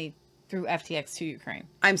funneling money through FTX to Ukraine.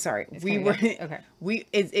 I'm sorry. It's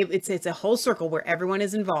a whole circle where everyone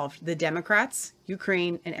is involved. The Democrats,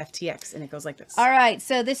 Ukraine, and FTX. And it goes like this. All right.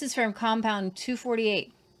 So this is from Compound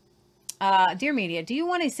 248. Dear media, do you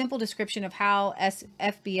want a simple description of how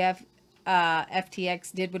FTX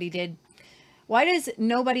did what he did? Why does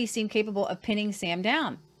nobody seem capable of pinning Sam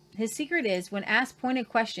down? His secret is when asked pointed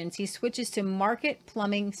questions, he switches to market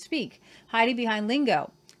plumbing speak, hiding behind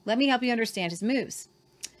lingo. Let me help you understand his moves.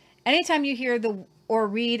 Anytime you hear or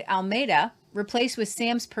read Alameda, replace with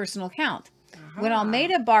Sam's personal account. When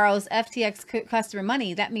Alameda borrows FTX customer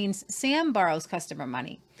money, that means Sam borrows customer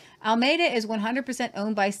money. Alameda is 100%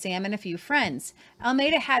 owned by Sam and a few friends.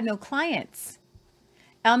 Alameda had no clients.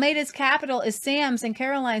 Alameda's capital is Sam's and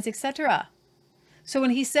Caroline's, etc. So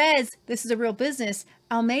when he says this is a real business,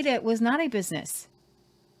 Alameda was not a business.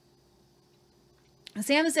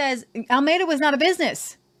 Sam says Alameda was not a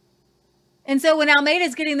business. And so when Alameda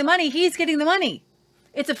is getting the money, he's getting the money.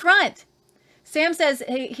 It's a front. Sam says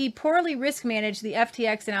he poorly risk managed the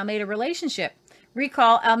FTX and Alameda relationship.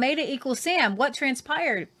 Recall, Alameda equals Sam. What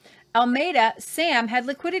transpired? Alameda, Sam had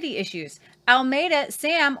liquidity issues. Alameda,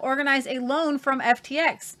 Sam organized a loan from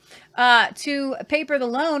FTX. To paper the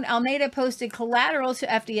loan, Alameda posted collateral to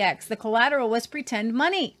FTX. The collateral was pretend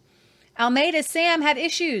money. Alameda, Sam had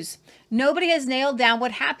issues. Nobody has nailed down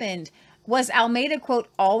what happened. Was Alameda, quote,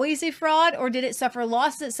 always a fraud, or did it suffer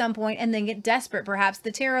losses at some point and then get desperate? Perhaps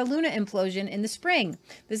the Terra Luna implosion in the spring.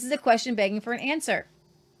 This is a question begging for an answer.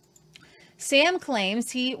 Sam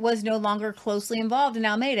claims he was no longer closely involved in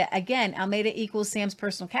Alameda. Again, Alameda equals Sam's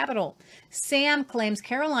personal capital. Sam claims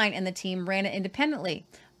Caroline and the team ran it independently,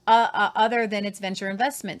 other than its venture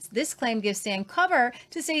investments. This claim gives Sam cover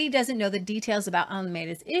to say he doesn't know the details about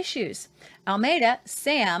Alameda's issues. Alameda,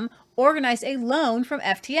 Sam, organized a loan from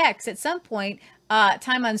FTX. At some point,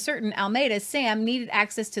 time uncertain, Alameda, Sam, needed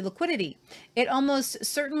access to liquidity. It almost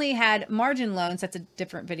certainly had margin loans. That's a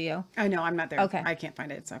different video. I know, I'm not there. Okay. I can't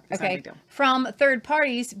find it. It's not a big deal. From third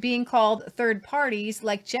parties being called third parties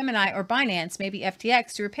like Gemini or Binance, maybe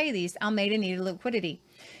FTX, to repay these, Alameda needed liquidity.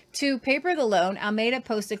 To paper the loan, Alameda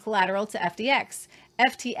posted collateral to FTX.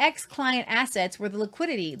 FTX client assets were the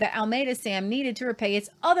liquidity that Alameda Sam needed to repay its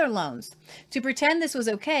other loans. To pretend this was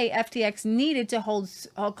okay, FTX needed to hold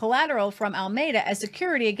collateral from Alameda as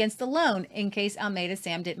security against the loan in case Alameda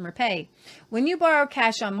Sam didn't repay. When you borrow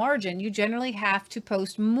cash on margin, you generally have to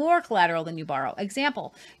post more collateral than you borrow.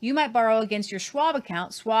 Example, you might borrow against your Schwab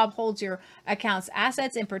account. Schwab holds your account's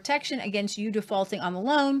assets in protection against you defaulting on the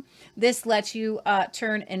loan. This lets you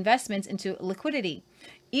turn investments into liquidity.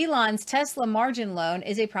 Elon's Tesla margin loan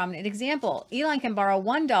is a prominent example. Elon can borrow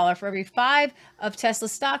 $1 for every 5 of Tesla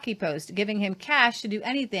stock he posts, giving him cash to do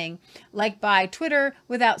anything like buy Twitter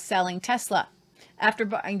without selling Tesla.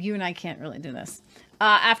 You and I can't really do this.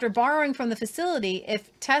 After borrowing from the facility,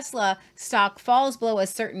 if Tesla stock falls below a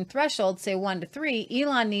certain threshold, say 1 to 3,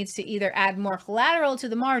 Elon needs to either add more collateral to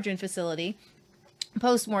the margin facility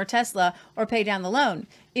post more Tesla, or pay down the loan.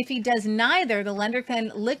 If he does neither, the lender can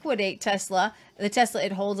liquidate the Tesla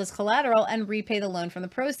it holds as collateral, and repay the loan from the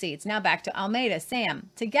proceeds. Now back to Alameda, Sam.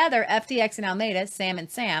 Together, FTX and Alameda, Sam and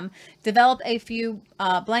Sam, developed a few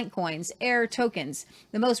blank coins, air tokens.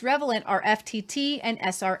 The most relevant are FTT and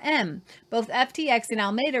SRM. Both FTX and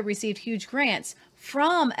Alameda received huge grants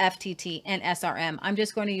from FTT and SRM. I'm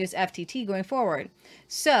just going to use FTT going forward.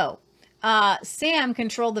 So, Sam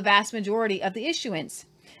controlled the vast majority of the issuance,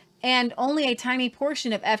 and only a tiny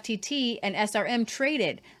portion of FTT and SRM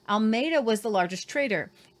traded. Alameda was the largest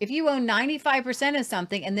trader. If you own 95% of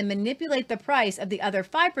something and then manipulate the price of the other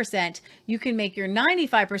 5%, you can make your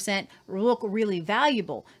 95% look really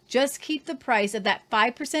valuable. Just keep the price of that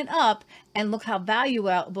 5% up and look how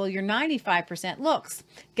valuable your 95% looks.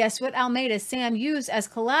 Guess what Alameda Sam used as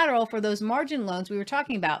collateral for those margin loans we were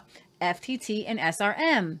talking about? FTT and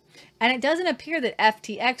SRM. And it doesn't appear that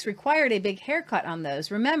FTX required a big haircut on those.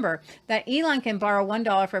 Remember that Elon can borrow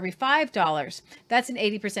 $1 for every $5. That's an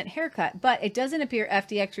 80% haircut, but it doesn't appear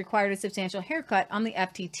FTX required a substantial haircut on the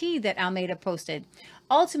FTT that Alameda posted.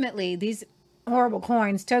 Ultimately, these horrible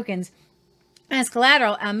coins, tokens, as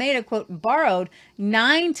collateral, Alameda, quote, borrowed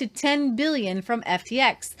 9 to 10 billion from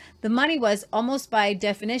FTX. The money was, almost by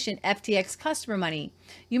definition, FTX customer money.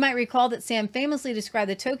 You might recall that Sam famously described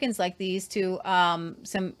the tokens like these to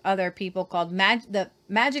some other people called the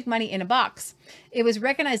magic money in a box. It was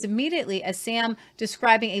recognized immediately as Sam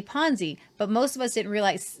describing a Ponzi, but most of us didn't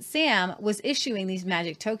realize Sam was issuing these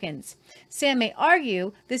magic tokens. Sam may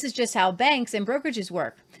argue this is just how banks and brokerages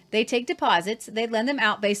work. They take deposits, they lend them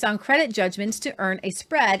out based on credit judgments to earn a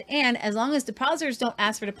spread, and as long as depositors don't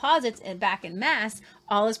ask for deposits and back in mass,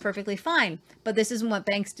 all is perfectly fine. But this isn't what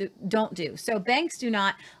banks don't do. So banks do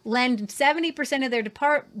not lend 70% of their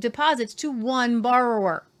deposits to one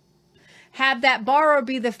borrower. Have that borrower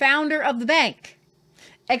be the founder of the bank,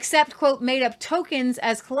 accept, quote, made up tokens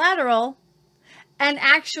as collateral, and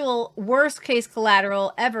actual worst case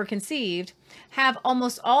collateral ever conceived, have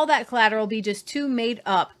almost all that collateral be just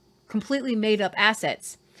completely made up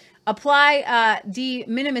assets. Apply de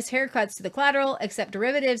minimis haircuts to the collateral, accept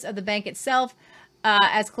derivatives of the bank itself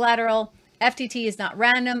as collateral. FTT is not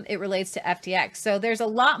random. It relates to FTX. So there's a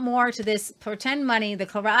lot more to this pretend money. The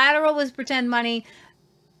collateral was pretend money.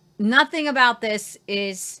 Nothing about this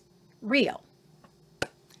is real.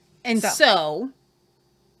 And so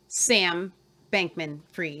Sam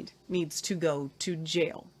Bankman-Fried needs to go to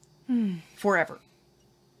jail forever.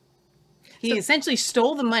 He essentially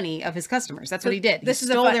stole the money of his customers. That's what he did. He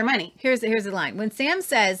stole their money. Here's the line. When Sam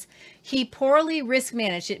says he poorly risk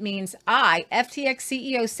managed, it means I, FTX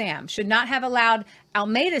CEO Sam, should not have allowed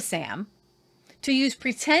Alameda Sam to use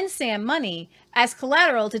pretend Sam money as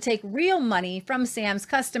collateral to take real money from Sam's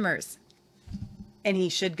customers. And he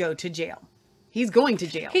should go to jail. He's going to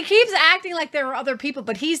jail. He keeps acting like there are other people,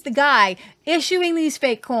 but he's the guy issuing these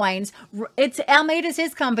fake coins. It's Alameda's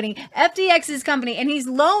his company, FTX's company, and he's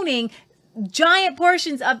loaning giant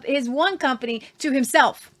portions of his one company to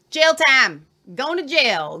himself. Jail time. Going to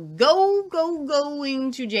jail.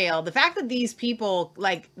 Going to jail. The fact that these people,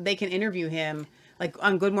 like, they can interview him, like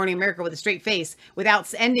on Good Morning America with a straight face,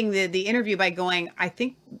 without ending the interview by going, I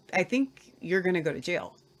think you're going to go to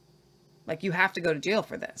jail. Like, you have to go to jail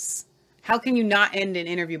for this. How can you not end an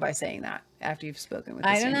interview by saying that after you've spoken with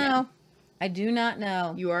this I don't know. Man? I do not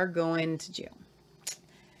know. You are going to jail.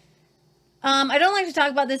 I don't like to talk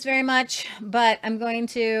about this very much, but I'm going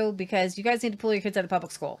to, because you guys need to pull your kids out of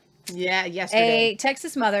public school. Yeah, yesterday. A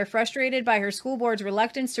Texas mother, frustrated by her school board's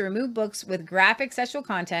reluctance to remove books with graphic sexual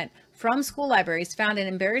content from school libraries, found an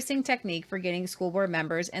embarrassing technique for getting school board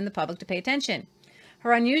members and the public to pay attention.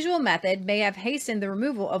 Her unusual method may have hastened the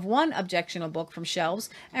removal of one objectionable book from shelves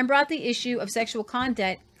and brought the issue of sexual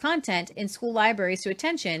content in school libraries to the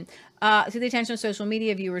attention of social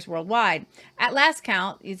media viewers worldwide. At last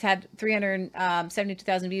count, he's had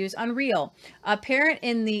 372,000 views on Reel. A parent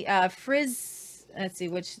in the let's see,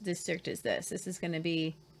 which district is this? This is going to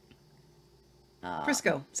be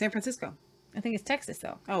Frisco, San Francisco. I think it's Texas,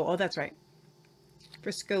 though. Oh, that's right.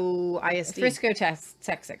 Frisco ISD. Frisco,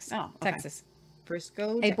 Texas. Oh, okay. Texas.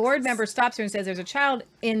 Frisco, a board member stops her and says there's a child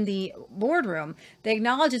in the boardroom. They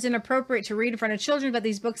acknowledge it's inappropriate to read in front of children, but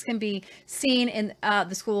these books can be seen in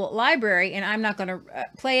the school library, and I'm not going to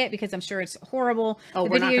play it because I'm sure it's horrible. Oh, the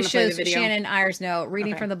we're not video going to play the shows video. Shannon Ayers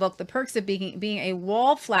reading from the book The Perks of Being a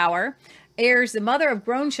Wallflower. Ayers, the mother of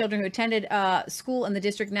grown children who attended school in the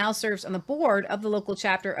district, now serves on the board of the local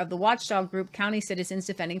chapter of the watchdog group County Citizens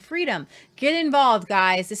Defending Freedom. Get involved,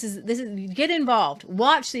 guys. This is get involved.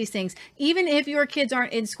 Watch these things. Even if your kids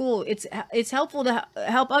aren't in school, it's helpful to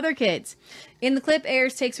help other kids. In the clip,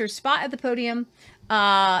 Ayers takes her spot at the podium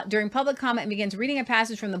during public comment and begins reading a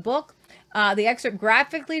passage from the book. The excerpt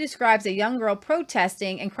graphically describes a young girl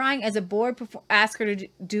protesting and crying as a boy asks her to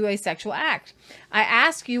do a sexual act. I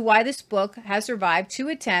ask you why this book has survived 2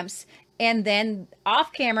 attempts, and then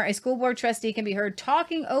off camera, a school board trustee can be heard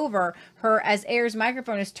talking over her as Ayers'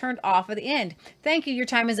 microphone is turned off at the end. Thank you. Your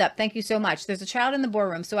time is up. Thank you so much. There's a child in the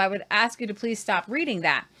boardroom, so I would ask you to please stop reading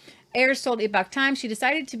that. Ayers told Epoch Times she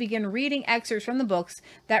decided to begin reading excerpts from the books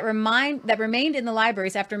that remained in the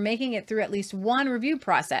libraries after making it through at least one review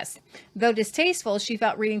process. Though distasteful, she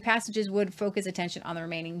felt reading passages would focus attention on the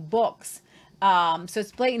remaining books. So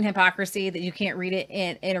it's blatant hypocrisy that you can't read it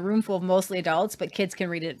in a room full of mostly adults, but kids can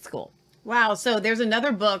read it at school. Wow. So there's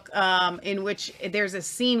another book in which there's a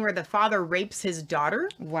scene where the father rapes his daughter.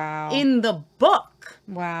 Wow. In the book.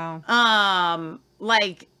 Wow.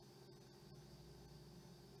 Like,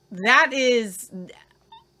 that is,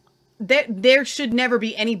 there should never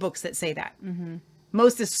be any books that say that. Mm-hmm.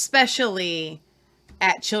 Most especially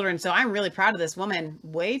at children. So I'm really proud of this woman.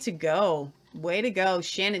 Way to go. Way to go,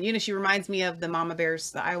 Shannon. You know, she reminds me of the Mama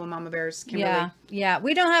Bears, the Iowa Mama Bears. Kimberly. Yeah.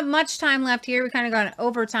 We don't have much time left here. We kind of gone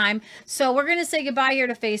over time. So we're going to say goodbye here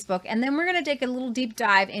to Facebook, and then we're going to take a little deep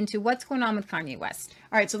dive into what's going on with Kanye West.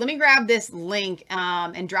 All right, so let me grab this link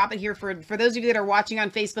and drop it here for those of you that are watching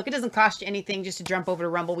on Facebook. It doesn't cost you anything just to jump over to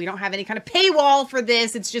Rumble. We don't have any kind of paywall for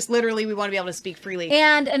this. It's just literally we want to be able to speak freely.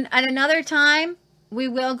 And at another time, we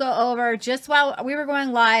will go over, just while we were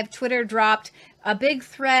going live, Twitter dropped a big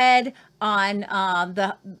thread on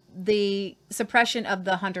the suppression of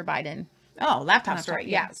the Hunter Biden. Oh, laptop story.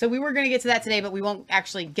 Yeah. So we were going to get to that today, but we won't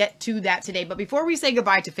actually get to that today. But before we say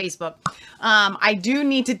goodbye to Facebook, I do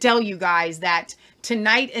need to tell you guys that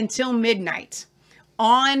tonight until midnight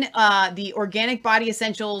on the Organic Body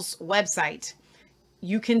Essentials website,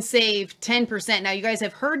 you can save 10%. Now, you guys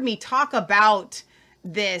have heard me talk about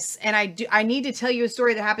this, and I need to tell you a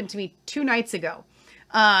story that happened to me 2 nights ago.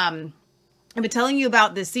 I've been telling you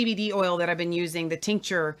about the CBD oil that I've been using, the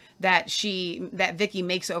tincture that Vicky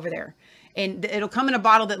makes over there. And it'll come in a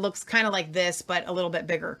bottle that looks kind of like this, but a little bit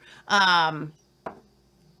bigger. I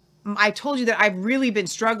told you that I've really been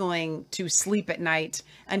struggling to sleep at night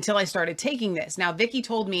until I started taking this. Now, Vicky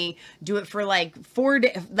told me do it for like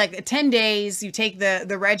 10 days. You take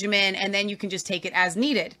the regimen, and then you can just take it as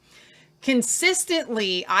needed.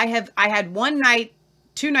 Consistently, I had one night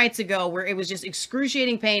 2 nights ago where it was just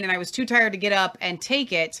excruciating pain and I was too tired to get up and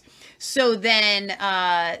take it. So then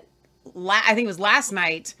I think it was last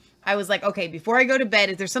night, I was like, okay, before I go to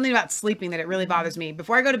bed, if there's something about sleeping that it really bothers me,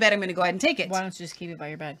 before I go to bed, I'm going to go ahead and take it. Why don't you just keep it by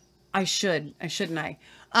your bed? I shouldn't I?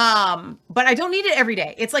 But I don't need it every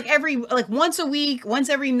day. It's like once a week, once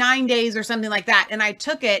every 9 days or something like that. And I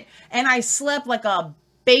took it and I slept like a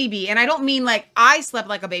baby. And I don't mean like I slept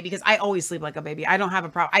like a baby, because I always sleep like a baby. I don't have a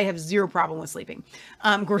problem. I have zero problem with sleeping.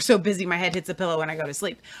 We're so busy, my head hits the pillow when I go to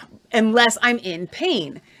sleep, unless I'm in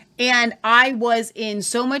pain. And I was in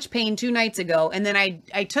so much pain 2 nights ago. And then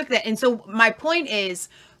I took that. And so my point is,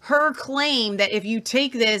 her claim that if you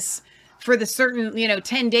take this for the certain,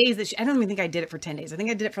 10 days I don't even think I did it for 10 days. I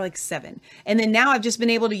think I did it for like 7. And then now I've just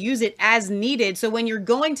been able to use it as needed. So when you're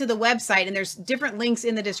going to the website, and there's different links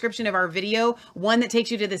in the description of our video, one that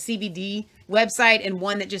takes you to the CBD website and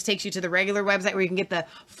one that just takes you to the regular website where you can get the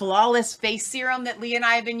flawless face serum that Leah and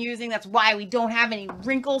I have been using. That's why we don't have any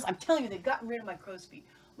wrinkles. I'm telling you, they've gotten rid of my crow's feet.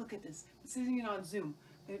 Look at this. This isn't even on Zoom.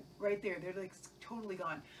 They're right there. They're like totally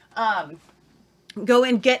gone. Go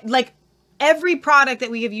and get every product that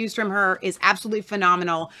we have used from her is absolutely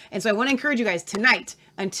phenomenal. And so I want to encourage you guys tonight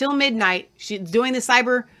until midnight. She's doing the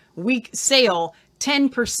Cyber Week sale,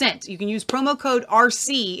 10%. You can use promo code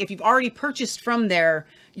RC. If you've already purchased from there,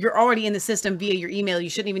 you're already in the system via your email. You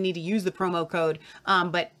shouldn't even need to use the promo code.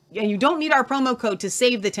 And you don't need our promo code to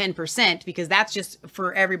save the 10%, because that's just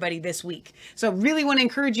for everybody this week. So I really want to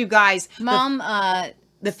encourage you guys. Mom,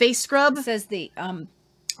 the face scrub says the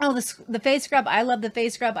face scrub. I love the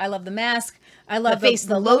face scrub. I love the mask. I love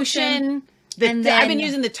the lotion. And I've been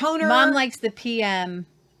using the toner. Mom likes the PM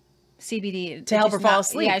CBD to help her fall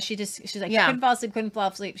asleep. Yeah, she's like, couldn't fall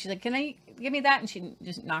asleep. She's like, can I give me that? And she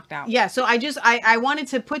just knocked out. Yeah, so I wanted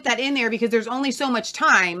to put that in there because there's only so much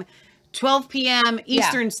time. 12 p.m.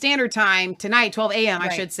 Eastern Standard Time tonight, 12 a.m. I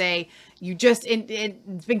should say.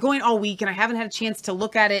 It's been going all week, and I haven't had a chance to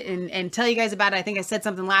look at it and tell you guys about it. I think I said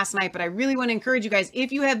something last night, but I really want to encourage you guys,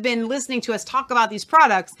 if you have been listening to us talk about these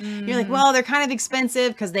products, you're like, well, they're kind of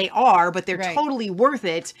expensive, because they are, but they're totally worth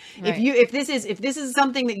it. Right. If this is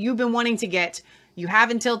something that you've been wanting to get, you have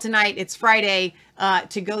until tonight. It's Friday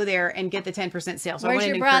to go there and get the 10% sale. So Where's I want to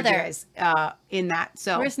your encourage brother? you guys in that.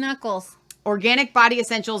 So where's Knuckles?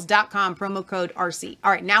 organicbodyessentials.com, promo code RC.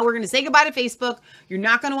 All right, now we're going to say goodbye to Facebook. You're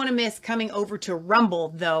not going to want to miss coming over to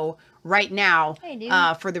Rumble, though, right now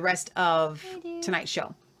for the rest of tonight's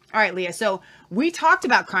show. All right, Leah. So we talked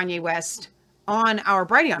about Kanye West on our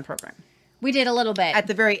Brighteon program. We did a little bit at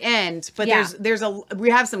the very end, but we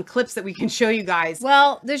have some clips that we can show you guys.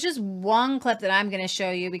 Well, there's just one clip that I'm going to show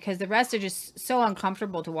you because the rest are just so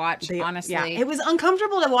uncomfortable to watch. Honestly, yeah, it was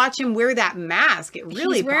uncomfortable to watch him wear that mask. It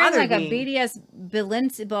really he's wearing bothered like me. a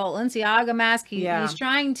Balenciaga mask. He's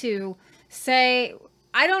trying to say,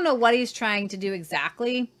 I don't know what he's trying to do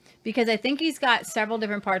exactly because I think he's got several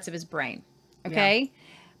different parts of his brain. Okay,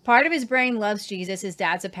 part of his brain loves Jesus. His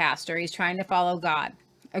dad's a pastor. He's trying to follow God.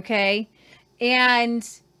 Okay. And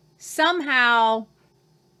somehow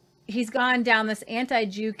he's gone down this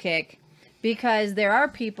anti-Jew kick because there are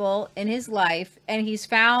people in his life and he's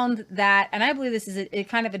found that, and I believe this is a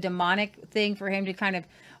kind of a demonic thing for him to kind of,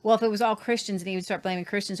 well, if it was all Christians and he would start blaming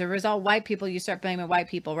Christians, or if it was all white people, you start blaming white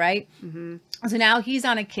people, right? Mm-hmm. So now he's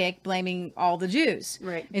on a kick blaming all the Jews.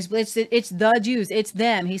 Right. It's the Jews. It's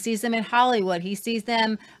them. He sees them in Hollywood. He sees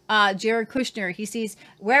them, Jared Kushner. He sees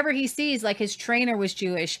wherever he sees, like his trainer was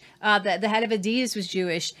Jewish. The head of Adidas was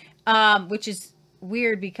Jewish, which is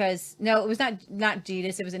weird because, no, it was not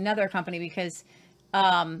Adidas. It was another company because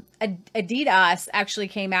Adidas actually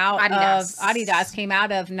came out Adidas came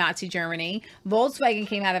out of Nazi Germany. Volkswagen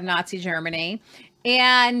came out of Nazi Germany.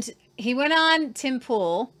 And he went on Tim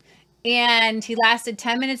Pool and he lasted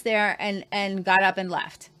 10 minutes there and got up and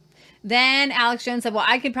left. Then Alex Jones said, well,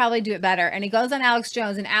 I could probably do it better. And he goes on Alex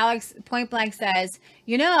Jones and Alex point blank says,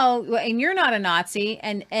 you know, and you're not a Nazi.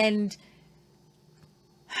 And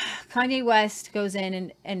Kanye West goes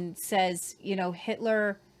in and says, you know,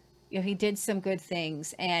 Hitler, you know, he did some good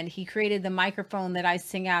things and he created the microphone that I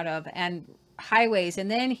sing out of and highways. And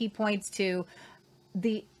then he points to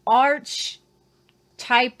the archetypal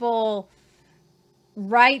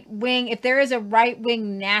right wing. If there is a right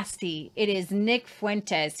wing nasty, it is Nick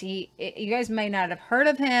Fuentes. You guys may not have heard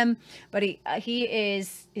of him, but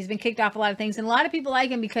he's been kicked off a lot of things, and a lot of people like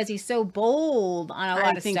him because he's so bold on a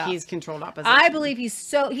lot of stuff. I think he's controlled opposition. I believe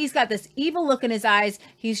he's got this evil look in his eyes.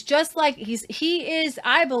 He's just like he is.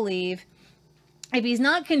 I believe if he's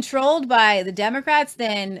not controlled by the Democrats,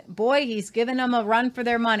 then boy, he's giving them a run for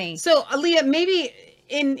their money. So, Aaliyah, maybe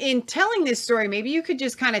in telling this story, maybe you could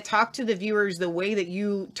just kind of talk to the viewers the way that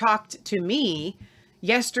you talked to me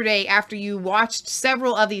yesterday after you watched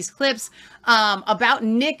several of these clips about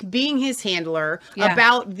Nick being his handler,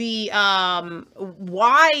 about the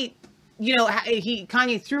why, you know,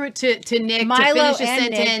 Kanye threw it to Nick Milo to finish a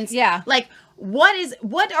sentence. Nick, like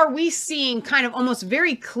what are we seeing kind of almost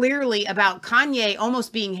very clearly about Kanye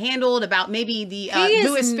almost being handled, about maybe the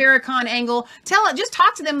Louis Farrakhan angle? Just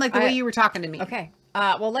talk to them like the way you were talking to me. Okay.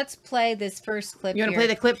 Well, let's play this first clip. You want to play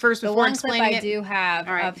the clip first before explaining it? The one clip I do have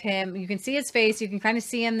of him, you can see his face, you can kind of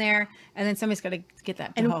see him there, and then somebody's got to get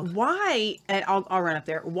that. And why? And I'll run up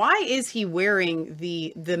there. Why is he wearing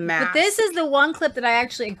the mask? But this is the one clip that I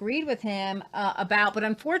actually agreed with him about. But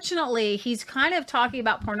unfortunately, he's kind of talking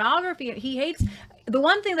about pornography. He hates. The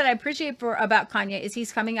one thing that I appreciate about Kanye is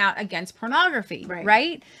he's coming out against pornography,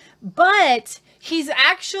 right? But he's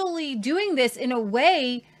actually doing this in a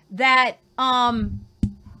way that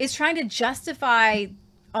is trying to justify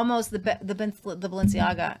almost the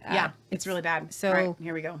Balenciaga. Yeah, it's really bad. So right,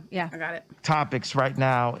 here we go. Yeah, I got it. Topics right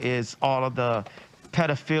now is all of the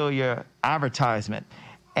pedophilia advertisement,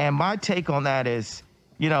 and my take on that is,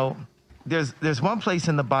 you know, there's one place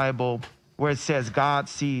in the Bible where it says God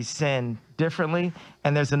sees sin differently,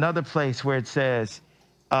 and there's another place where it says,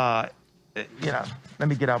 you know, let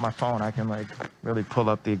me get out my phone. I can like really pull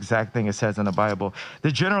up the exact thing it says in the Bible.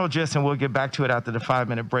 The general gist, and we'll get back to it after the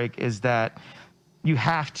 5-minute break, is that you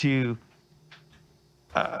have to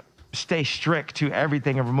stay strict to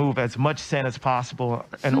everything and remove as much sin as possible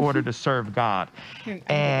in order to serve God.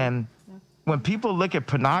 And when people look at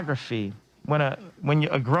pornography, when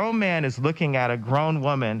a grown man is looking at a grown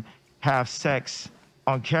woman have sex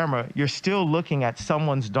on camera, you're still looking at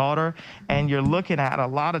someone's daughter, and you're looking at a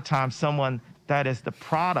lot of times someone that is the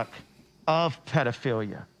product of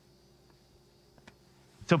pedophilia.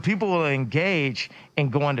 So people will engage in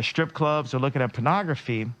going to strip clubs or looking at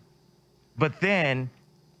pornography, but then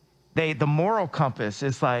the moral compass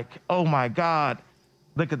is like, oh my God,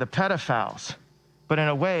 look at the pedophiles. But in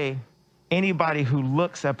a way, anybody who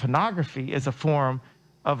looks at pornography is a form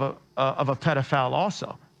of a pedophile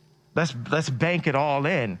also. Let's bank it all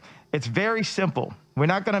in. It's very simple. We're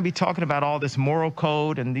not going to be talking about all this moral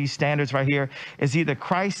code and these standards right here. It's either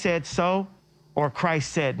Christ said so or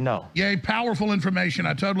Christ said no? Yay, powerful information.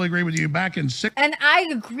 I totally agree with you. Back in And I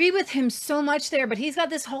agree with him so much there, but he's got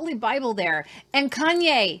this Holy Bible there. And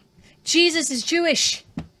Kanye, Jesus is Jewish.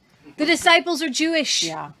 The disciples are Jewish.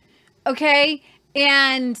 Yeah. Okay?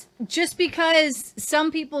 And just because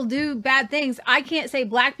some people do bad things, I can't say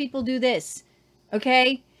black people do this.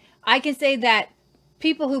 Okay? I can say that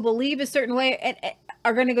people who believe a certain way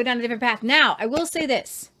are going to go down a different path. Now, I will say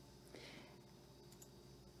this.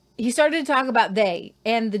 He started to talk about they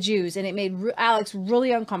and the Jews, and it made Alex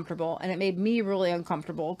really uncomfortable, and it made me really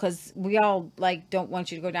uncomfortable because we all don't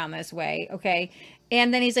want you to go down this way, okay?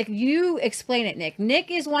 And then he's like, "You explain it, Nick."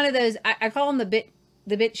 Nick is one of those. I call him the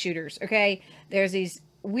bit shooters, okay? There's these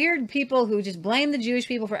weird people who just blame the Jewish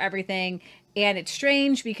people for everything, and it's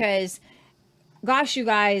strange because, gosh, you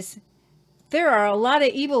guys, there are a lot of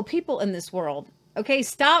evil people in this world. Okay,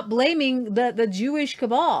 stop blaming the Jewish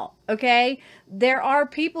cabal, okay? There are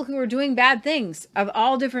people who are doing bad things of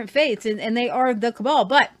all different faiths, and they are the cabal.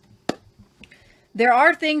 But there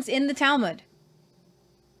are things in the Talmud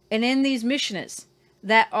and in these Mishnahs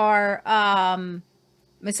that are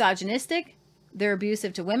misogynistic. They're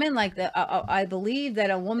abusive to women. I believe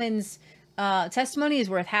that a woman's testimony is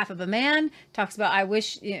worth half of a man. Talks about, I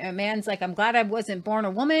wish, a man's like, I'm glad I wasn't born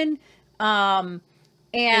a woman.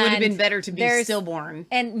 And it would have been better to be stillborn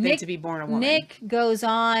than to be born a woman. Nick goes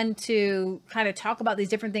on to kind of talk about these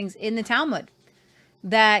different things in the Talmud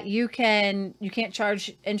that you can't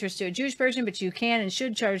charge interest to a Jewish person, but you can and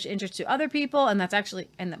should charge interest to other people, and that's actually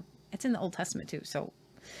it's in the Old Testament too. So,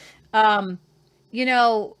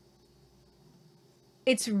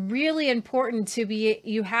 it's really important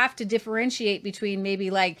you have to differentiate between maybe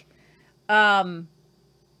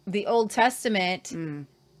the Old Testament.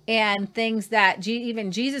 And things that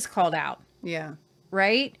even Jesus called out. Yeah.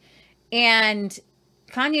 Right? And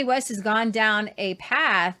Kanye West has gone down a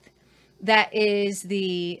path that is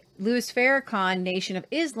the Louis Farrakhan Nation of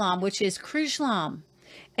Islam, which is Chrislam.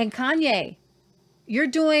 And Kanye, you're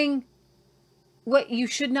doing what you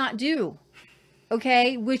should not do.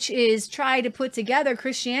 Okay? Which is try to put together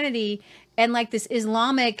Christianity and this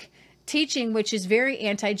Islamic teaching, which is very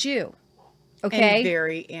anti-Jew. Okay? And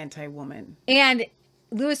very anti-woman. And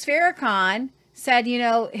Louis Farrakhan said,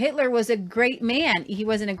 Hitler was a great man. He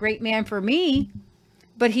wasn't a great man for me,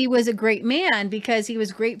 but he was a great man because he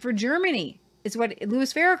was great for Germany, is what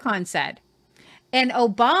Louis Farrakhan said. And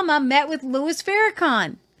Obama met with Louis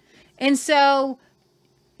Farrakhan. And so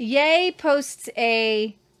Ye posts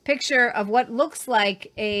a picture of what looks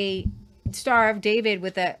like a Star of David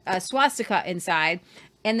with a swastika inside.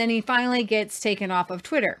 And then he finally gets taken off of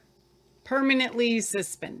Twitter. Permanently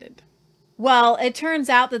suspended. Well, it turns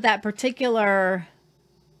out that particular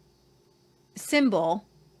symbol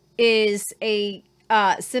is a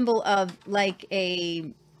symbol of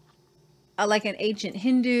an ancient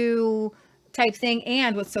Hindu type thing.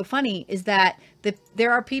 And what's so funny is that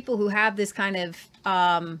there are people who have this kind of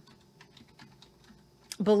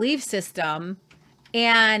belief system,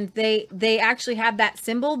 and they actually have that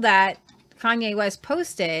symbol that Kanye West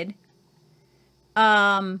posted.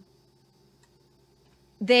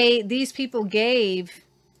 These people gave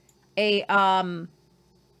a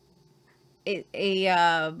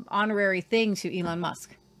honorary thing to Elon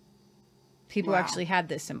Musk. People actually had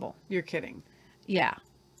this symbol. You're kidding. Yeah.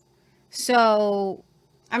 So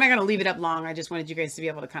I'm not going to leave it up long. I just wanted you guys to be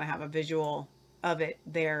able to kind of have a visual of it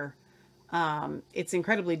there. It's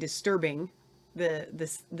incredibly disturbing, the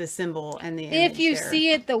symbol and the image if you there.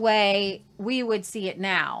 see it the way we would see it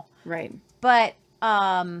now. Right. But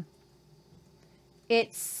that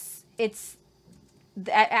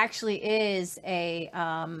actually is it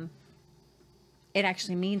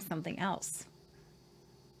actually means something else.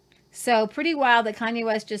 So pretty wild that Kanye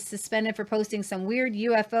West just suspended for posting some weird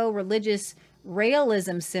UFO religious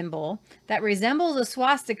realism symbol that resembles a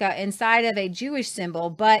swastika inside of a Jewish symbol,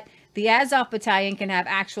 but the Azov Battalion can have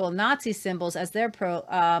actual Nazi symbols as their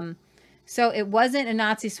so it wasn't a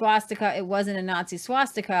Nazi swastika. It wasn't a Nazi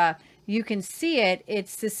swastika. You can see it.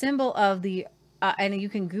 It's the symbol of the and you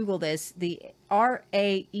can Google this, the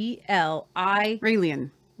Raeli Raelian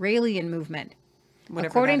movement. Whatever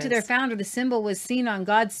According that to their is. founder, the symbol was seen on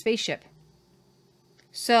God's spaceship.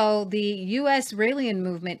 So the U.S. Raelian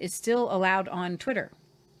movement is still allowed on Twitter.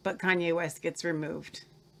 But Kanye West gets removed.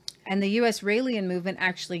 And the U.S. Raelian movement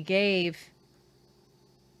actually gave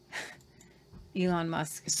Elon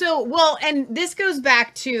Musk. So, well, and this goes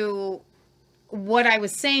back to what I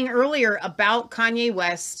was saying earlier about Kanye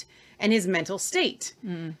West and his mental state.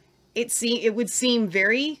 It would seem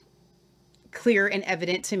very clear and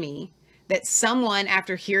evident to me that someone,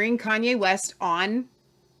 after hearing Kanye West on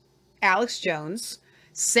Alex Jones,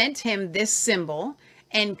 sent him this symbol,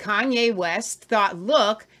 and Kanye West thought,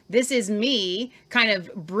 look, this is me kind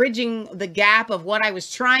of bridging the gap of what I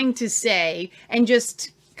was trying to say, and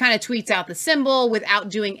just kind of tweets out the symbol without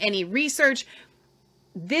doing any research.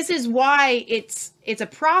 This is why it's a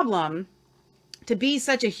problem to be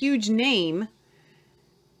such a huge name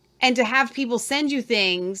and to have people send you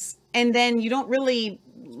things and then you don't really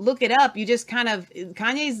look it up. You just kind of,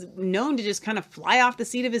 Kanye's known to just kind of fly off the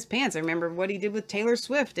seat of his pants. I remember what he did with Taylor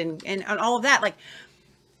Swift and all of that. Like,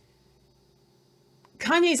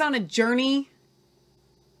 Kanye's on a journey,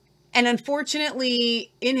 and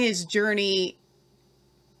unfortunately in his journey,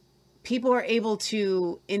 people are able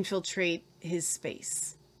to infiltrate his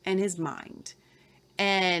space and his mind.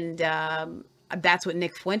 And that's what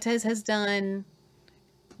Nick Fuentes has done.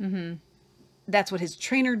 Mm-hmm. That's what his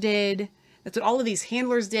trainer did. That's what all of these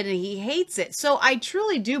handlers did, and he hates it. So I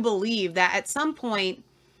truly do believe that at some point,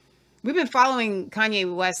 we've been following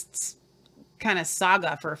Kanye West's kind of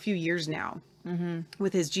saga for a few years now. Mm-hmm.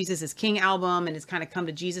 With his Jesus is King album and his kind of come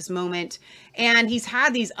to Jesus moment. And he's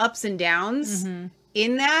had these ups and downs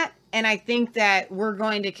in that. And I think that we're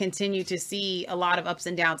going to continue to see a lot of ups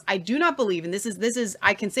and downs. I do not believe, and this is,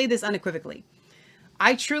 I can say this unequivocally.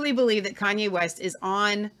 I truly believe that Kanye West is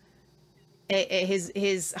on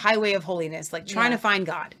his highway of holiness, like trying to find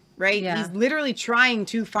God, right? Yeah. He's literally trying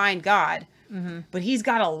to find God, but he's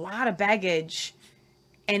got a lot of baggage,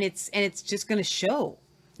 and it's just going to show.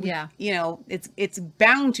 Yeah, you know, it's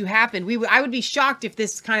bound to happen. I would be shocked if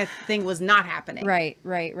this kind of thing was not happening. Right.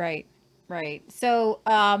 So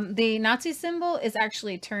the Nazi symbol is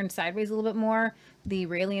actually turned sideways a little bit more. The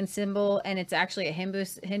Iranian symbol, and it's actually a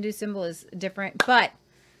Hindu symbol, is different. But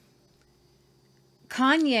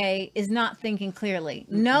Kanye is not thinking clearly,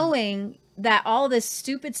 knowing that all this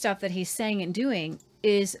stupid stuff that he's saying and doing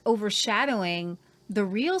is overshadowing the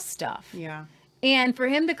real stuff. Yeah. And for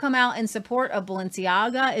him to come out and support a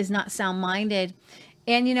Balenciaga is not sound-minded.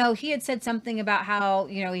 And, you know, he had said something about how,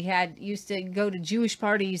 you know, he used to go to Jewish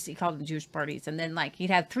parties. He called them Jewish parties. And then, like, he'd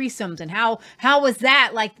have threesomes. And how was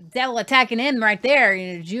that, like, the devil attacking him right there?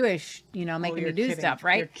 You know, Jewish, you know, making him do stuff,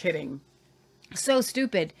 right? You're kidding. So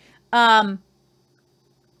stupid. But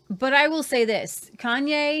I will say this.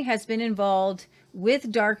 Kanye has been involved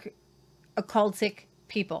with dark occultic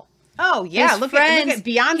people. Oh, yeah. Look at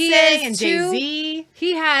Beyonce and Jay-Z.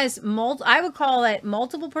 He has, I would call it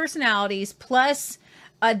multiple personalities plus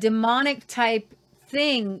a demonic type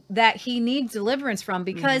thing that he needs deliverance from.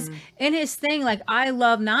 Because in his thing, like, I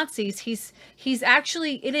love Nazis, he's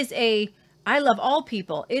actually, I love all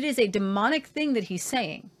people. It is a demonic thing that he's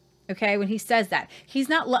saying. Okay, when he says that. He's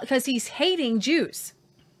not, because he's hating Jews.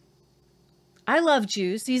 I love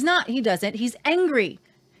Jews. He doesn't. He's angry.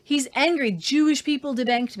 He's angry. Jewish people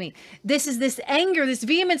debanked me. This is this anger, this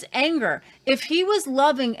vehement anger. If he was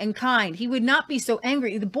loving and kind, he would not be so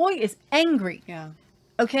angry. The boy is angry. Yeah.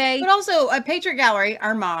 Okay. But also, Patriot Gallery,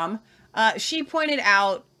 our mom, she pointed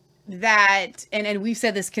out that, and we've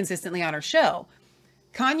said this consistently on our show,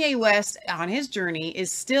 Kanye West on his journey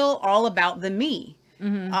is still all about the me.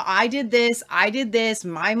 I did this,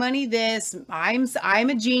 my money this, I'm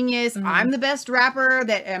a genius, I'm the best rapper,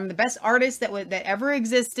 I'm the best artist that ever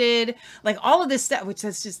existed, like all of this stuff, which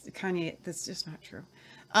that's just Kanye, that's just not true.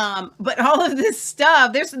 But all of this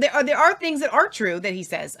stuff, there are things that are true that he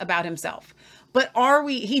says about himself, but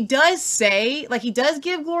he does say, like, he does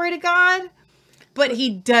give glory to God, but he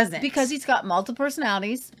doesn't. Because he's got multiple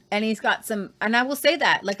personalities, and he's got and I will say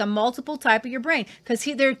that, like a multiple type of your brain, because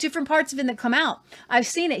there are different parts of him that come out. I've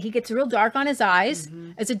seen it. He gets real dark on his eyes.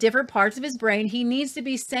 It's a different parts of his brain. He needs to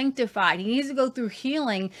be sanctified. He needs to go through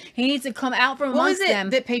healing. He needs to come out from amongst them. What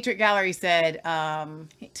was it that Patriot Gallery said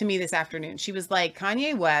to me this afternoon? She was like,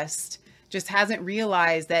 Kanye West just hasn't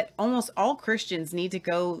realized that almost all Christians need to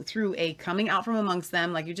go through a coming out from amongst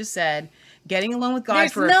them, like you just said, getting alone with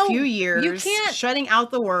God for a few years, you can't shutting out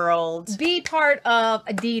the world. Be part of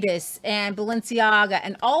Adidas and Balenciaga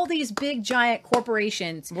and all these big giant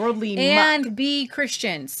corporations, worldly and muck. Be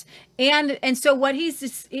Christians. And so what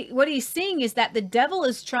he's seeing is that the devil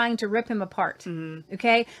is trying to rip him apart.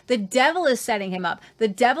 Okay, the devil is setting him up. The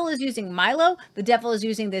devil is using Milo. The devil is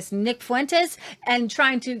using this Nick Fuentes and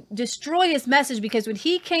trying to destroy his message. Because when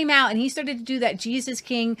he came out and he started to do that Jesus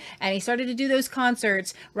King and he started to do those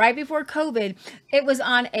concerts right before COVID, it was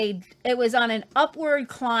on an upward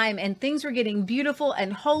climb, and things were getting beautiful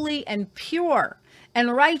and holy and pure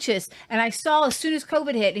and righteous. And I saw as soon as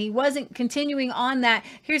COVID hit, and he wasn't continuing on that.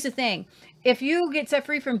 Here's the thing. If you get set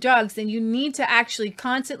free from drugs, then you need to actually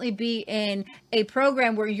constantly be in a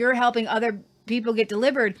program where you're helping other people get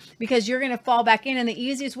delivered, because you're going to fall back in. And the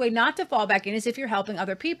easiest way not to fall back in is if you're helping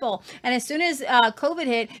other people. And as soon as COVID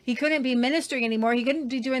hit, he couldn't be ministering anymore. He couldn't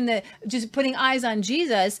be doing just putting eyes on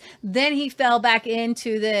Jesus. Then he fell back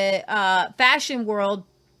into the fashion world.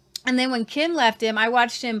 And then when Kim left him, I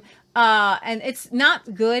watched him. And it's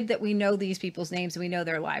not good that we know these people's names and we know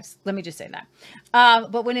their lives. Let me just say that.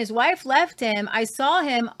 But when his wife left him, I saw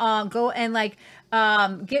him go and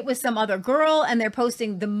get with some other girl, and they're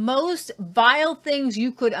posting the most vile things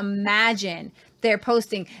you could imagine. They're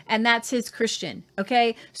posting, and that's his Christian.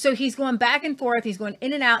 Okay. So he's going back and forth. He's going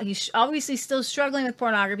in and out. He's obviously still struggling with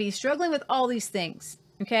pornography. He's struggling with all these things.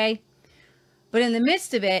 Okay. But in the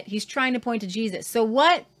midst of it, he's trying to point to Jesus. So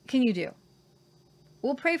what can you do?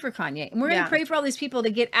 We'll pray for Kanye, and we're going to pray for all these people to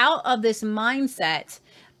get out of this mindset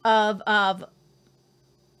of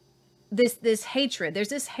this hatred. There's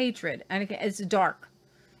this hatred, and it's dark,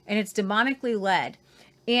 and it's demonically led.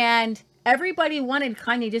 And everybody wanted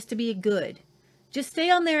Kanye just to be good. Just stay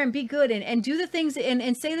on there and be good, and do the things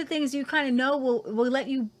and say the things you kind of know will let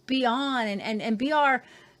you be on and be our,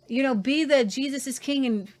 be the Jesus is King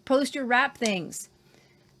and post your rap things.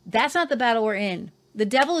 That's not the battle we're in. The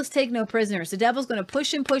devil is take no prisoners. The devil's going to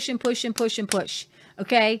push and push and push and push and push.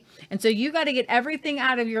 Okay. And so you got to get everything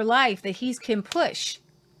out of your life that he can push.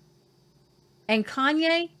 And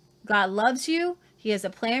Kanye, God loves you. He has a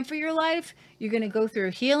plan for your life. You're going to go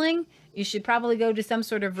through healing. You should probably go to some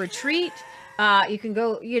sort of retreat. You can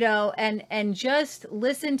go, and just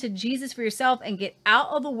listen to Jesus for yourself and get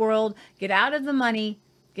out of the world, get out of the money,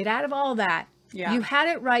 get out of all that. Yeah. You had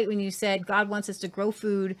it right when you said God wants us to grow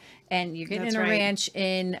food, and you're getting a ranch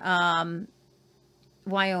in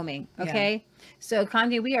Wyoming. Okay. Yeah. So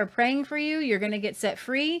Kanye, we are praying for you. You're going to get set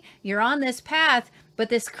free. You're on this path, but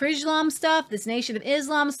this Islam stuff, this Nation of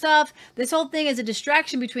Islam stuff, this whole thing is a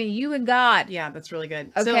distraction between you and God. Yeah, that's really good.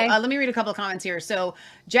 Okay. So let me read a couple of comments here. So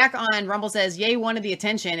Jack on Rumble says, Ye wanted the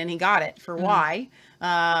attention and he got it. For why?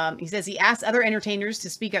 He says he asked other entertainers to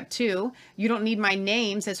speak up too. You don't need my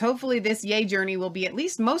name. Says hopefully this Ye journey will be at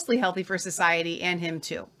least mostly healthy for society and him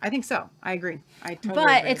too. I think so. I agree. I totally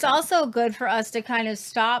but agree it's also good for us to kind of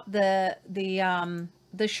stop the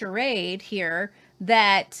charade here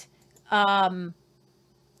that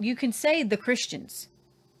you can say the Christians,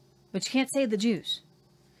 but you can't say the Jews.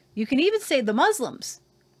 You can even say the Muslims,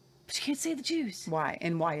 but you can't say the Jews. Why?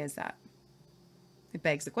 And why is that? It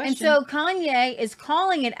begs the question. And so Kanye is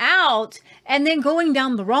calling it out and then going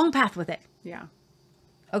down the wrong path with it. Yeah.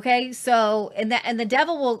 Okay. So, and the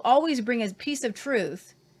devil will always bring a piece of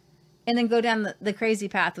truth and then go down the crazy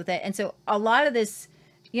path with it. And so a lot of this,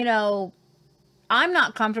 I'm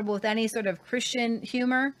not comfortable with any sort of Christian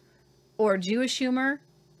humor or Jewish humor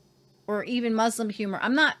or even Muslim humor.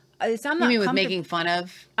 I'm not you mean with making fun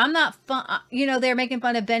of? I'm not fun. They're making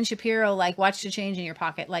fun of Ben Shapiro, like watch the change in your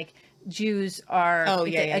pocket. Like, Jews are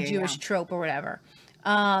a Jewish trope or whatever.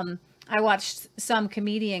 I watched some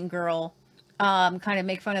comedian girl kind of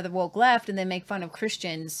make fun of the woke left and then make fun of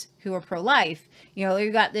Christians who are pro-life.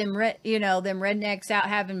 You got them, them rednecks out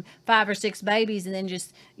having 5 or 6 babies, and then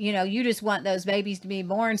just, you just want those babies to be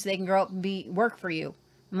born so they can grow up and work for you.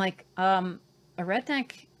 I'm like, a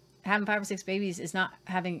redneck having 5 or 6 babies is not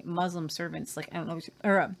having Muslim servants. Like, I don't know,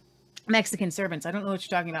 or Mexican servants. I don't know what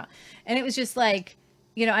you're talking about. And it was just like,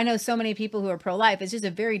 I know so many people who are pro-life. It's just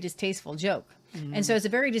a very distasteful joke. Mm-hmm. And so it's a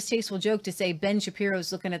very distasteful joke to say Ben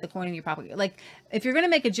Shapiro's looking at the coin in your pocket. Like, if you're going to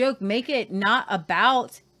make a joke, make it not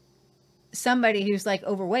about somebody who's like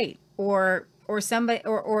overweight or somebody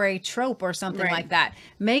or a trope or something like that.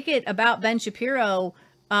 Make it about Ben Shapiro,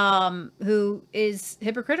 who is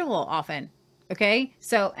hypocritical often. Okay.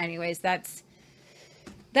 So anyways, that's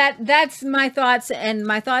my thoughts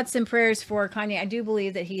and prayers for Kanye. I do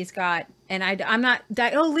believe that he's got, and I'm not,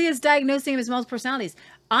 Leah's diagnosing him as multiple personalities.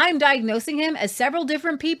 I'm diagnosing him as several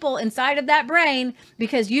different people inside of that brain,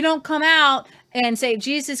 because you don't come out and say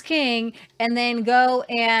Jesus King and then go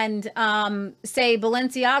and say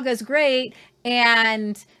Balenciaga's great,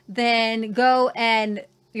 and then go and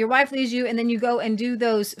your wife leaves you, and then you go and do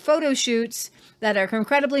those photo shoots that are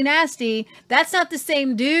incredibly nasty. That's not the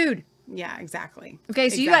same dude. Yeah, exactly. Okay,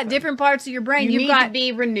 so you got different parts of your brain. You've got to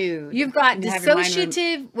be renewed. You've got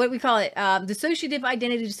dissociative, what we call it, dissociative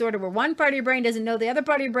identity disorder, where one part of your brain doesn't know the other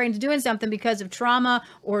part of your brain is doing something because of trauma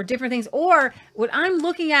or different things. Or what I'm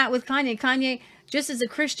looking at with Kanye, just as a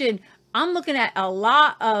Christian, I'm looking at a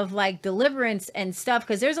lot of like deliverance and stuff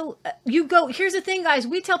because there's here's the thing, guys.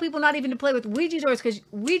 We tell people not even to play with Ouija boards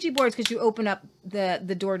because you open up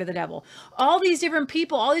the door to the devil. All these different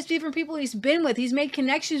people he's been with, he's made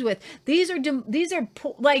connections with. These are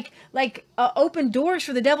open doors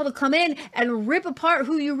for the devil to come in and rip apart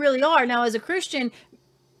who you really are. Now, as a Christian,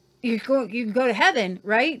 you can go to heaven,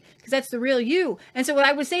 right? Because that's the real you. And so what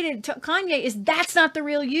I would say to Kanye is that's not the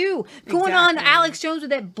real you. Going on Alex Jones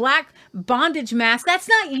with that black bondage mask, that's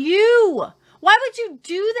not you. Why would you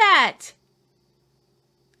do that?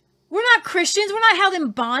 We're not Christians. We're not held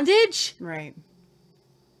in bondage. Right.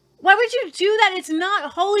 Why would you do that? It's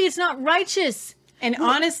not holy. It's not righteous. And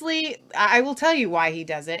honestly, I will tell you why he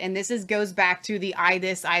does it. And this goes back to the I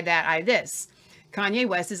this, I that, I this. Kanye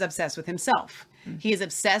West is obsessed with himself. He is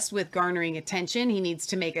obsessed with garnering attention. He needs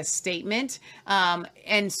to make a statement.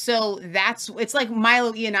 And so it's like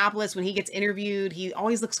Milo Yiannopoulos when he gets interviewed, he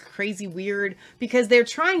always looks crazy weird because they're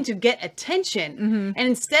trying to get attention. Mm-hmm. And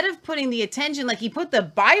instead of putting the attention, like he put the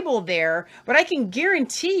Bible there, but I can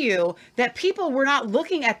guarantee you that people were not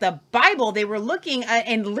looking at the Bible. They were looking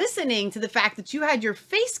and listening to the fact that you had your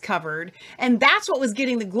face covered. And that's what was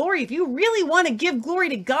getting the glory. If you really want to give glory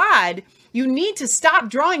to God, you need to stop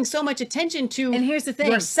drawing so much attention to and here's the thing,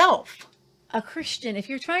 yourself. A Christian, if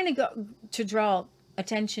you're trying to draw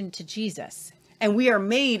attention to Jesus, and we are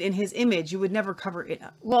made in his image, you would never cover it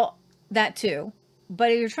up. Well, that too.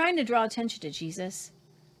 But if you're trying to draw attention to Jesus,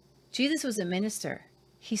 Jesus was a minister.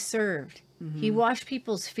 He served. Mm-hmm. He washed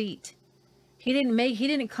people's feet. He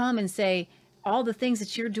didn't come and say all the things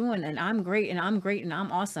that you're doing and I'm great and I'm great and I'm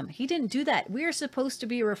awesome. He didn't do that. We are supposed to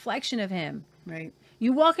be a reflection of him. Right.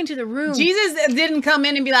 You walk into the room. Jesus didn't come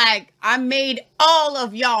in and be like, I made all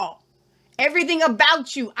of y'all. Everything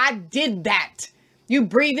about you, I did that. You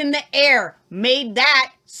breathe in the air, made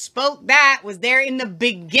that, spoke that, was there in the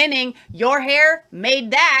beginning. Your hair, made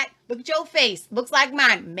that. Look at your face, looks like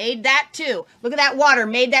mine, made that too. Look at that water,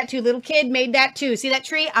 made that too. Little kid, made that too. See that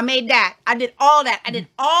tree? I made that. I did all that. I did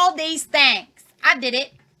all these things. I did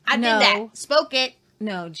it. I did that. Spoke it.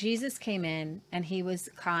 No, Jesus came in and he was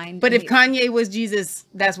kind. But if Kanye was Jesus,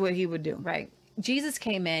 that's what he would do. Right. Jesus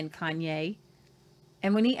came in, Kanye,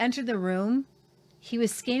 and when he entered the room, he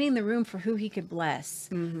was scanning the room for who he could bless,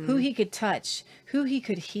 mm-hmm. who he could touch, who he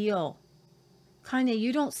could heal. Kanye,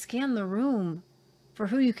 you don't scan the room for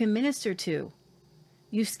who you can minister to.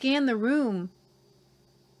 You scan the room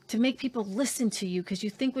to make people listen to you because you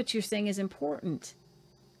think what you're saying is important.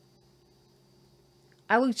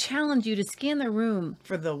 I would challenge you to scan the room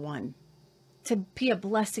for the one, to be a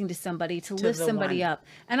blessing to somebody, to lift somebody up.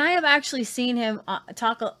 And I have actually seen him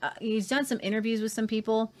talk. He's done some interviews with some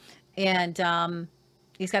people, and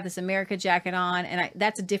he's got this America jacket on, and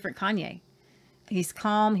that's a different Kanye. He's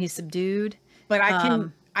calm, he's subdued. But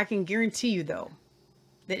I can guarantee you though,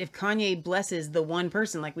 that if Kanye blesses the one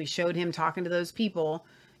person, like we showed him talking to those people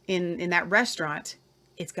in that restaurant,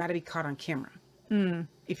 it's got to be caught on camera. Mm.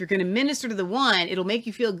 If you're going to minister to the one, it'll make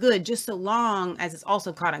you feel good just so long as it's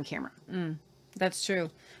also caught on camera. Mm, that's true.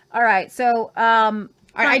 All right. So, all right,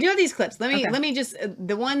 I do have these clips. Let me just,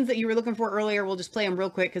 the ones that you were looking for earlier, we'll just play them real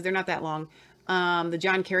quick because they're not that long. The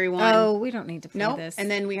John Kerry one. Oh, we don't need to play this. And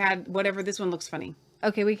then we had whatever, this one looks funny.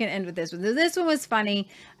 Okay, we can end with this one. This one was funny.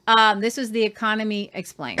 This was The Economy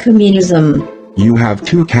Explained. Communism. You have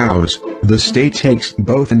two cows. The state takes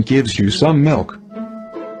both and gives you some milk.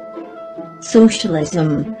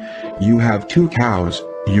 Socialism. You have two cows.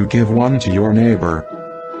 You give one to your neighbor.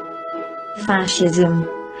 Fascism.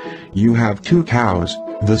 You have two cows.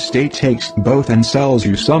 The state takes both and sells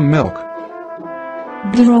you some milk.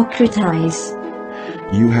 Bureaucratize.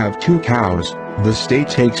 You have two cows. The state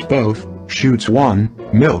takes both, shoots one,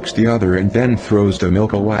 milks the other and then throws the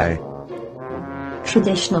milk away.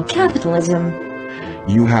 Traditional capitalism.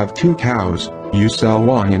 You have two cows. You sell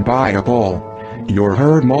one and buy a bull. Your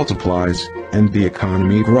herd multiplies, and the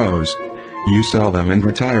economy grows. You sell them and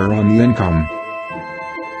retire on the income.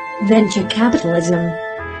 Venture capitalism.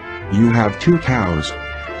 You have two cows.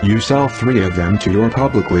 You sell three of them to your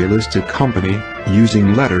publicly listed company,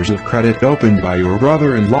 using letters of credit opened by your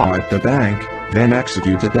brother-in-law at the bank, then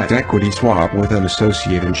execute a debt equity swap with an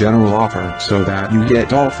Associated General offer so that you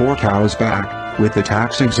get all 4 cows back, with the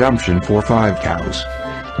tax exemption for 5 cows.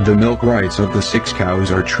 The milk rights of the 6 cows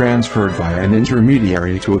are transferred via an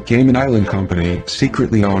intermediary to a Cayman Island company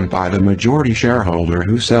secretly owned by the majority shareholder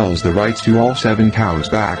who sells the rights to all 7 cows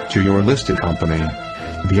back to your listed company.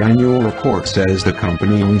 The annual report says the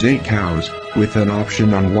company owns 8 cows, with an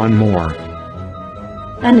option on 1 more.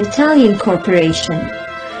 An Italian corporation.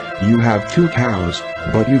 You have 2 cows,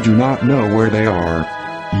 but you do not know where they are.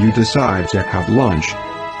 You decide to have lunch.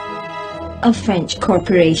 A French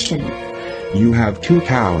corporation. You have 2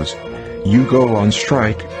 cows. You go on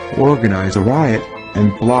strike, organize a riot,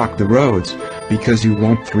 and block the roads because you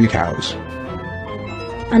want 3 cows.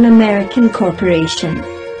 An American corporation.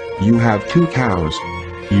 You have 2 cows.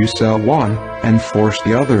 You sell one and force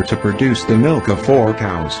the other to produce the milk of 4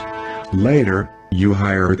 cows. Later, you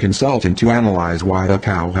hire a consultant to analyze why the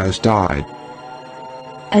cow has died.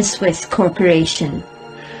 A Swiss corporation.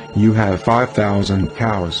 You have 5,000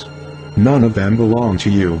 cows. None of them belong to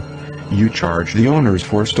you. You charge the owners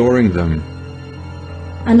for storing them.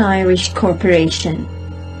 An Irish corporation.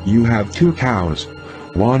 You have 2 cows.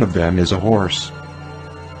 One of them is a horse.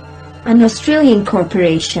 An Australian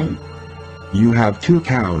corporation. You have 2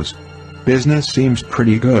 cows. Business seems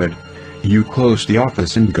pretty good. You close the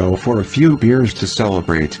office and go for a few beers to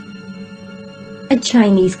celebrate. A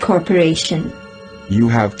Chinese corporation. You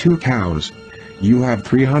have 2 cows. You have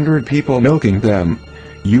 300 people milking them.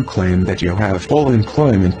 You claim that you have full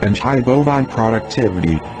employment and high bovine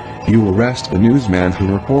productivity. You arrest the newsman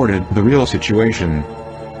who reported the real situation.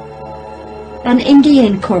 An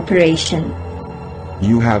Indian corporation.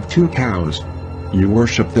 You have 2 cows. You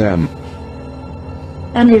worship them.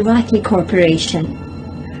 An Iraqi corporation.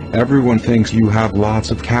 Everyone thinks you have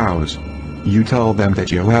lots of cows. You tell them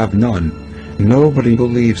that you have none. Nobody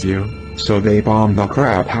believes you, so they bomb the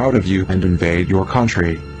crap out of you and invade your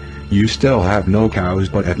country. You still have no cows,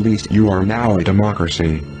 but at least you are now a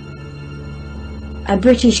democracy. A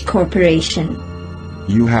British corporation.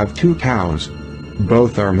 You have 2 cows.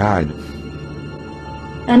 Both are mad.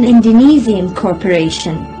 An Indonesian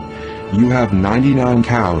corporation. You have 99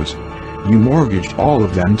 cows. You mortgaged all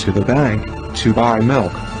of them to the bank to buy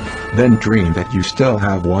milk, then dream that you still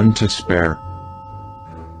have one to spare.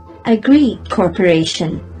 A Greek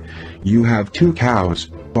corporation. You have 2 cows,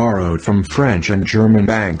 borrowed from French and German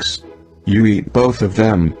banks. You eat both of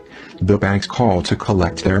them. The banks call to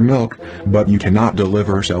collect their milk, but you cannot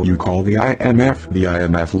deliver, so you call the IMF. The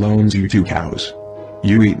IMF loans you 2 cows.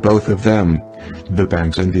 You eat both of them. The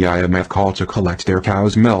banks and the IMF call to collect their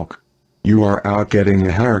cow's milk. You are out getting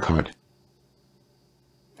a haircut.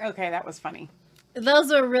 Okay, that was funny.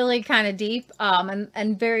 Those are really kind of deep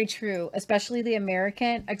and very true, especially the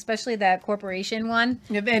American, especially the corporation one.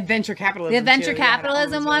 The venture capitalism. The venture too.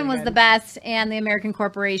 capitalism one was the best, and the American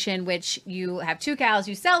corporation, which you have 2 cows,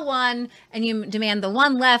 you sell one, and you demand the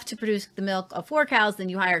one left to produce the milk of 4 cows. Then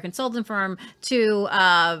you hire a consultant firm to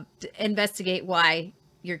investigate why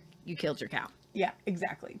you killed your cow. Yeah,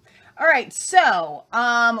 exactly. All right, so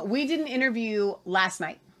we did an interview last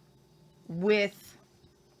night with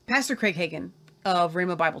Pastor Craig Hagan of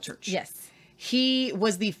Rhema Bible Church. Yes. He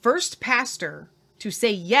was the first pastor to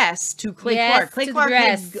say yes to Clay Clark. Clay Clark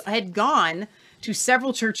had gone to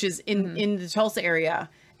several churches in the Tulsa area,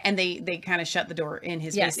 and they kind of shut the door in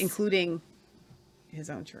his face, including his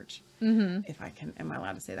own church. If I can, am I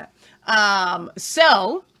allowed to say that?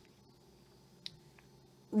 So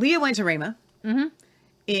Leah went to Rhema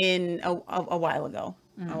in a while ago.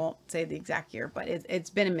 I won't say the exact year, but it's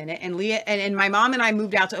been a minute. And Leah and my mom and I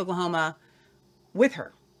moved out to Oklahoma with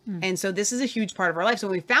her. And so this is a huge part of our life. So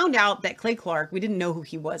when we found out that Clay Clark, we didn't know who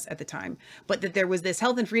he was at the time, but that there was this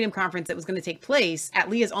Health and Freedom Conference that was going to take place at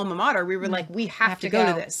Leah's alma mater, we were like, we have to go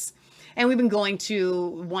to this. And we've been going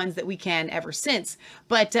to ones that we can ever since.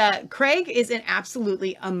 But Craig is an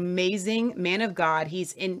absolutely amazing man of God.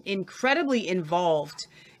 He's incredibly involved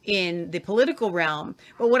in the political realm.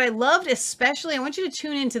 But what I loved especially, I want you to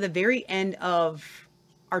tune into the very end of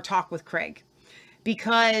our talk with Craig,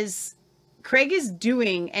 because Craig is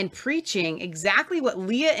doing and preaching exactly what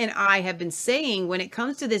Leah and I have been saying when it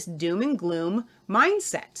comes to this doom and gloom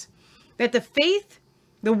mindset. That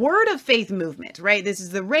the word of faith movement, right? This is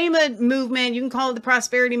the Rhema movement. You can call it the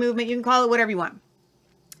prosperity movement. You can call it whatever you want.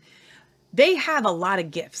 They have a lot of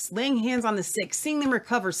gifts, laying hands on the sick, seeing them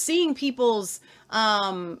recover, seeing people's,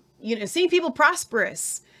 seeing people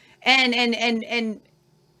prosperous and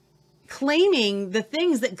claiming the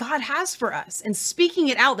things that God has for us and speaking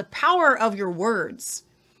it out, the power of your words.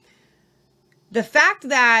 The fact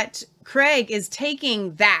that Craig is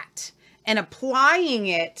taking that and applying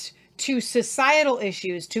it to societal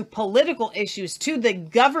issues, to political issues, to the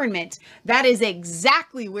government, that is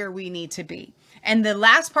exactly where we need to be. And the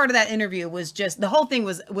last part of that interview was just, the whole thing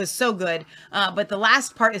was so good. But the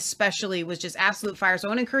last part especially was just absolute fire. So I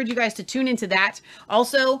want to encourage you guys to tune into that.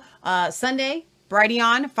 Also, Sunday,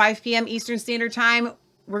 Brighteon, 5 p.m. Eastern Standard Time.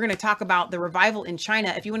 We're going to talk about the revival in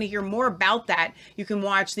China. If you want to hear more about that, you can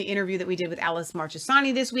watch the interview that we did with Alice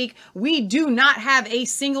Marchesani this week. We do not have a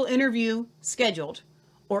single interview scheduled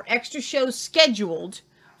or extra shows scheduled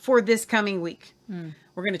for this coming week.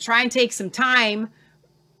 We're going to try and take some time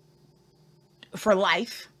for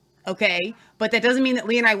life. Okay. But that doesn't mean that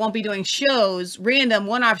Lee and I won't be doing shows, random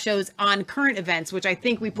one-off shows on current events, which I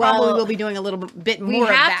think we probably will be doing a little bit more of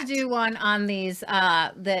that. We have to do one on these,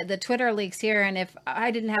 the Twitter leaks here. And if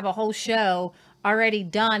I didn't have a whole show already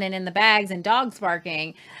done and in the bags and dogs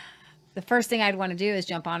barking, the first thing I'd want to do is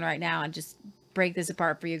jump on right now and just break this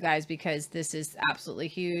apart for you guys, because this is absolutely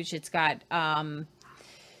huge. It's got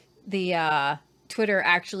the Twitter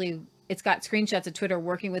actually... It's got screenshots of Twitter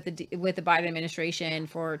working with the Biden administration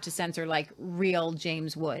to censor like real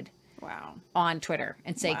James Wood. Wow. On Twitter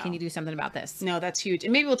and say, can you do something about this? No, that's huge.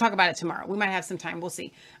 And maybe we'll talk about it tomorrow. We might have some time. We'll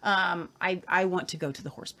see. I want to go to the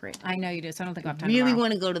horse parade. I know you do. So I don't think I have time. Really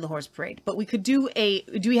want to go to the horse parade, but we could do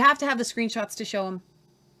we have to have the screenshots to show them?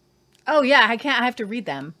 Oh yeah. I have to read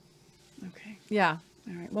them. Okay. Yeah.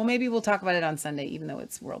 All right. Well, maybe we'll talk about it on Sunday, even though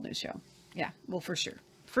it's World News Show. Yeah. Well, for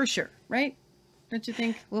sure. Right? Don't you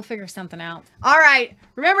think? We'll figure something out. All right.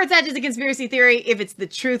 Remember, it's not just a conspiracy theory if it's the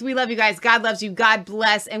truth. We love you guys. God loves you. God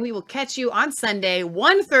bless. And we will catch you on Sunday,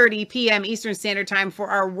 1:30 p.m. Eastern Standard Time for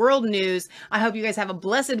our world news. I hope you guys have a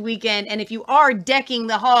blessed weekend. And if you are decking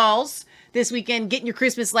the halls this weekend, getting your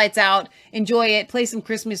Christmas lights out, enjoy it. Play some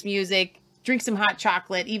Christmas music. Drink some hot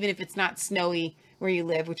chocolate, even if it's not snowy where you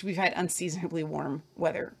live, which we've had unseasonably warm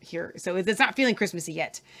weather here. So it's not feeling Christmassy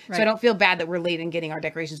yet. Right. So I don't feel bad that we're late in getting our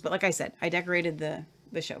decorations. But like I said, I decorated the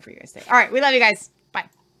show for you guys today. All right. We love you guys. Bye.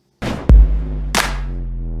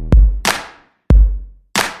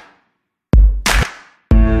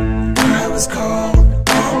 I was cold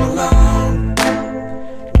all alone.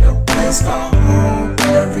 No place for home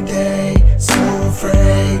every day. So afraid.